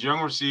Rodgers, his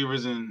young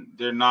receivers, and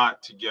they're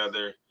not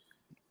together.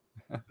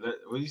 What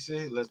do you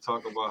say? Let's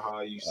talk about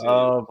how you say.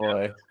 Oh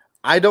boy,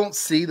 I don't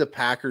see the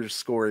Packers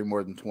scoring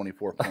more than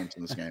 24 points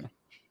in this game.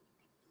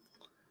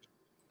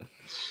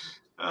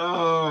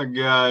 Oh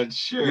God,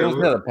 sure. You don't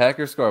think the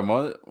Packers score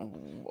more?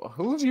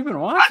 Who have you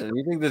been watching?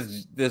 You think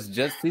this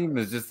Jets team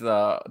is just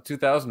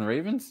 2000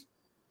 Ravens?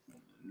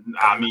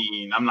 I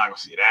mean, I'm not gonna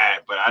say that,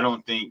 but I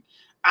don't think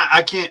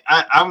I can't.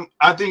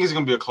 I think it's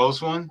gonna be a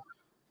close one.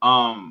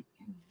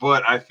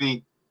 But I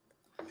think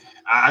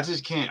I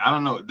just can't. I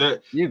don't know.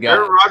 You got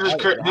Aaron Rodgers.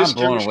 I'm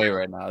blown away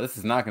right now. This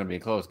is not going to be a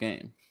close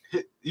game.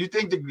 You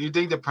think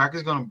the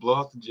Packers going to blow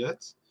out the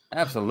Jets?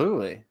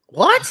 Absolutely.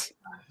 What?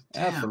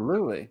 Damn.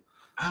 Absolutely.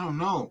 I don't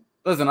know.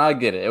 Listen, I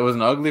get it. It was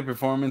an ugly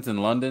performance in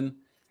London,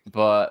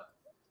 but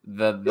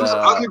it was an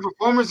ugly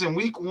performance in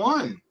week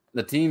 1.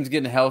 The team's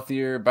getting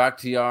healthier.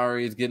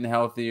 Bakhtiari is getting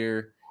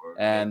healthier,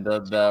 and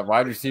the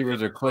wide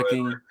receivers are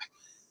clicking.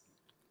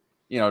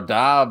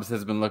 Dobbs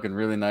has been looking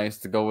really nice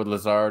to go with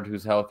Lazard,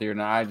 who's healthier.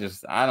 Now,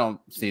 I don't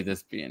see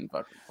this being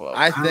fucking close.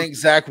 I think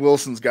Zach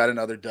Wilson's got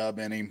another dub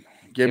in him.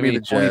 Give me the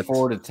Jets.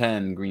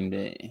 24-10 Green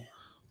Bay.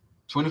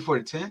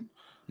 24-10?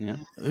 Yeah.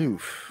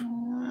 Oof.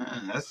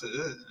 That's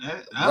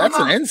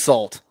an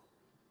insult.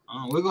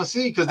 We're gonna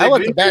see because that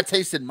left a bad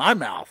taste in my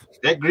mouth.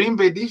 That Green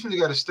Bay defense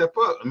got to step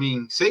up. I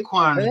mean,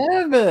 Saquon.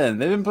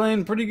 They've been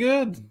playing pretty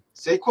good.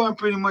 Saquon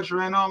pretty much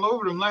ran all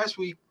over them last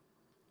week.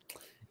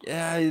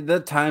 Yeah, the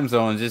time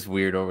zone is just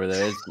weird over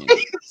there.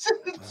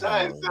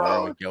 Time There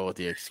zone. we go with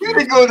the You excuse.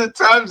 didn't go to the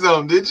time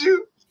zone, did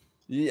you?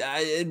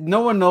 Yeah,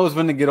 no one knows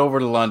when to get over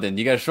to London.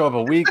 You got to show up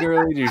a week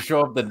early. Do you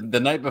show up the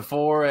night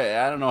before?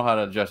 I don't know how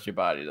to adjust your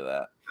body to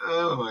that.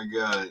 Oh my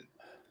god.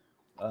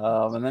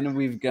 And then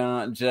we've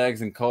got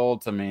Jags and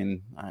Colts. I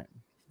mean,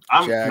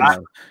 Jags.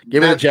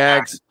 Give me the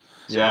Jags.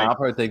 Yeah, I'll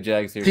probably take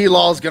Jags here.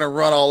 T-Law's going to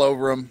run all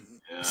over them.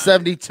 Yeah.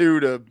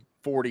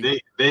 72-40.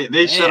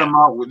 They shut him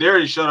out. They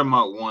already shut him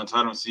out once.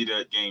 I don't see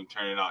that game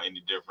turning out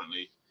any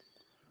differently.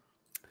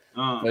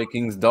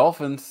 Vikings,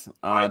 Dolphins.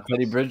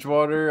 Teddy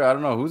Bridgewater. I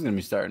don't know who's going to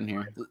be starting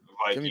here.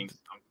 Vikings.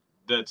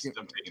 I'm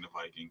taking the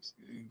Vikings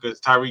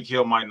because Tyreek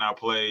Hill might not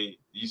play.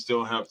 You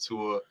still have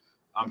Tua.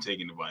 I'm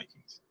taking the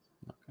Vikings.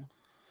 Okay.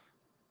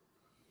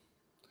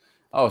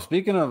 Oh,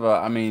 speaking of,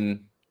 it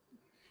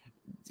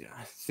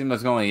seemed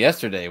like only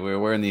yesterday we were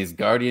wearing these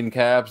Guardian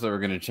caps that were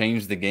going to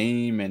change the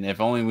game, and if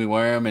only we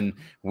wear them in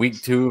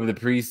week 2 of the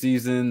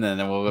preseason, then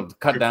we'll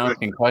cut down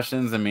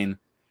concussions. I mean,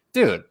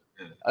 dude,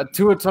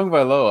 Tua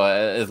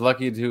Tagovailoa is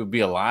lucky to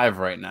be alive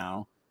right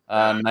now.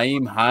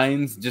 Naeem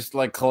Hines just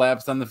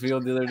collapsed on the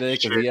field the other day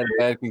because he had a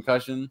bad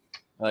concussion.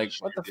 What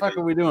the fuck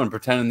are we doing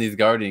pretending these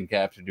Guardian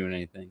caps are doing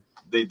anything?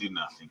 They do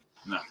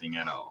nothing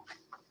at all.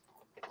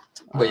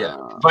 But yeah,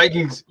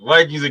 Vikings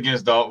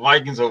against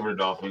Vikings over the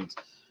Dolphins.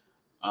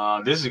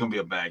 This is gonna be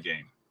a bad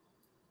game.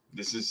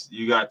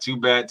 You got 2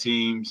 bad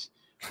teams,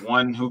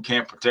 one who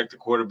can't protect the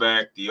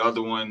quarterback, the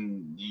other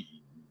one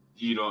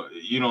you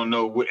don't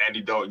know what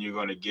Andy Dalton you're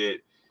gonna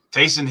get.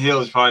 Taysom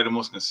Hill is probably the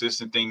most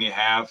consistent thing they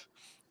have.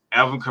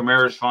 Alvin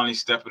Kamara is finally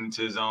stepping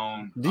into his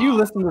own. Do you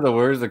listen to the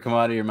words that come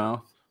out of your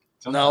mouth?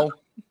 No.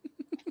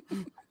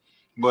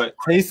 But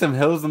Taysom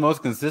Hill is the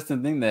most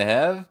consistent thing they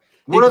have.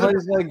 He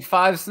plays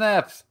 5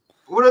 snaps.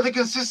 What other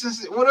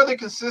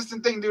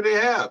consistent thing do they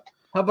have?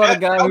 How about a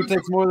guy who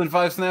takes more than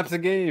 5 snaps a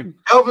game?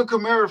 Alvin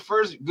Kamara's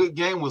first good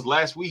game was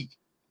last week.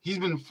 He's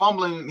been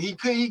fumbling.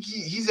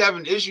 He's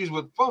having issues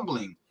with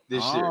fumbling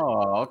this year.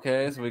 Oh,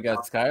 okay. So we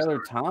got Skylar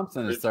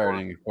Thompson is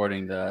starting,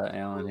 according to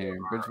Allen here.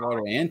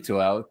 Bridgewater and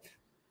 2 out.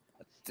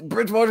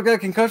 Bridgewater got a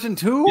concussion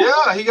too?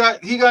 Yeah, he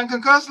got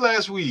concussed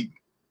last week.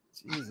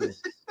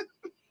 Jesus.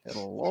 Good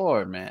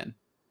Lord, man.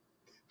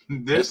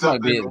 There's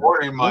something in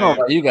my I don't know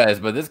about you guys,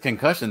 but this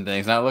concussion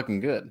thing's not looking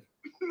good.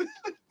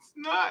 It's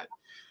not.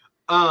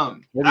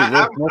 Maybe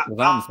Will Smith was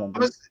on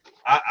something.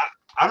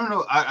 I don't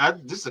know.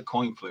 This is a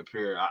coin flip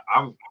here.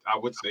 I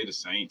would say the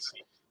Saints.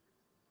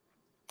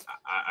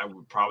 I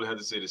would probably have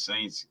to say the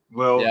Saints.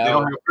 Well, they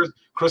don't have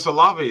Chris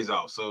Olave is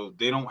out, so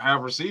they don't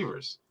have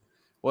receivers.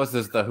 What's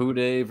this? The who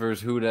day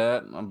versus who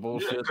dat? I'm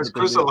bullshit. Yeah,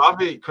 Chris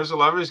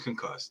Olave is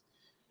concussed,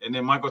 and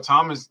then Michael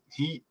Thomas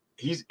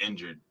he's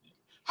injured.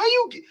 How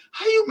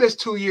you miss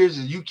 2 years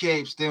and you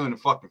can't stay on the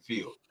fucking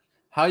field?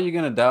 How are you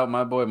gonna doubt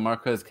my boy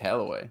Marquez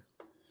Callaway?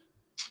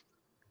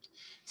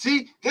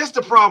 See, that's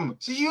the problem.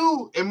 See,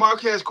 you and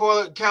Marquez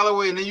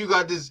Callaway, and then you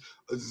got this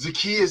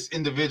Zacchaeus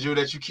individual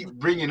that you keep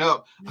bringing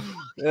up.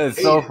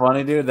 It's so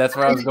funny, dude. That's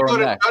where I was going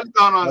next.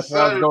 That's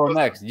where I was going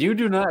next. You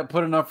do not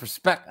put enough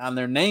respect on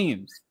their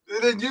names.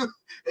 And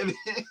then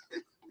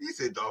he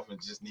said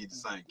Dolphins just need to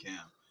sign Cam.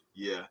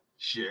 Yeah,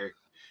 sure.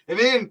 And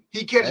then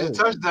he catches a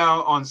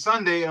touchdown on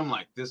Sunday, and I'm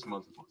like, this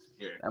motherfucker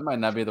here. That might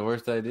not be the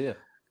worst idea.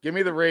 Give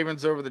me the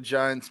Ravens over the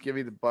Giants. Give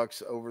me the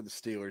Bucks over the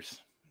Steelers.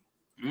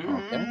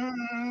 Okay.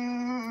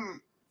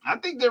 I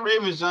think the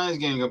Ravens Giants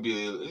game gonna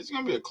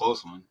be a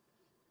close one.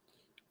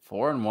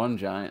 4-1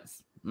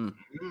 Giants.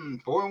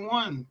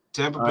 4-1.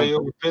 Tampa Bay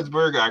over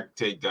Pittsburgh. I could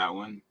take that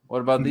one.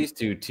 What about these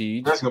two,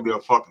 Teej? That's gonna be a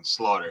fucking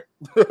slaughter.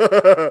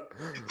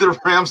 The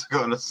Rams are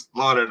gonna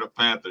slaughter the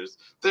Panthers.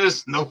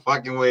 There's no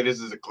fucking way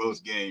this is a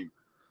close game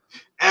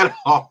at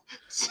all.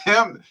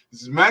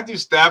 Matthew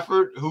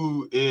Stafford,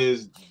 who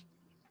is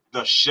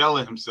the shell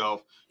of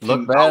himself,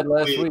 looked bad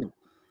last week.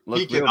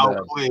 He can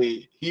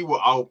outplay. He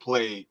will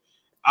outplay.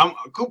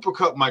 Cooper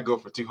Kupp might go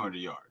for 200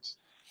 yards.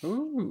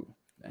 Ooh,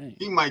 dang.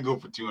 He might go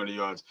for 200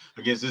 yards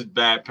against this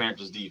bad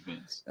Panthers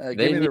defense.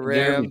 Give me the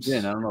Rams.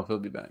 I don't know if he'll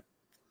be back.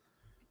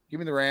 Give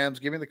me the Rams.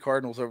 Give me the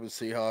Cardinals over the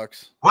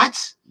Seahawks.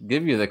 What?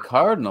 Give you the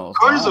Cardinals.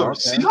 Cardinals over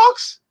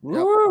Seahawks?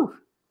 Woo.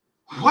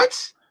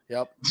 What?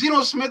 Yep.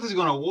 Geno Smith is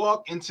going to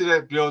walk into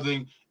that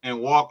building and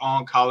walk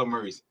on Kyler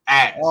Murray's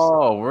ass.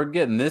 Oh, we're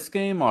getting this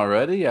game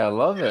already? I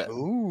love it.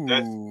 Ooh.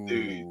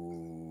 Dude.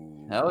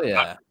 Hell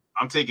yeah.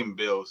 I'm taking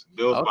Bills.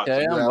 Bills.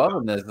 Okay, I'm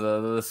loving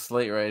this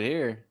slate right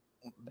here.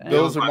 Damn.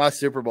 Bills are my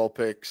Super Bowl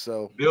picks.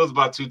 So Bills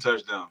by 2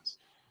 touchdowns.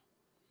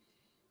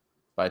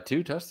 By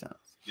 2 touchdowns.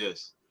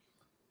 Yes.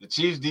 The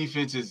Chiefs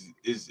defense is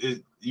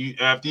you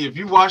if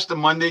you watch the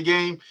Monday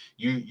game,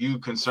 you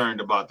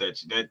concerned about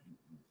that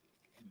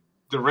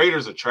the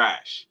Raiders are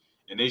trash,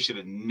 and they should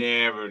have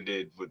never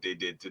did what they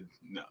did to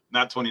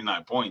not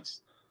 29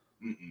 points.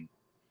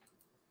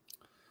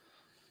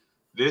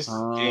 This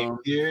game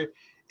here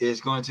is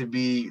going to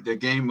be the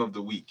game of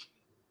the week.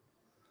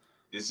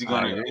 This is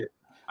going to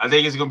I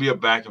think it's going to be a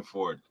back and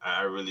forth.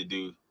 I really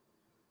do.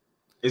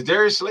 Is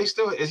Darius Slay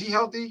still? Is he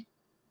healthy?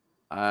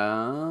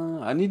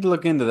 I need to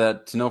look into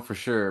that to know for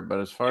sure. But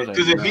as far as I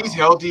Because know, if he's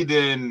healthy,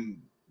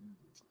 then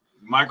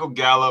Michael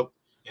Gallup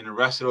and the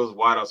rest of those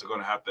wideouts are going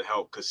to have to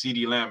help because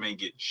CeeDee Lamb ain't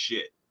getting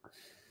shit.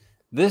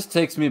 this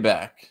takes me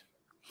back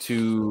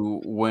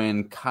to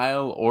when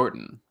Kyle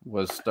Orton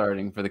was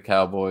starting for the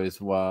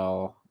Cowboys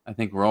while I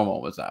think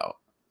Romo was out.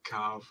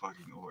 Kyle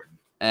fucking Orton.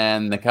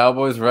 And the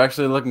Cowboys were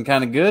actually looking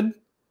kind of good.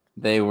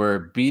 They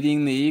were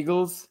beating the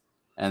Eagles.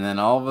 And then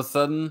all of a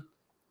sudden,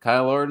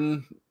 Kyle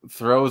Orton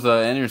throws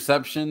an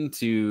interception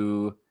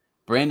to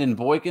Brandon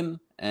Boykin.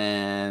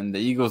 And the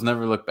Eagles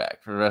never looked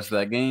back for the rest of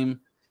that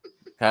game.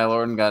 Kyle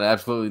Orton got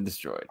absolutely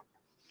destroyed.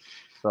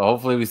 So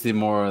hopefully we see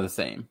more of the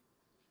same.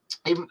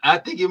 I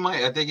think it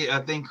might. I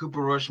think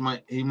Cooper Rush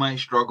might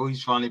struggle.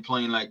 He's finally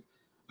playing like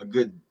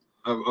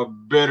a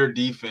better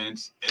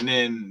defense, and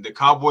then the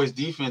Cowboys'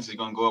 defense is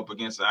going to go up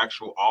against the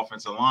actual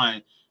offensive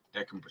line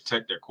that can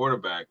protect their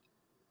quarterback.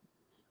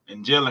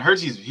 And Jalen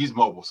Hurts, he's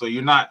mobile, so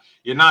you're not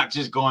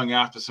just going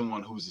after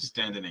someone who's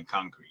standing in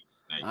concrete.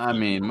 Like, I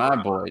mean, my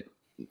boy,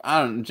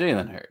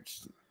 Jalen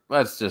Hurts.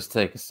 Let's just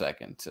take a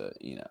second to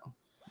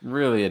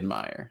really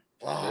admire.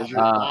 Blah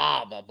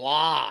blah blah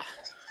blah.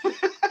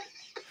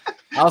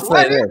 I'll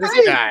say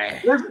this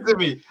guy. Listen to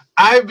me.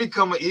 I've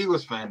become an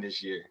Eagles fan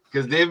this year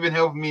because they've been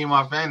helping me in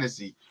my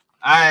fantasy.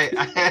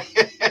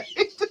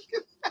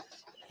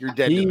 You're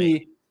dead to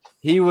me.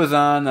 He was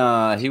on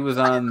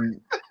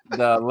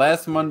the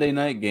last Monday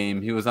night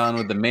game. He was on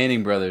with the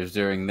Manning brothers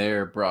during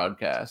their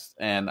broadcast,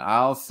 and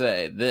I'll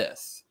say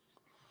this: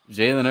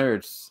 Jalen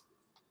Hurts,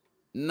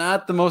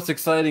 not the most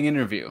exciting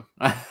interview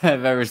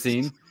I've ever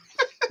seen.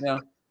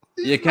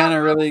 You kind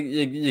of really,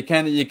 you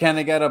kind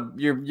of gotta,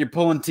 you're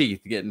pulling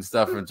teeth getting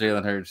stuff from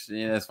Jalen Hurts.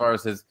 As far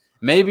as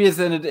maybe it's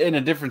in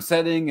a different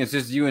setting. It's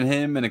just you and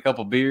him and a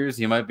couple beers.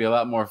 He might be a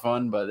lot more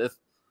fun, but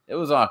it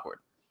was awkward.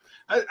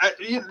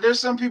 There's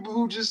some people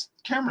who just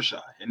camera shy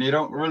and they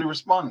don't really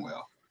respond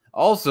well.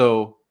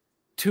 Also,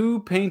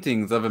 2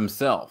 paintings of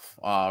himself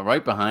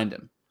right behind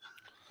him.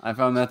 I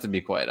found that to be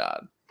quite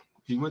odd.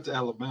 He went to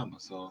Alabama,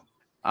 so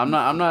I'm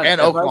not,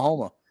 and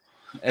Oklahoma.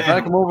 If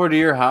I come over to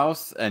your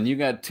house and you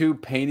got 2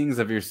 paintings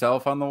of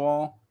yourself on the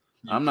wall,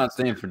 I'm not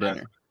staying for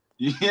dinner.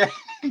 Yeah,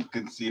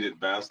 conceited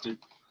bastard.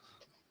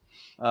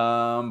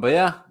 But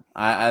yeah,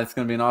 it's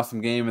gonna be an awesome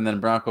game, and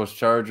then Broncos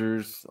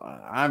Chargers.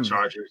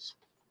 Chargers.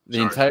 The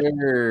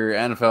entire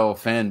NFL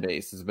fan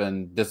base has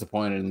been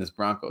disappointed in this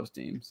Broncos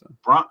team. So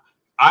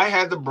I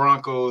had the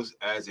Broncos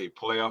as a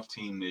playoff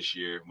team this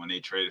year when they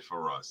traded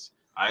for Russ.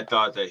 I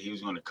thought that he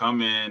was going to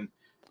come in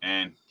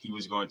and he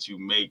was going to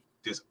make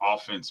this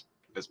offense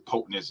as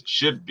potent as it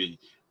should be,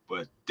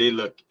 but they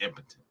look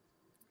impotent.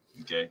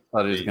 Okay,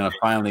 thought he was going to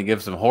finally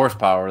give some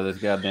horsepower to this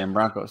goddamn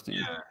Broncos team.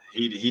 Yeah,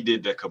 he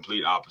did the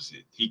complete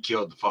opposite. He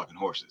killed the fucking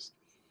horses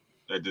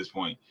at this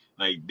point.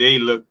 Like, they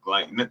look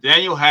like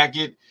Nathaniel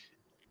Hackett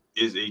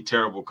is a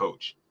terrible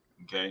coach.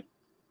 Okay,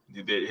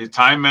 his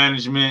time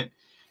management,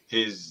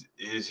 his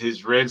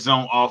red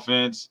zone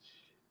offense,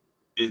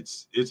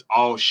 it's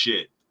all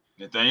shit.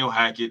 Nathaniel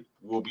Hackett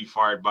will be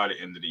fired by the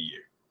end of the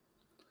year.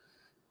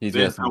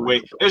 There's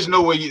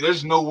no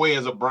way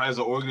as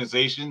an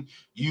organization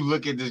you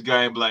look at this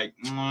guy and be like,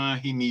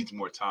 he needs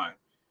more time.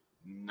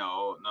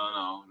 No.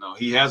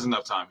 He has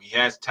enough time. He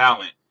has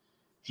talent.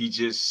 He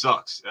just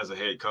sucks as a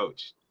head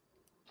coach.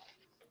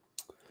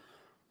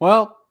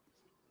 Well,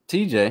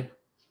 TJ,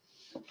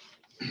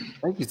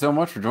 thank you so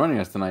much for joining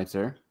us tonight,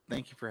 sir.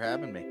 Thank you for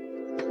having me.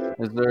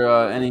 Is there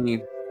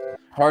any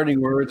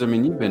parting words? I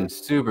mean, you've been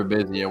super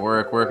busy at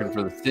work, working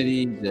for the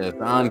city, just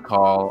on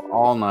call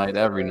all night,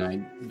 every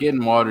night,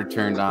 getting water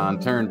turned on,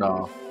 turned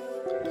off.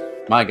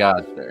 My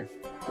God, sir.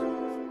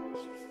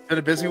 Been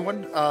a busy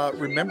one.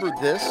 Remember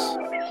this: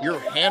 your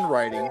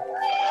handwriting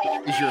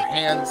is your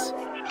hand's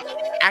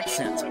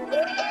accent.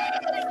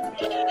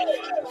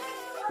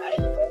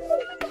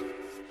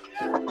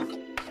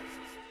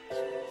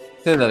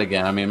 Say that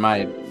again. I mean,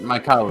 my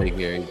colleague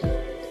here.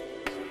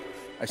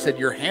 I said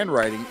your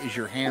handwriting is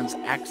your hand's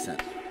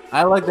accent.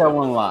 I like that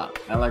one a lot.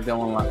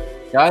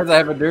 Guys, I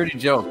have a dirty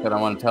joke that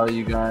I want to tell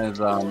you guys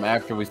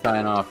after we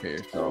sign off here.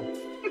 So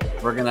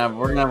we're gonna have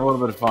a little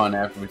bit of fun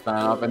after we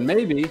sign off, and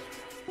maybe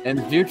in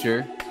the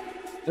future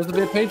this will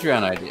be a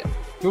Patreon idea.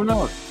 Who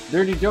knows?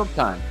 Dirty joke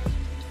time.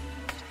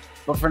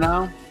 But for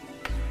now,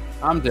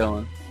 I'm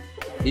Dylan.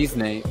 He's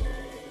Nate.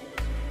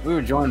 We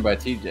were joined by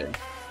TJ.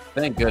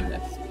 Thank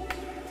goodness.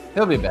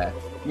 He'll be back.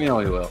 We know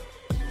he will.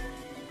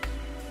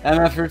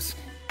 MFers,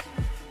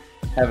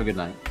 have a good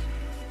night.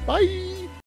 Bye.